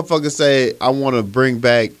same motherfucker say, I want to bring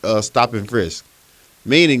back stop and frisk.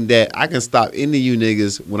 Meaning that I can stop any of you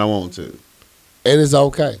niggas when I want to. And it's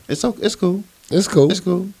okay. It's cool. It's cool. It's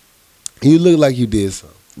cool. You look like you did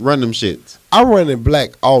something. Run them shits. I run in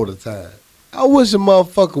black all the time. I wish a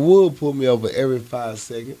motherfucker would pull me over every 5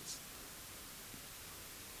 seconds.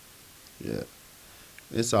 Yeah.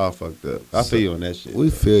 It's all fucked up. I feel you on that shit. We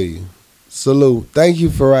feel you. Salute. Thank you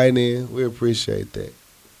for writing in. We appreciate that.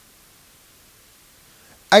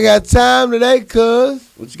 I got time today, cuz.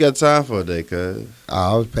 What you got time for today, cuz?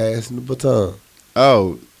 I was passing the baton.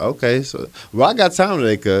 Oh, okay. So, well, I got time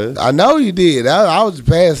today, cuz. I know you did. I was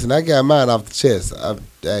passing. I got mine off the chest.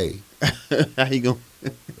 Hey. How you going?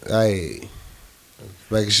 Hey.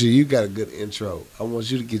 Making sure you got a good intro. I want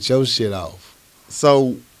you to get your shit off.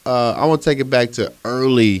 So, I want to take it back to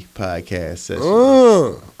early podcast session.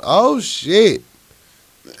 Oh, shit.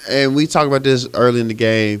 And we talked about this early in the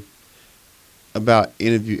game about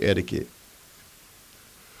interview etiquette.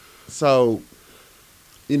 So,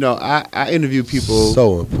 you know, I interview people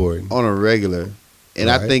so important on a regular, and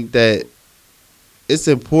I think that it's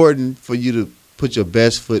important for you to put your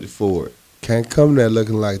best foot forward. Can't come there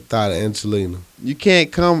looking like Thada Angelina. You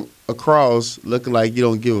can't come across looking like you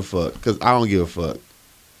don't give a fuck, because I don't give a fuck.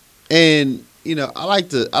 And you know, I like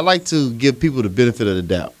to give people the benefit of the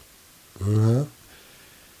doubt. Uh-huh.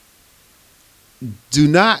 Do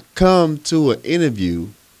not come to an interview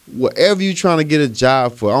whatever you trying to get a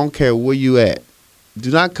job for, I don't care where you at. Do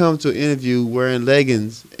not come to an interview wearing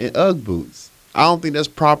leggings and UGG boots. I don't think that's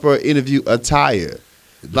proper interview attire.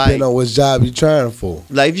 Depending on which job you trying for.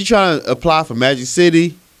 Like if you trying to apply for Magic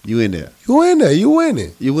City, you in there. You in there. You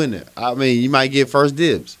winning. You in there. I mean, you might get first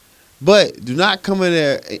dibs. But do not come in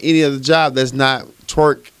there any other job that's not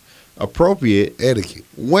twerk appropriate. Etiquette.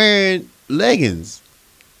 Wearing leggings.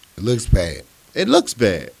 It looks bad. It looks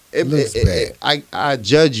bad. It looks bad. I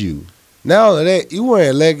judge you. Not only that, you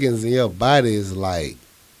wearing leggings and your body is like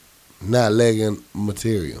not legging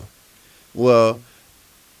material. Well,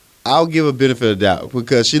 I'll give a benefit of doubt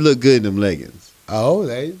because she looked good in them leggings. Oh,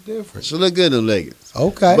 that's different. She looked good in them leggings.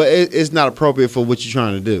 Okay. But it's not appropriate for what you're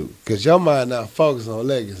trying to do. Because your mind not focused on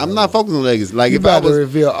leggings. I'm not focused on leggings. Like you if I about to was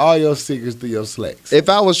reveal all your secrets through your slacks. if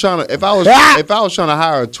I was trying to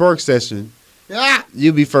hire a twerk session,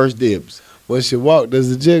 you'd be first dibs. When she walk,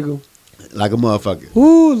 does it jiggle? Like a motherfucker.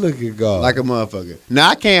 Ooh, look at God. Like a motherfucker. Now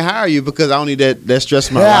I can't hire you because I don't need that stress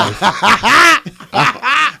in my life.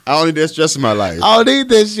 I don't need that stress in my life. I don't need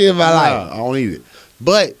that shit in my life. I don't need it.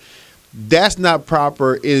 But that's not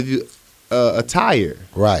proper interview attire.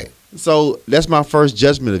 Right. So that's my first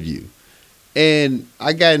judgment of you. And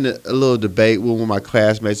I got in a little debate with one of my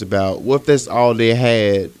classmates about what if that's all they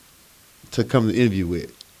had to come to the interview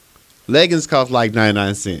with. Leggings cost like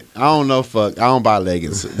 99 cents. I don't know, fuck. I don't buy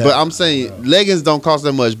leggings. But I'm saying leggings don't cost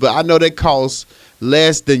that much. But I know they cost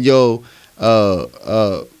less than your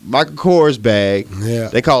Michael Kors bag. Yeah.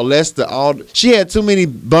 They cost less than all. She had too many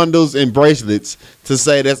bundles and bracelets to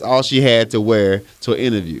say that's all she had to wear to an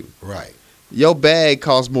interview. Right. Your bag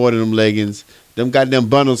costs more than them leggings. Them goddamn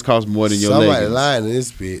bundles cost more than your leggings. Somebody lying in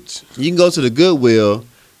this bitch. You can go to the Goodwill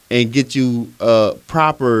and get you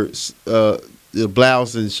proper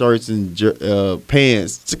blouse and shirts and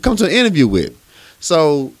pants to come to an interview with.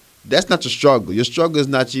 So that's not your struggle. Your struggle is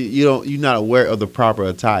not you're not aware of the proper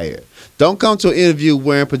attire. Don't come to an interview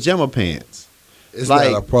wearing pajama pants. It's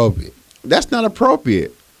like, not appropriate. That's not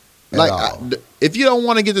appropriate. At Like all. if you don't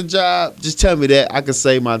want to get the job, just tell me that. I can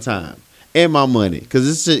save my time and my money because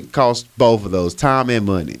this shit costs both of those, time and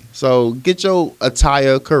money. So get your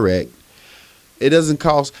attire correct. It doesn't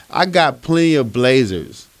cost. I got plenty of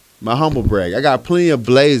blazers. My humble brag. I got plenty of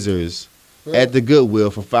blazers at the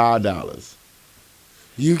Goodwill for $5.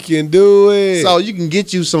 You can do it. So you can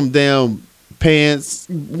get you some damn pants.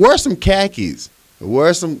 Wear some khakis.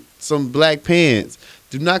 Wear some black pants.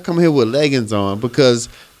 Do not come here with leggings on because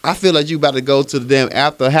I feel like you about to go to the damn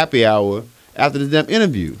after happy hour after the damn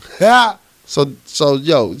interview. So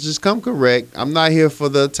yo, just come correct. I'm not here for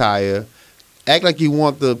the attire. Act like you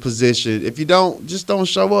want the position. If you don't, just don't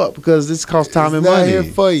show up because this costs time and money. It's not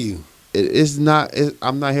here for you. It's not.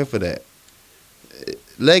 I'm not here for that.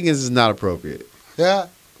 Leggings is not appropriate. Yeah.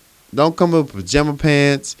 Don't come with pajama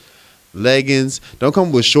pants, leggings. Don't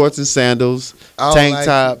come with shorts and sandals, I don't tank like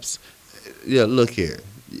tops. Yeah, look here.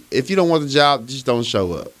 If you don't want the job, just don't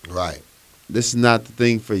show up. Right. This is not the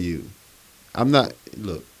thing for you. I'm not.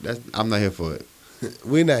 Look, I'm not here for it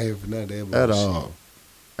We're not here for none of that bullshit. at all.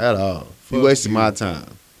 At all. You Fuck wasting you. my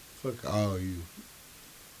time. Fuck all you.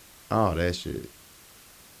 All that shit.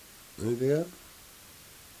 Anything else?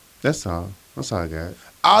 That's all. That's all I got.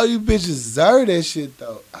 All you bitches deserve that shit,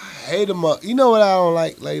 though. I hate them up. You know what I don't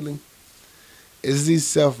like lately? Is these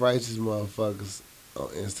self-righteous motherfuckers on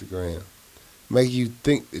Instagram. Make you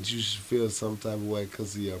think that you should feel some type of way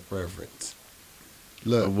because of your preference.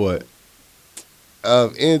 Look, Of what?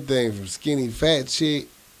 of anything from skinny fat chick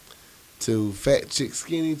to fat chick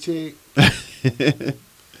skinny chick.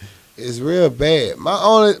 It's real bad. My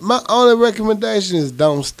only recommendation is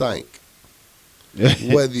don't stink.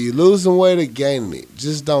 Whether you losing weight or gaining it,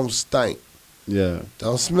 just don't stink. Yeah.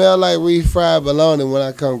 Don't smell like refried bologna when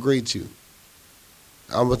I come greet you.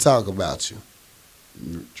 I'm going to talk about you.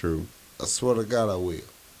 True. I swear to God I will.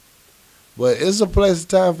 But it's a place and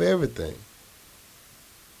time for everything.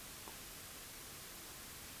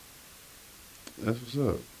 That's what's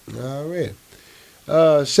up. Already.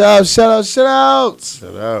 Shout outs.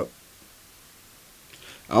 Shout out.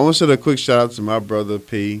 I want to send a quick shout out to my brother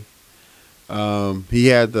P. He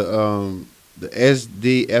had the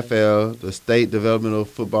SDFL, the State Developmental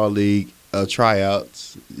Football League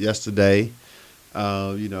tryouts yesterday.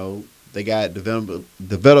 They got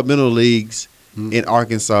developmental leagues in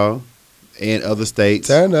Arkansas and other states.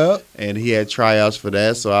 Turn up. And he had tryouts for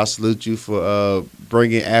that. So I salute you for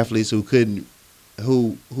bringing athletes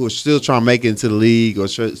who are still trying to make it into the league or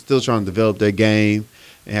still trying to develop their game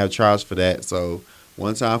and have tryouts for that. So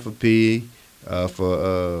one time for P,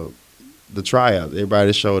 for the tryout. Everybody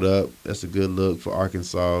that showed up, that's a good look for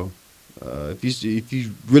Arkansas. If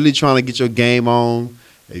you really trying to get your game on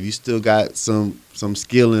If you still got some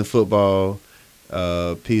skill in football,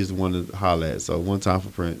 P is the one to holler at. So one time for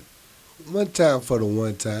Prince. One time for the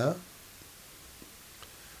one time.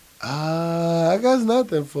 I got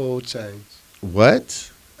nothing for old change.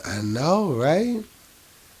 What? I know, right?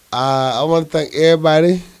 I want to thank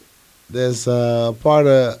everybody that's part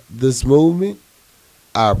of this movement.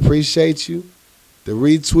 I appreciate you. The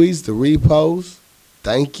retweets, the reposts,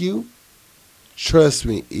 thank you. Trust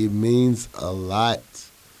me, it means a lot.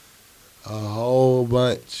 A whole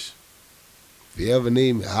bunch. If you ever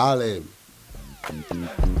need me, holler at me.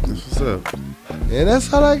 That's what's up. And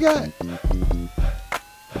that's all I got.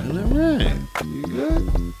 All right. You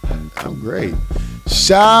good? I'm great.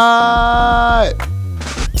 Shot.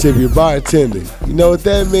 Tip your bartender. You know what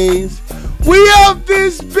that means? We up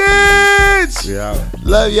this bitch. Yeah.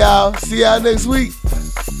 Love y'all. See y'all next week.